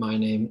 My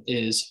name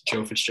is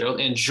Joe Fitzgerald,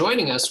 and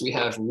joining us, we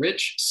have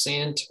Rich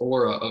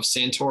Santora of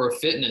Santora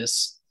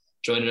Fitness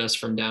joining us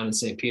from down in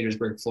St.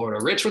 Petersburg,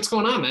 Florida. Rich, what's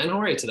going on, man? How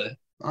are you today?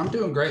 I'm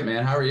doing great,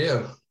 man. How are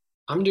you?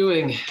 I'm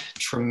doing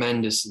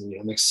tremendously.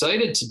 I'm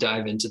excited to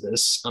dive into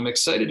this. I'm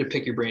excited to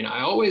pick your brain.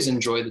 I always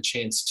enjoy the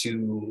chance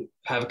to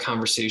have a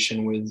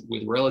conversation with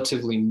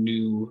relatively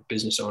new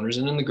business owners.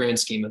 And in the grand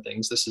scheme of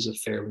things, this is a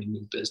fairly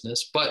new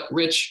business. But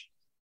Rich,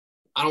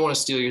 I don't want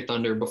to steal your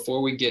thunder.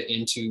 Before we get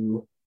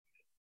into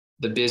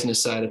the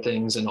business side of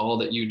things and all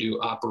that you do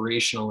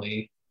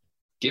operationally,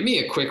 give me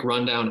a quick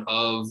rundown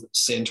of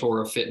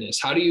Santora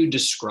Fitness. How do you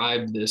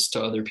describe this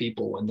to other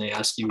people when they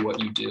ask you what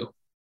you do?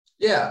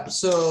 Yeah.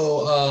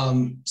 So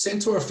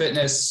Santora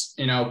Fitness,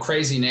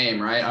 crazy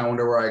name, right? I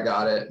wonder where I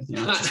got it.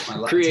 Just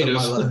my creative.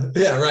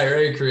 Yeah, right.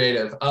 Very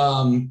creative.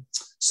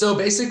 So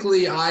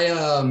basically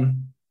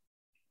I'm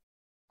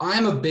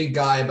a big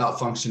guy about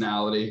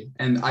functionality,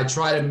 and I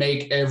try to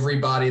make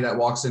everybody that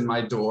walks in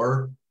my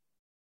door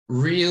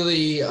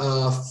really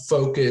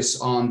focus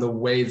on the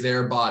way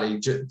their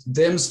body,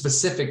 them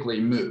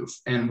specifically, move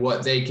and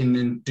what they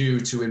can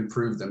do to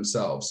improve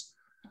themselves.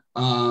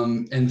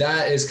 And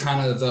that is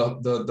kind of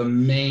the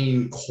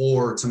main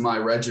core to my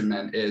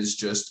regimen, is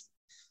just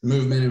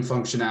movement and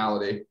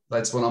functionality.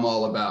 That's what I'm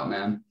all about,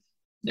 man.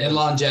 And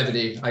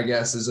longevity, I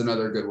guess, is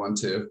another good one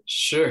too.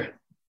 Sure.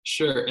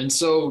 And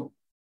so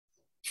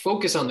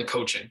focus on the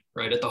coaching,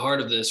 right? At the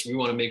heart of this, we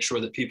want to make sure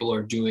that people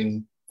are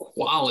doing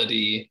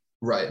quality,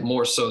 right,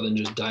 more so than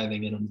just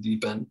diving in on the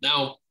deep end.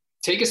 Now,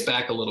 take us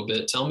back a little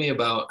bit. Tell me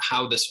about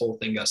how this whole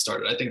thing got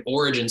started. I think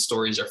origin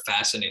stories are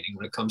fascinating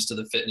when it comes to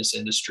the fitness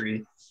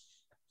industry.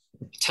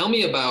 Tell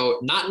me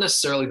about not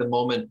necessarily the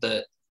moment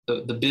that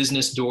the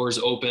business doors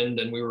opened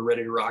and we were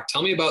ready to rock.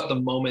 Tell me about the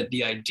moment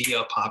the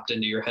idea popped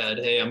into your head.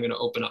 Hey, I'm going to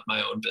open up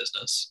my own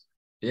business.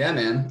 Yeah,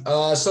 man.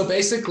 So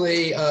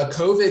basically,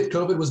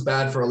 COVID was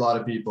bad for a lot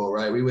of people,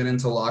 right? We went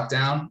into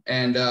lockdown,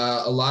 and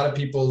a lot of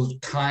people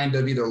kind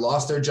of either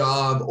lost their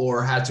job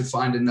or had to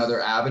find another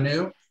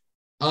avenue.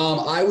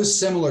 I was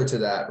similar to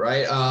that,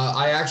 right?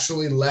 I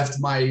actually left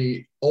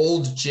my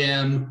old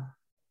gym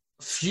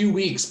a few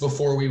weeks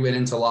before we went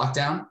into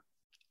lockdown.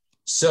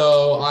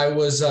 So I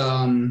was,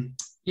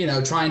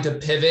 trying to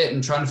pivot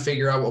and trying to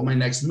figure out what my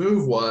next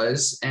move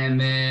was.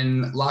 And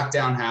then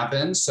lockdown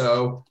happened.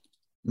 So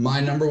my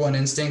number one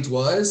instinct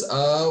was,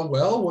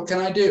 what can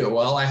I do?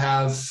 Well, I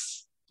have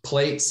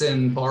plates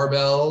and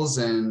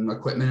barbells and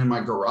equipment in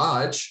my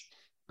garage.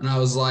 And I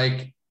was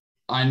like,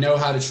 I know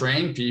how to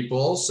train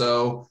people.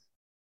 So,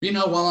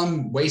 while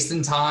I'm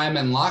wasting time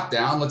and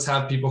lockdown, let's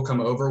have people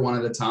come over one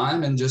at a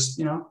time and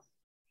just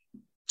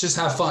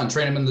have fun,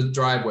 train them in the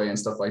driveway and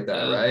stuff like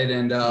that. Right.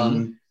 And,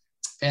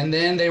 and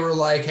then they were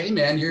like, hey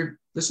man,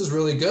 this is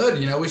really good.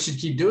 We should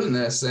keep doing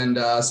this. And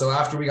so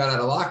after we got out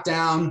of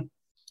lockdown,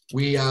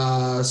 we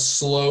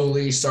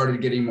slowly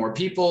started getting more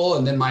people.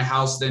 And then my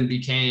house then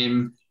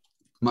became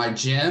my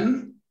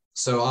gym.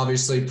 So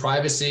obviously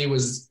privacy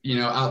was,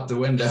 out the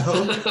window.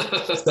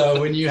 So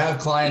when you have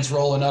clients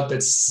rolling up at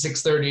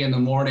 6:30 in the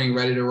morning,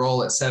 ready to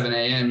roll at 7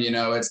 a.m.,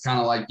 it's kind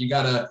of like, you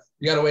gotta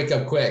You got to wake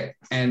up quick.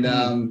 And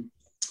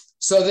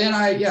so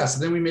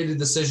then we made the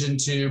decision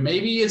to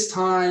maybe it's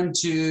time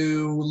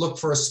to look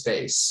for a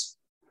space.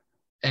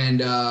 And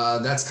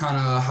that's kind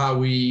of how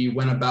we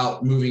went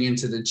about moving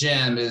into the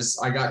gym. Is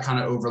I got kind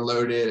of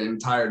overloaded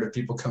and tired of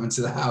people coming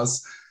to the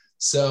house.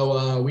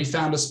 So we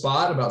found a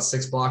spot about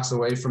 6 blocks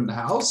away from the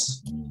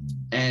house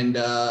and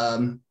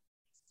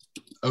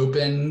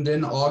opened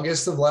in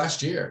August of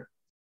last year.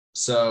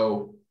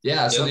 So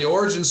so the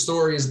origin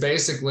story is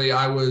basically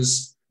I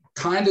was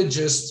kind of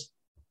just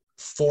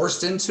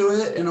forced into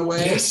it in a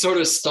way. Yeah, sort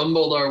of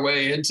stumbled our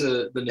way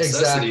into the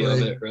necessity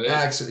of it, right?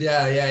 Actually,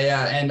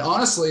 yeah. And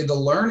honestly, the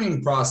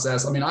learning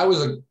process, I mean, I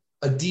was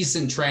a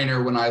decent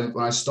trainer when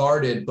I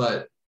started,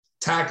 but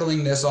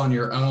tackling this on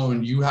your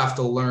own, you have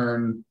to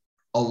learn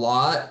a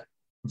lot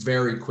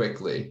very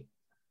quickly.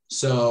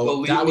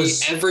 So believe me,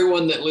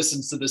 everyone that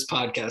listens to this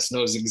podcast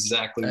knows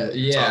exactly what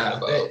you're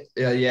talking about.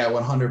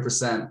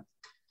 100%.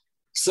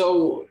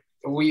 So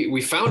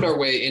we found our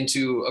way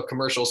into a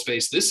commercial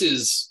space. This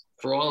is,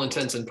 for all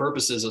intents and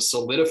purposes, a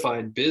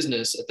solidified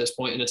business at this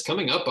point, and it's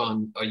coming up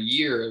on a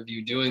year of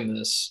you doing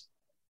this.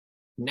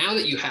 Now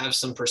that you have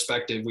some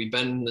perspective, we've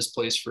been in this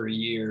place for a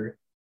year.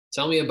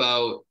 Tell me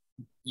about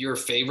your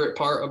favorite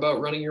part about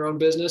running your own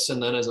business,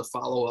 and then as a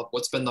follow-up,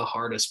 what's been the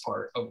hardest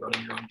part of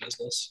running your own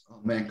business?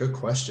 Oh man, good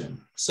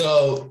question.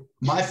 So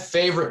my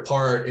favorite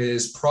part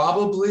is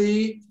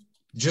probably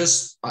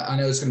just, I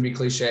know it's going to be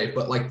cliche,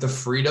 but like the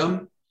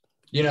freedom,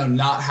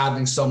 not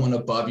having someone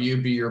above you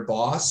be your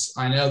boss.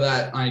 I know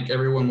that like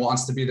everyone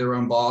wants to be their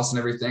own boss and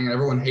everything, and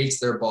everyone hates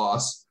their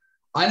boss.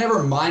 I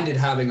never minded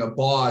having a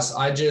boss.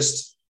 I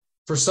just,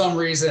 for some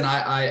reason,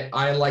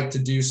 I like to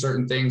do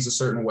certain things a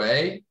certain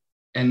way,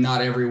 and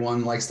not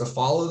everyone likes to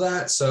follow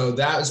that. So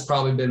that has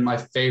probably been my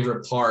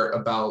favorite part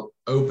about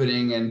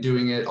opening and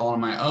doing it all on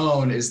my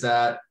own, is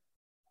that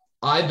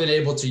I've been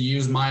able to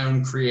use my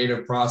own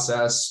creative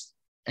process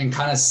and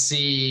kind of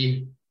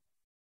see,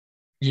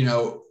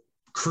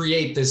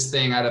 create this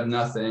thing out of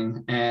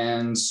nothing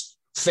and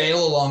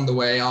fail along the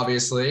way,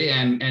 obviously.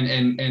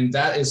 And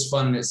that is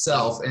fun in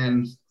itself.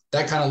 And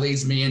that kind of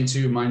leads me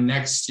into my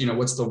next,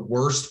 what's the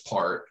worst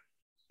part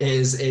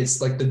is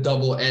it's like the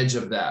double edge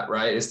of that,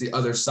 right? It's the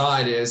other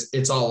side is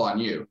it's all on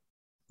you.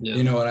 Yeah.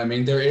 You know what I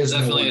mean? There is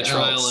definitely no a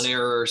trial and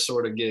error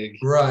sort of gig.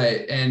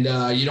 Right. And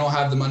you don't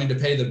have the money to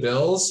pay the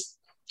bills.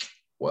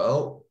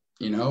 Well,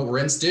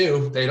 rent's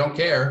due. They don't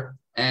care.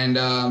 And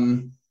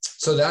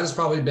so that has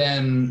probably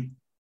been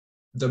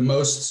the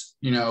most,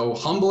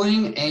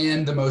 humbling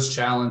and the most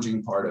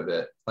challenging part of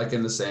it, like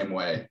in the same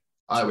way,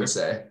 I would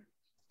say.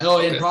 Oh,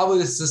 and probably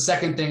the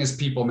second thing is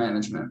people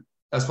management.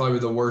 That's probably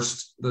the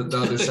worst, the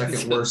other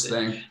second worst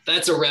thing.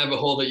 That's a rabbit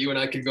hole that you and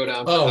I could go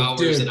down for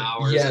hours and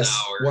hours and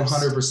hours.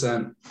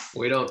 100%.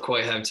 We don't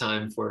quite have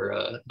time for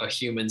a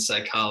human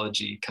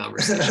psychology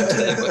conversation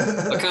today,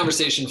 but a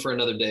conversation for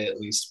another day at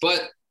least.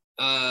 But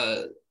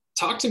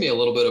talk to me a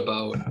little bit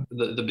about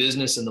the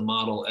business and the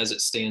model as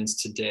it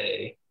stands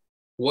today.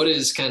 What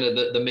is kind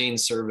of the main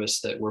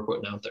service that we're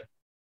putting out there?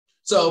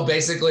 So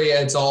basically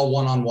it's all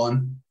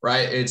one-on-one,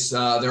 right? It's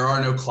there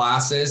are no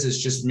classes. It's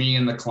just me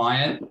and the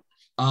client.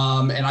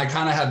 And I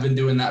kind of have been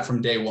doing that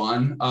from day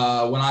one.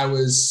 When I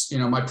was,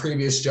 my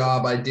previous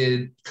job, I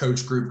did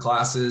coach group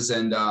classes,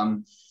 and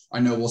I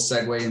know we'll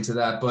segue into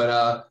that.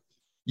 But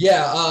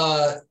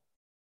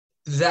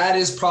that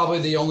is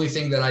probably the only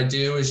thing that I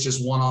do is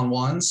just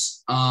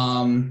one-on-ones.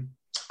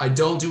 I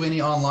don't do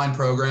any online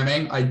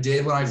programming. I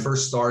did when I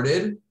first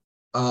started.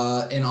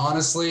 And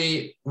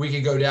honestly, we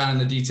could go down in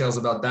the details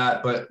about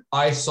that, but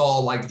I saw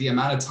like the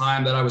amount of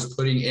time that I was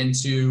putting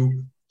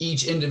into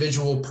each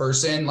individual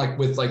person, like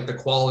with like the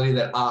quality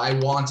that I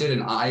wanted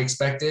and I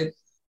expected,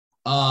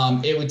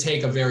 it would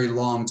take a very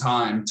long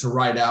time to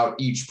write out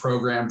each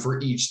program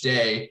for each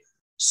day.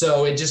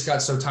 So it just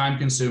got so time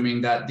consuming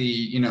that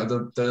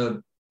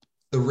the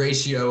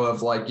ratio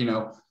of like,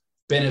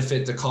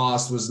 benefit to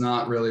cost was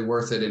not really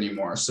worth it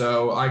anymore.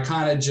 So I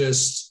kind of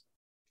just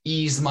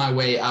eased my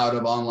way out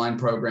of online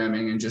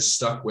programming and just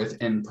stuck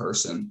with in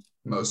person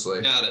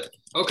mostly. Got it.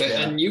 Okay.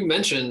 Yeah. And you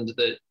mentioned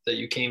that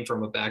you came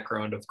from a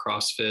background of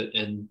CrossFit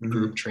and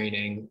group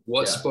training.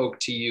 What spoke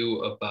to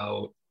you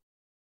about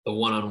the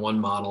one-on-one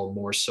model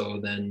more so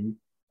than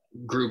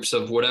groups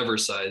of whatever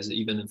size,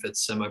 even if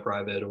it's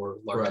semi-private or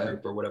large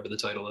group or whatever the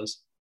title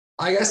is?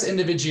 I guess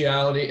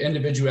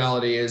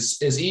individuality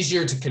is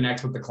easier to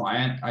connect with the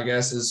client, I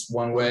guess, is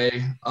one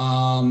way.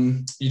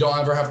 You don't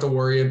ever have to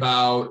worry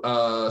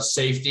about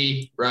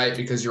safety, right?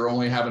 Because you're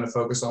only having to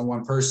focus on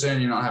one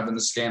person. You're not having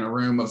to scan a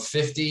room of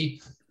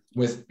 50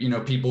 with,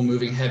 people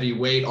moving heavy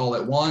weight all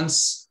at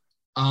once.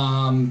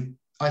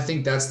 I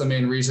think that's the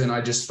main reason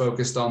I just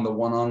focused on the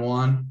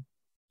one-on-one.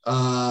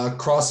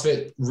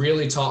 CrossFit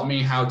really taught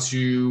me how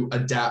to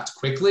adapt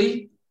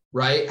quickly,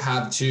 right?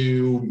 Have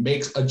to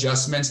make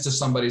adjustments to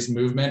somebody's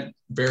movement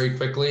very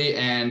quickly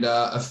and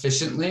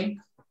efficiently.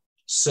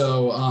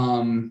 So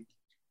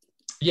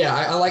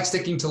I like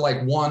sticking to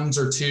like ones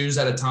or twos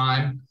at a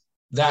time.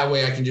 That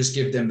way I can just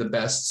give them the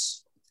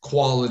best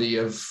quality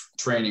of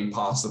training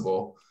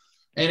possible.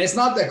 And it's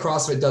not that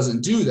CrossFit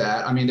doesn't do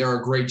that. I mean, there are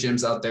great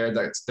gyms out there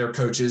that their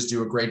coaches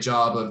do a great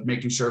job of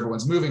making sure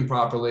everyone's moving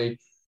properly.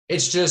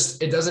 It's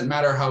just, it doesn't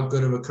matter how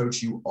good of a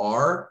coach you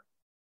are.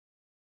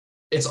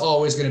 It's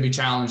always going to be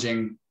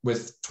challenging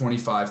with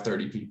 25,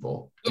 30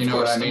 people. You know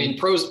what I mean? I mean,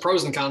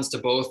 pros and cons to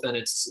both. And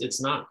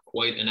it's not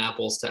quite an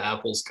apples to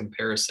apples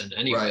comparison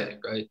anyway,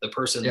 right? The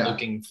person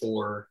looking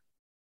for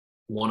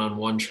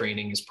one-on-one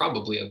training is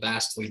probably a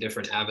vastly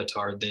different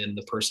avatar than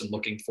the person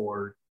looking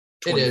for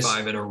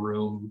 25 in a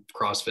room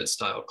CrossFit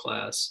style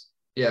class.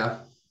 Yeah.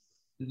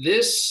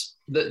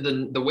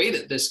 The way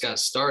that this got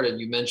started,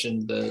 you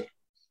mentioned that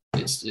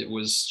it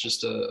was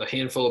just a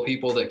handful of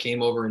people that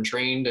came over and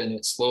trained, and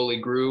it slowly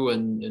grew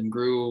and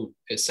grew.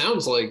 It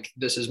sounds like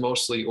this is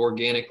mostly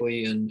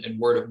organically and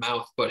word of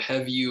mouth, but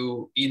have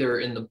you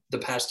either in the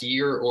past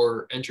year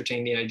or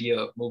entertained the idea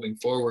of moving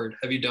forward,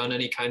 have you done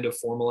any kind of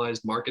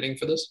formalized marketing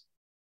for this?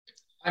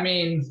 I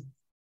mean,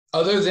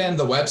 other than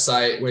the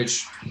website,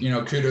 which, you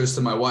know, kudos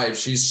to my wife,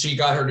 she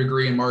got her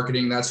degree in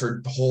marketing. That's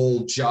her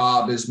whole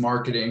job is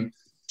marketing.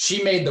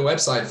 She made the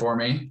website for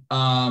me.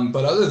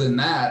 But other than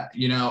that,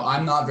 you know,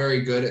 I'm not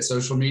very good at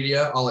social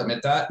media. I'll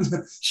admit that.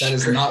 That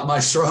is not my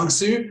strong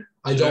suit.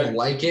 I don't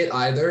like it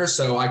either.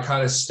 So I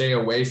kind of stay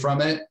away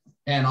from it.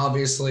 And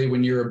obviously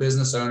when you're a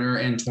business owner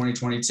in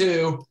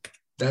 2022,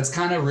 that's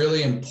kind of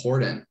really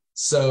important.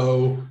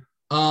 So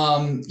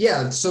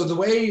so the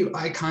way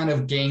I kind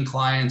of gain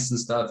clients and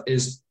stuff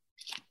is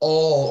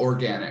all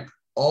organic,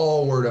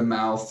 all word of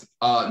mouth,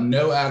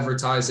 no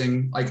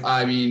advertising. Like,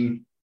 I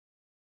mean,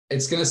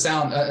 it's going to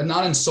sound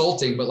not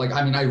insulting, but like,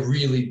 I mean, I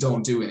really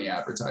don't do any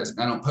advertising.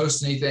 I don't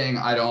post anything.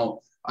 I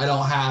don't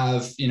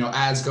have, you know,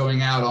 ads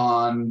going out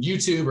on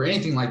YouTube or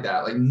anything like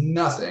that. Like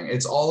nothing.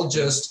 It's all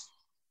just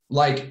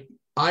like,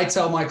 I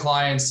tell my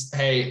clients,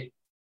 hey,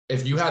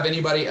 if you have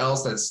anybody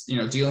else that's, you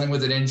know, dealing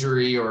with an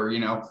injury or, you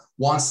know,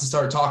 wants to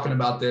start talking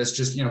about this,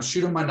 just, you know,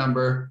 shoot them my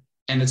number.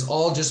 And it's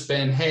all just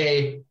been,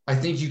 hey, I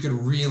think you could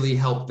really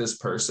help this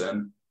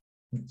person.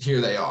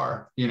 Here they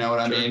are. You know what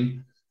I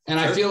mean? And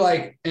I feel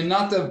like, and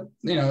not that,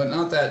 you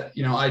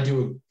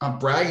know, I'm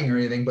bragging or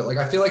anything, but like,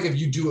 I feel like if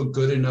you do a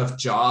good enough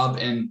job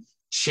in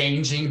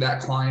changing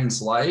that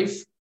client's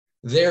life,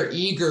 they're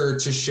eager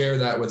to share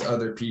that with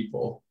other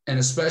people. And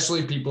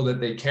especially people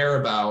that they care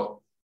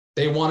about,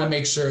 they want to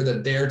make sure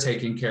that they're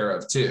taken care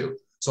of too.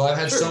 So I've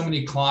had so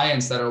many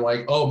clients that are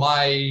like, oh,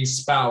 my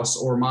spouse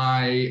or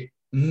my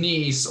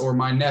niece or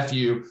my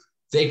nephew,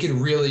 they could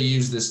really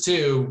use this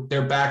too.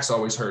 Their back's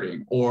always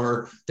hurting,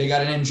 or they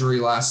got an injury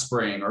last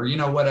spring, or, you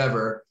know,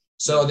 whatever.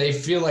 So they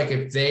feel like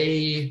if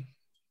they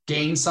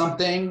gain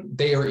something,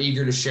 they are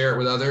eager to share it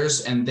with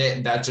others. And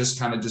that just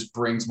kind of just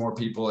brings more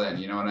people in,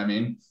 you know what I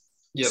mean?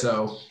 Yeah.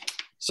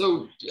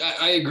 So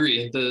I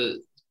agree.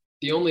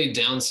 The only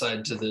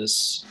downside to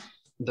this,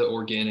 the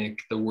organic,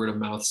 the word of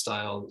mouth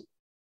style,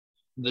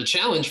 the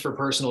challenge for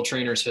personal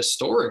trainers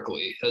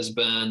historically has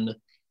been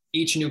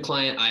each new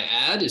client I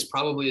add is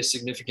probably a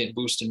significant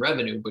boost in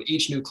revenue, but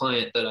each new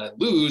client that I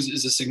lose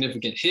is a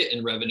significant hit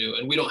in revenue.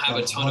 And we don't have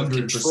a ton 100%. Of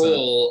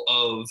control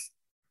of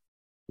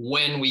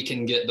when we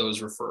can get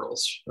those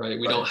referrals, right?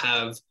 We don't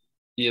have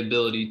the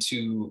ability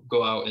to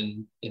go out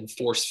and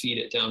force feed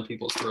it down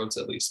people's throats,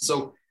 at least.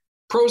 So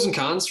pros and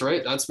cons,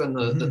 right? That's been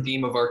the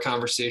theme of our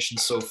conversation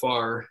so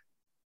far.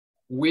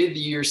 With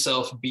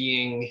yourself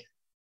being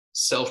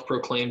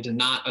self-proclaimed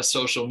not a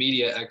social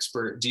media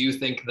expert, do you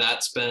think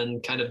that's been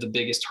kind of the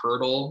biggest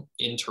hurdle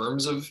in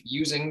terms of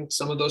using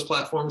some of those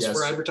platforms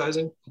for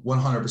advertising?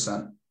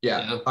 100%.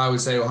 Yeah, I would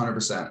say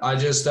 100%. I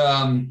just,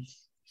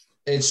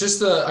 it's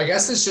just I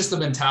guess it's just the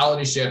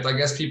mentality shift. I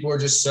guess people are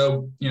just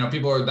so, you know,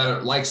 that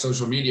are like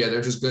social media,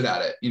 they're just good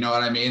at it. You know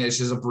what I mean? It's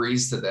just a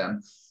breeze to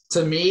them.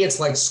 To me, it's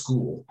like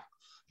school.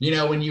 You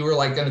know, when you were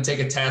like going to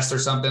take a test or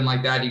something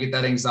like that, you get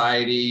that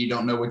anxiety, you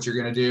don't know what you're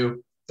going to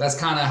do. That's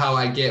kind of how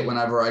I get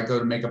whenever I go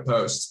to make a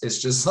post.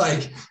 It's just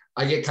like,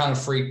 I get kind of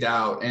freaked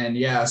out. And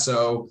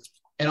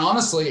and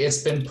honestly,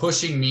 it's been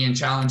pushing me and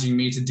challenging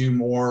me to do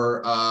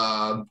more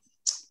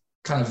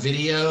kind of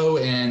video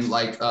and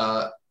like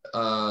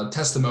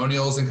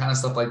testimonials and kind of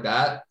stuff like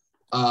that.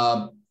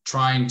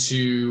 Trying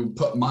to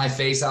put my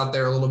face out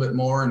there a little bit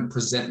more and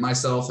present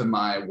myself and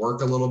my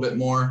work a little bit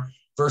more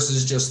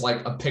versus just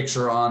like a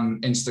picture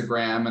on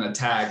Instagram and a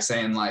tag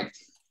saying like,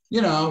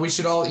 you know, we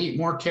should all eat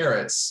more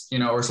carrots, you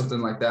know, or something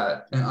like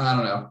that. And I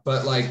don't know,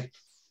 but like,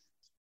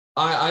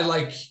 I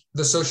like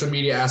the social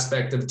media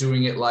aspect of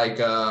doing it like,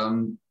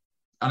 and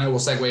I will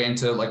segue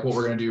into like what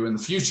we're going to do in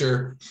the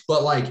future,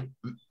 but like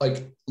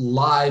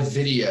live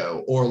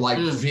video or like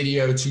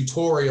video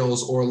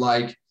tutorials or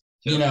like,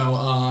 you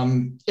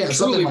know,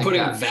 truly like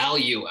putting that.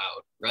 Value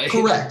out, right?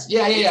 Correct.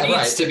 Yeah. It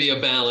needs to be a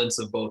balance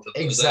of both of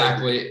those.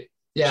 Exactly.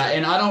 Yeah.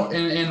 And I don't,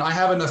 and I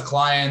have enough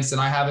clients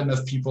and I have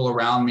enough people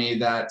around me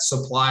that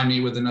supply me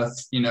with enough,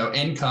 you know,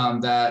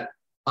 income that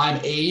I'm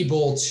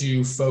able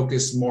to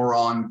focus more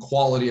on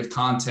quality of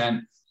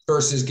content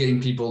versus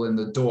getting people in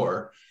the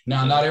door.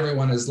 Now, not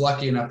everyone is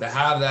lucky enough to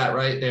have that,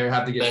 right? They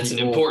have to get That's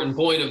people. An important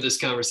point of this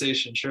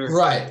conversation. Sure.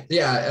 Right.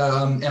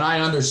 Yeah. And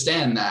I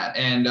understand that.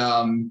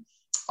 And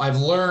I've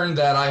learned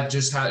that I've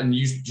just had, and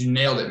you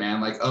nailed it,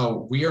 man. Like,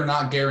 oh, we are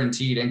not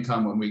guaranteed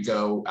income when we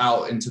go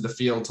out into the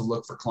field to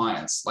look for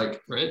clients.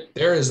 Like,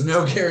 there is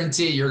no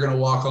guarantee you're going to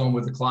walk home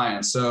with a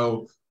client.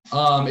 So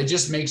it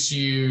just makes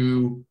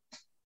you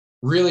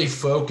really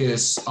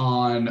focus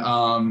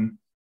on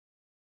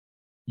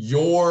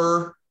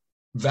your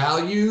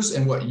values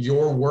and what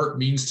your work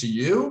means to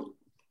you.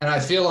 And I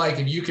feel like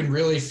if you can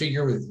really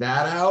figure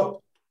that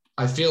out,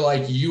 I feel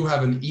like you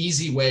have an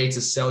easy way to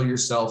sell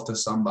yourself to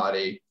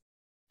somebody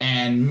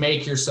and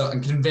make yourself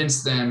and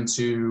convince them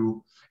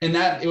to, and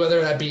that whether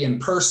that be in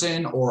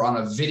person or on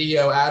a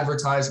video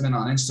advertisement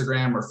on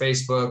Instagram or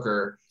Facebook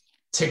or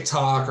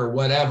TikTok or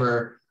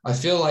whatever. I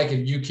feel like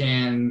if you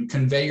can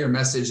convey your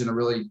message in a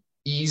really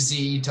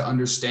easy to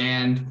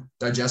understand,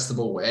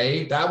 digestible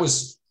way, that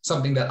was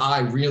something that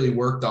I really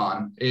worked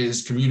on,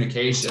 is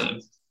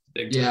communication.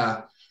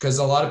 Yeah, because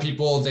a lot of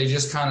people, they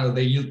just kind of,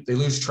 they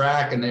lose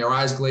track and their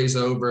eyes glaze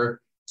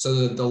over.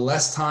 So the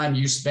less time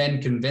you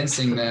spend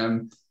convincing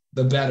them,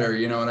 the better,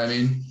 you know what I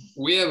mean?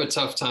 We have a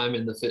tough time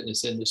in the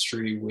fitness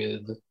industry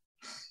with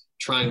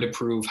trying to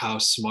prove how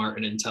smart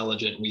and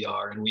intelligent we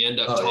are. And we end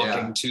up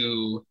talking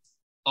to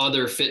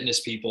other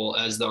fitness people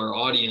as our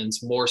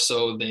audience more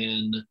so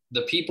than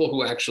the people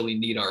who actually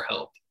need our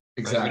help.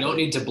 Exactly. Right? We don't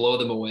need to blow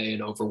them away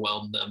and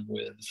overwhelm them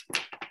with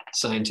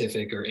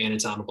scientific or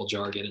anatomical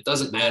jargon. It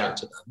doesn't matter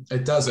to them.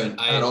 It doesn't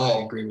at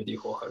all. I agree with you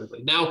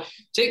wholeheartedly. Now,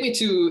 take me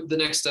to the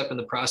next step in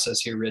the process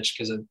here, Rich,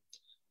 because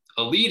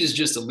a lead is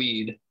just a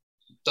lead.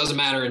 Doesn't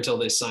matter until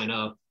they sign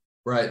up.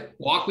 Right.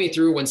 Walk me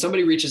through when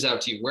somebody reaches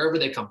out to you, wherever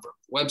they come from,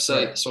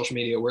 website, social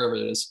media, wherever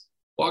it is.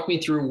 Walk me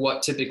through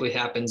what typically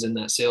happens in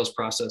that sales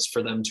process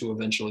for them to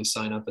eventually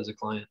sign up as a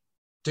client.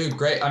 Dude,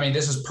 great. I mean,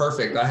 this is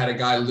perfect. I had a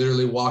guy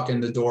literally walk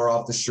in the door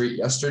off the street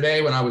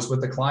yesterday when I was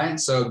with the client.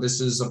 So this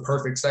is a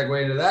perfect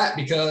segue into that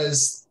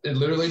because it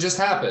literally just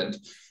happened.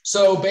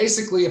 So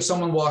basically, if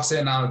someone walks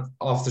in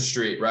off the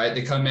street, right,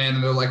 they come in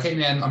and they're like, hey,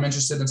 man, I'm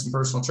interested in some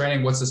personal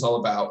training. What's this all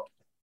about?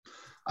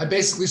 I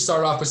basically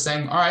start off with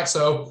saying, all right,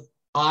 so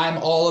I'm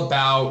all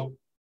about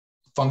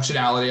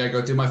functionality. I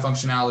go through my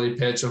functionality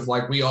pitch of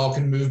like, we all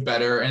can move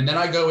better. And then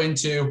I go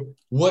into,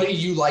 what do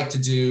you like to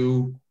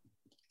do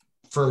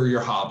for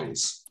your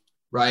hobbies,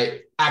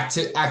 right?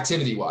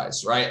 Activity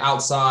wise, right?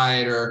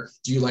 Outside, or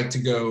do you like to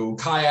go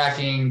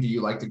kayaking? Do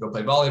you like to go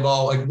play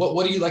volleyball? Like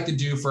what do you like to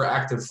do for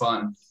active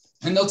fun?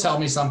 And they'll tell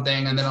me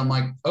something. And then I'm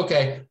like,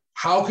 okay,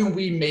 how can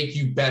we make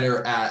you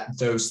better at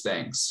those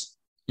things?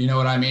 You know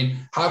what I mean?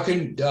 How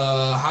can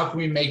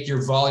we make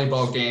your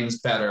volleyball games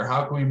better?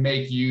 How can we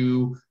make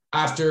you,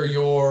 after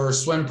your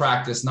swim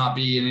practice, not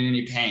be in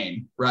any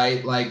pain,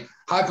 right? Like,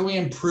 how can we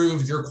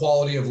improve your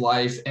quality of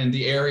life and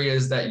the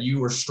areas that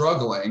you are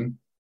struggling,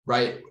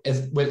 right?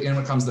 When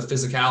it comes to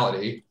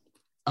physicality.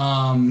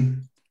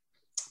 And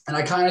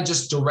I kind of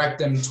just direct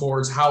them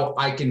towards how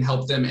I can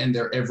help them in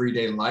their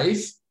everyday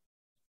life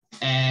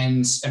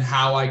and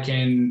how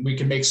we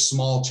can make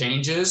small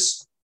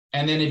changes.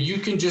 And then if you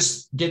can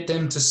just get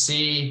them to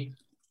see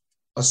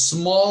a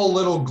small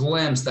little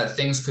glimpse that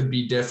things could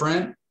be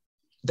different,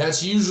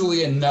 that's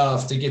usually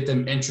enough to get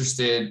them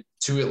interested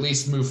to at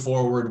least move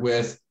forward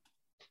with,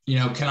 you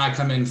know, can I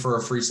come in for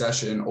a free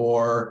session?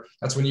 Or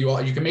that's when you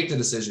can make the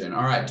decision.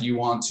 All right, do you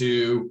want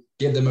to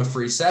give them a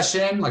free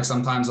session? Like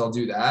sometimes I'll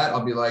do that.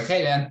 I'll be like,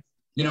 hey man,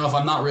 you know, if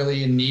I'm not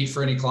really in need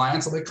for any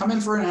clients, I'll like come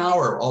in for an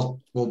hour.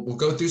 We'll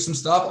go through some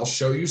stuff. I'll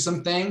show you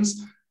some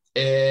things.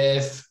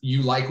 If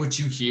you like what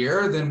you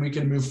hear, then we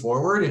can move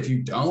forward. If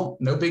you don't,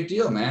 no big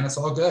deal, man. It's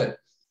all good.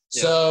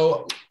 Yeah.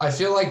 So I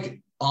feel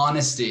like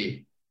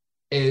honesty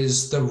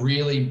is the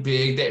really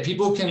big that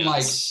people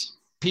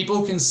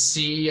can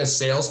see a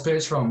sales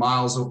pitch from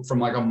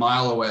like a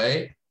mile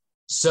away.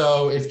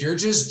 So if you're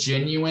just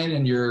genuine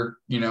in your,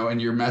 you know, in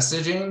your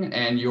messaging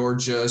and you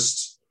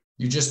just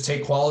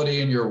take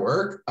quality in your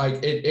work,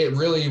 like it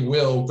really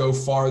will go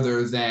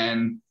farther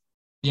than,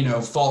 you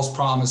know, false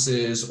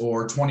promises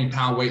or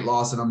 20-pound weight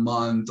loss in a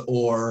month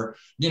or,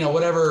 you know,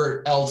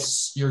 whatever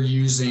else you're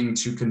using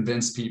to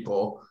convince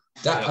people.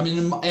 That, I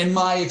mean, in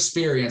my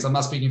experience, I'm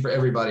not speaking for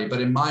everybody,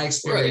 but in my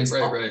experience,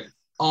 right.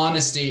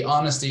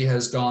 Honesty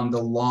has gone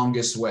the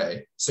longest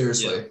way.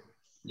 Seriously.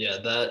 Yeah,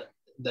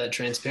 that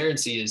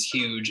transparency is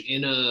huge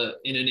in an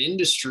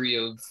industry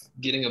of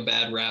getting a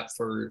bad rap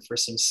for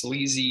some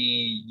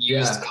sleazy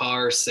used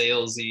car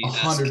salesy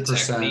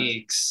 100%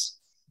 techniques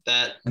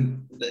that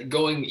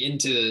going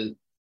into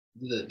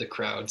the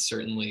crowd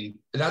certainly.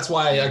 That's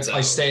why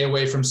I stay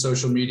away from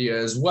social media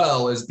as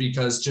well, is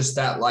because just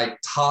that like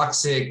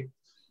toxic,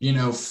 you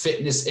know,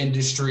 fitness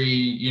industry,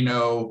 you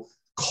know,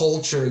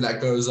 culture that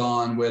goes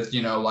on with,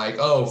 you know, like,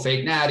 oh,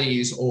 fake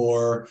natties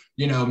or,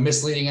 you know,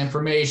 misleading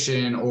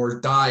information or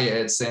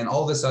diets and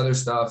all this other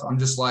stuff. I'm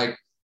just like,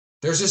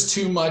 there's just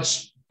too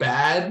much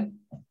bad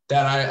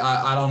that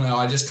I don't know.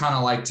 I just kind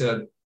of like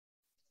to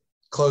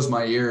close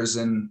my ears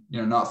and,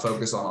 you know, not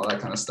focus on all that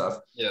kind of stuff.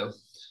 Yeah.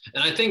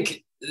 And I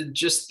think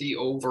just the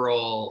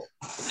overall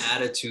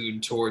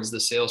attitude towards the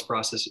sales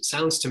process, it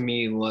sounds to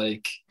me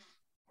like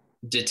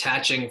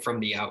detaching from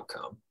the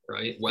outcome,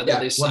 right? Whether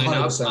they sign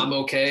 100%. up, I'm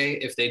okay.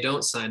 If they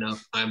don't sign up,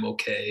 I'm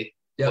okay.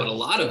 Yep. But a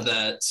lot of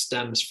that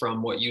stems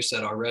from what you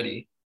said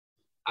already.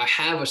 I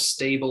have a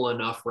stable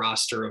enough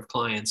roster of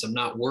clients. I'm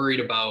not worried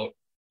about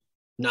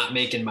not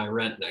making my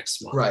rent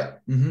next month. Right.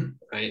 Mm-hmm.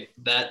 Right.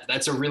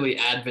 That's a really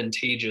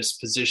advantageous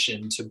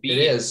position to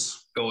be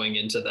going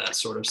into that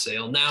sort of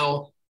sale.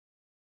 Now,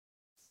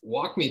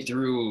 walk me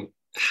through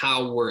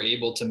how we're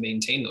able to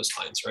maintain those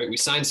clients, right? We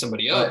sign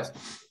somebody up. Right.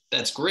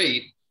 That's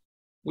great.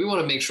 We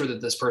want to make sure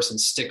that this person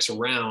sticks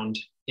around.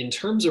 In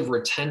terms of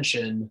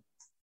retention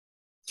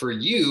for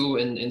you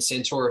and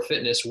Santora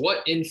Fitness,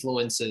 what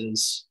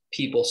influences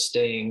people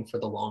staying for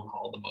the long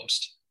haul the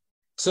most?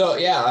 So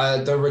yeah,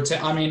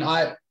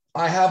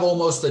 I have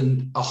almost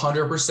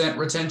 100%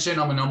 retention.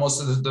 I mean,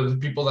 almost the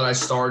people that I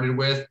started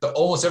with,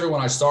 almost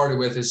everyone I started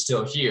with is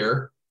still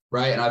here,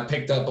 right? And I've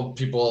picked up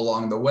people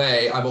along the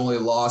way. I've only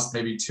lost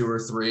maybe 2 or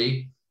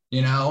 3,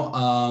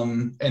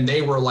 and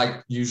they were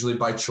like usually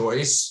by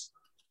choice,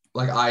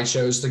 like I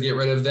chose to get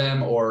rid of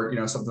them or,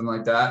 something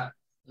like that.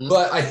 Mm-hmm.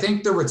 But I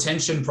think the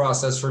retention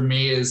process for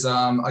me is,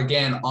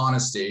 again,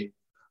 honesty.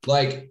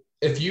 Like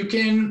if you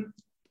can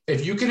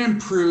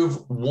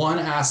improve one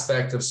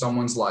aspect of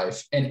someone's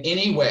life in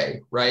any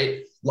way,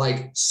 right?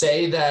 Like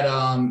say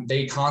that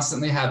they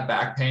constantly have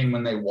back pain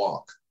when they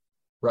walk,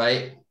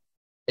 right?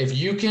 If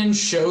you can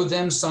show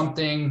them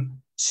something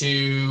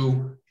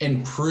to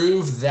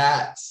improve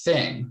that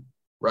thing,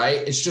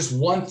 right? It's just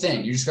one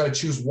thing. You just got to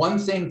choose one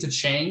thing to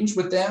change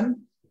with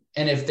them.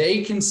 And if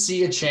they can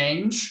see a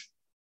change,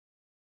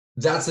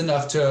 that's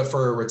enough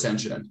for a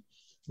retention.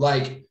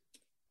 Like,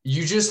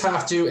 you just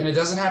have to, and it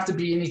doesn't have to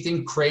be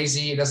anything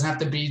crazy. It doesn't have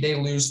to be they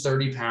lose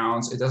 30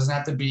 pounds. It doesn't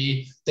have to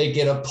be they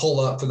get a pull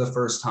up for the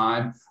first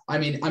time. I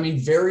mean,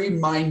 very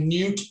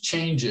minute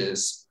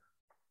changes.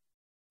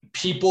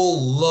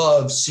 People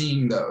love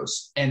seeing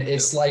those. And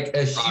it's like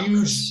a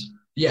huge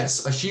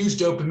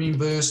dopamine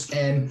boost,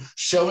 and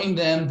showing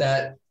them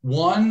that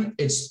 1,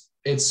 it's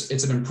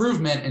an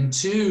improvement, and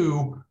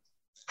 2,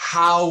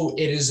 how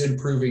it is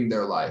improving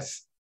their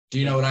life. Do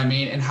you know what I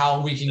mean? And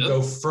how we can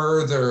go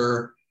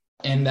further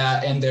in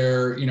that, and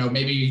they're,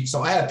 maybe,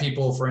 so I have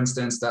people, for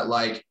instance, that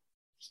like,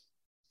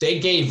 they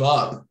gave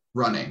up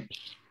running.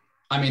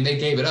 I mean, they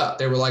gave it up.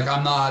 They were like,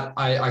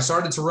 I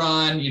started to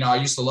run, I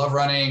used to love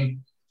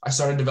running. I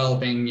started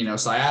developing,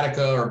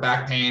 sciatica or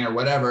back pain or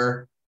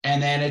whatever.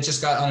 And then it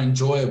just got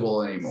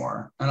unenjoyable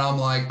anymore. And I'm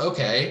like,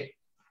 okay,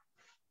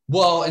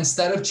 well,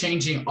 instead of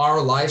changing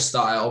our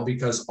lifestyle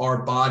because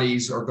our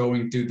bodies are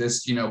going through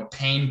this,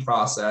 pain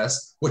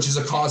process, which is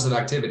a cause of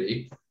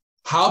activity,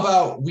 how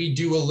about we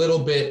do a little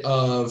bit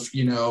of,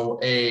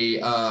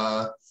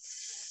 a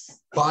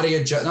body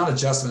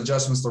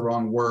adjustment's the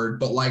wrong word,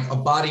 but like a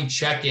body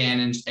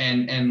check-in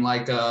and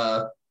like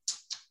a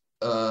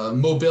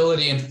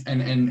mobility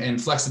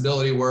and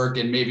flexibility work,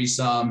 and maybe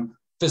some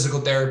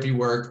physical therapy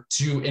work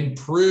to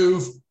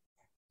improve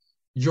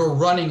your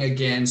running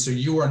again. So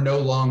you are no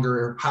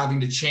longer having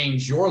to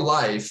change your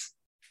life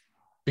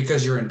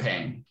because you're in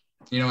pain.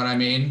 You know what I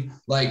mean?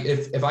 Like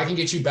if I can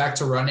get you back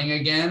to running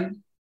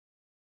again,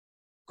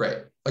 great.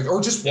 Like,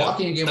 or just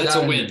walking again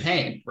without any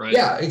pain. Right.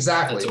 Yeah,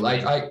 exactly.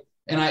 Like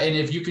and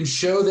if you can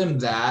show them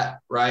that,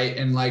 right.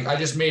 And like, I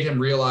just made him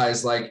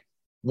realize, like,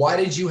 why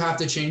did you have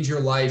to change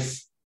your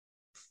life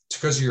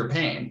because of your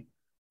pain?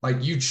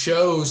 Like, you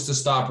chose to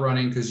stop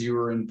running because you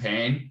were in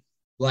pain.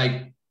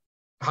 Like,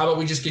 how about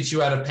we just get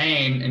you out of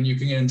pain and you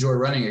can enjoy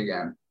running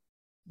again?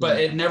 But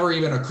it never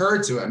even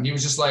occurred to him. He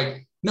was just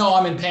like, no,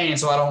 I'm in pain,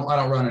 so I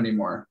don't run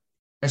anymore.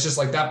 It's just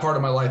like, that part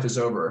of my life is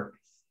over.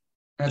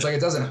 And it's like,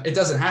 it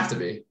doesn't have to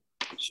be.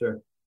 Sure.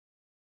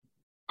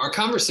 Our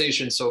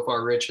conversation so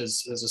far, Rich,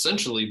 has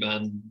essentially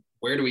been,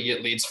 where do we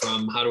get leads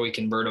from? How do we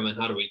convert them, and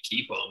how do we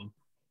keep them?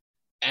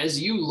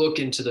 As you look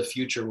into the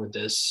future with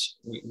this,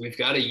 we've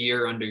got a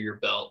year under your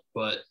belt,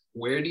 but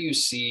where do you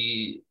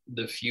see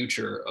the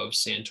future of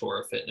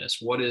Santora Fitness?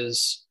 What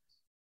is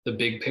the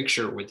big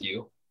picture with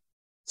you?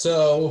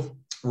 So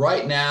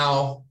right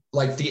now,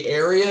 like, the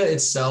area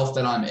itself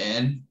that I'm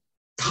in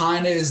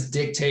kind of is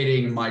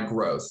dictating my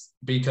growth,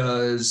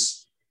 because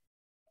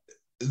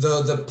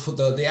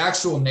the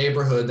actual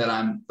neighborhood that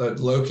I'm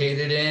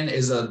located in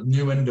is a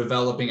new and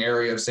developing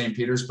area of St.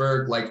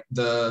 Petersburg. Like,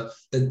 the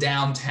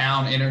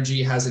downtown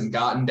energy hasn't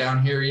gotten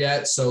down here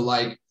yet. So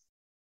like,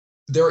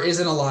 there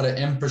isn't a lot of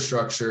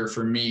infrastructure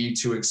for me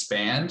to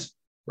expand,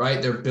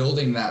 right? They're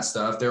building that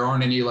stuff. There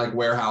aren't any like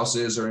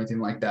warehouses or anything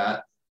like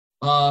that.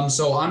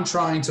 So I'm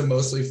trying to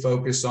mostly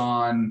focus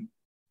on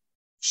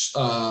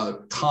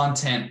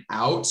content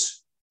out,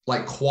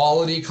 like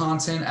quality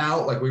content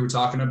out, like we were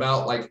talking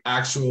about, like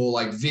actual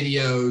like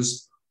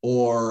videos,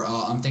 or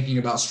I'm thinking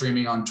about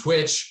streaming on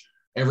Twitch.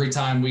 Every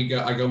time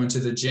I go into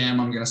the gym,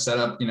 I'm going to set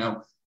up,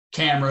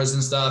 cameras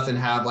and stuff and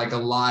have like a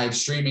live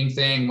streaming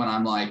thing when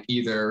I'm like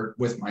either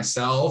with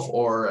myself,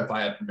 or if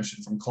I have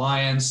permission from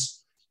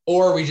clients,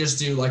 or we just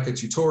do like a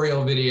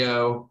tutorial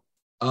video.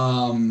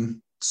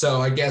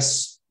 So I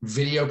guess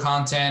video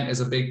content is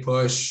a big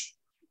push.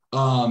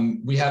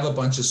 We have a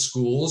bunch of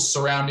schools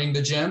surrounding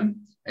the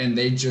gym. and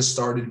they just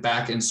started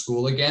back in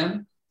school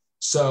again.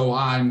 So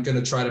I'm going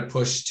to try to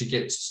push to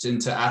get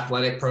into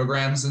athletic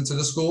programs into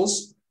the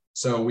schools.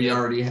 So we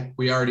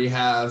already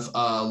have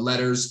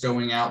letters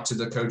going out to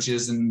the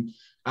coaches and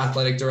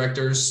athletic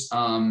directors.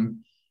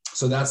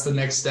 So that's the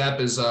next step,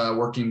 is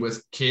working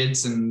with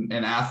kids and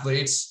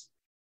athletes,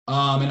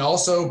 and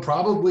also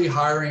probably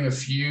hiring a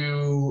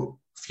few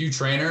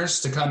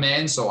trainers to come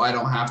in, so I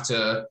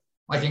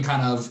can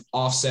kind of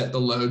offset the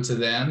load to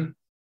them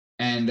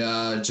and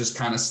just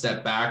kind of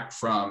step back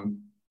from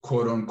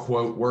quote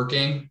unquote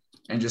working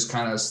and just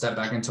kind of step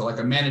back into like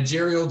a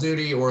managerial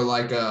duty, or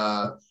like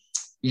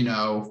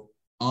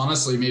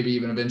honestly, maybe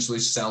even eventually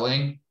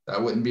selling.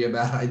 That wouldn't be a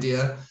bad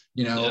idea,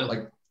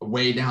 like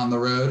way down the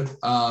road.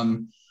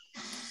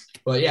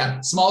 But yeah,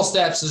 small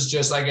steps is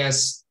just, I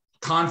guess,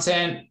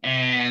 content,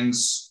 and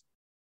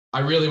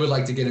I really would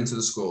like to get into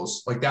the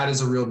schools. Like, that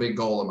is a real big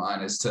goal of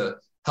mine, is to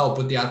help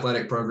with the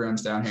athletic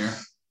programs down here.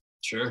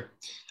 Sure.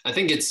 I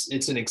think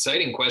it's an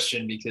exciting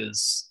question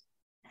because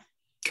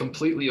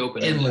completely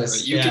open-ended.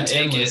 Right? You can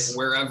take it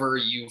wherever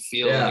you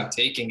feel like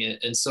taking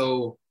it. And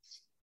so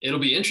it'll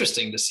be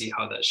interesting to see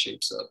how that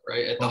shapes up,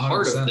 right? At the 100%.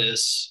 Heart of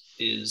this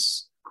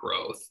is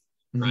growth,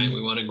 right? Mm-hmm.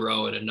 We want to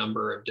grow in a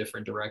number of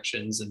different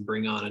directions and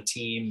bring on a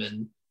team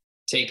and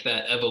take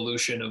that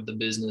evolution of the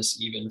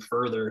business even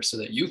further so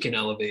that you can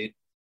elevate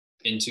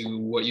into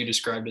what you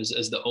described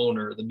as the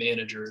owner, the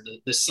manager,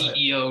 the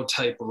CEO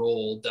type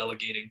role,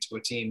 delegating to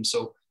a team.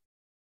 So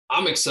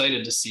I'm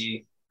excited to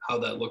see how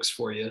that looks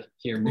for you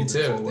here. Me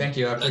too. Forward. Thank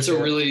you. That's a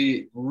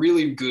really,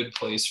 really good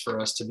place for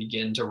us to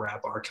begin to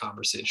wrap our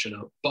conversation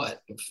up.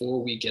 But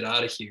before we get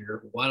out of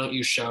here, why don't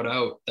you shout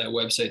out that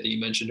website that you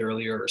mentioned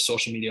earlier, or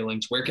social media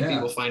links? Where can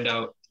people find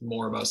out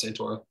more about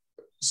Santora?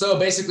 So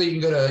basically you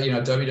can go to,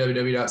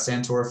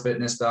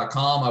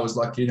 www.santorafitness.com. I was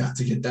lucky enough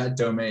to get that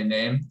domain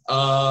name.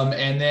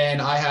 And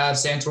then I have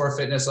Santora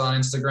Fitness on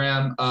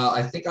Instagram.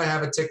 I think I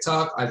have a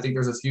TikTok. I think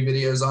there's a few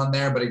videos on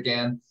there, but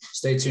again,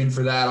 stay tuned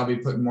for that. I'll be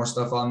putting more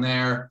stuff on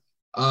there.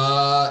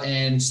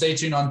 And stay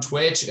tuned on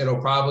Twitch. It'll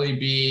probably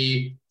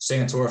be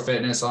Santora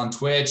Fitness on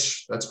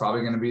Twitch. That's probably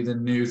going to be the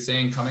new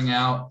thing coming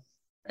out.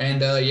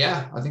 And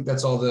I think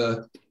that's all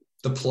the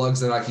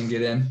plugs that I can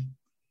get in.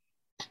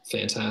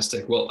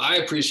 Fantastic. Well, I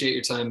appreciate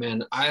your time,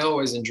 man. I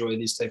always enjoy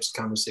these types of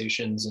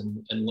conversations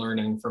and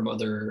learning from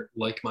other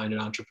like-minded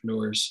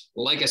entrepreneurs.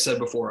 Like I said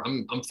before,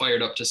 I'm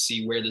fired up to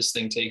see where this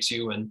thing takes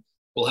you, and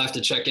we'll have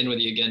to check in with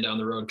you again down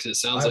the road, because it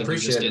sounds like you're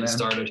just getting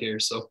started here.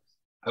 So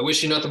I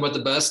wish you nothing but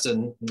the best,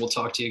 and we'll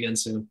talk to you again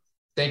soon.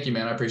 Thank you,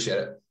 man. I appreciate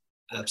it.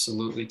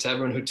 Absolutely. To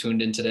everyone who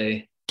tuned in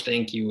today,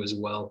 thank you as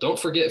well. Don't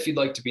forget, if you'd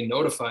like to be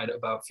notified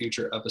about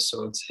future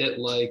episodes, hit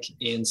like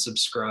and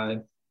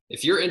subscribe.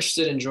 If you're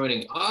interested in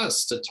joining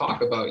us to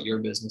talk about your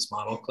business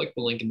model, click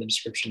the link in the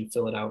description,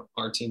 fill it out.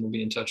 Our team will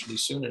be in touch with you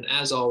soon. And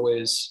as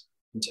always,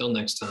 until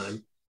next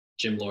time,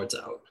 Gym Lords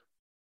out.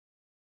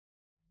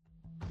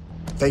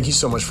 Thank you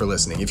so much for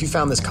listening. If you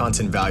found this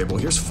content valuable,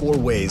 here's 4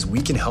 ways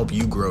we can help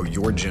you grow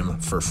your gym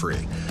for free.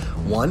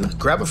 1,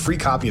 grab a free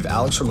copy of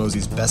Alex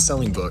Hormozi's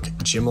best-selling book,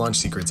 Gym Launch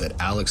Secrets, at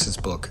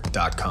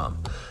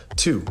alexsbook.com.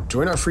 2,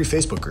 join our free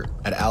Facebook group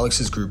at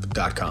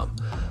alexsgroup.com.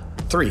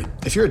 3,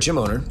 if you're a gym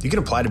owner, you can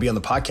apply to be on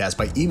the podcast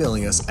by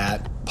emailing us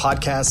at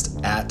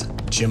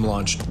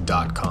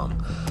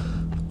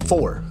podcast@gymlaunch.com.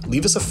 4,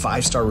 leave us a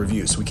 5-star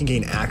review so we can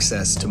gain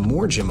access to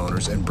more gym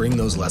owners and bring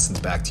those lessons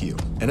back to you.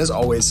 And as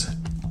always,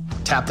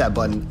 tap that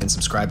button and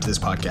subscribe to this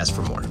podcast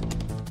for more.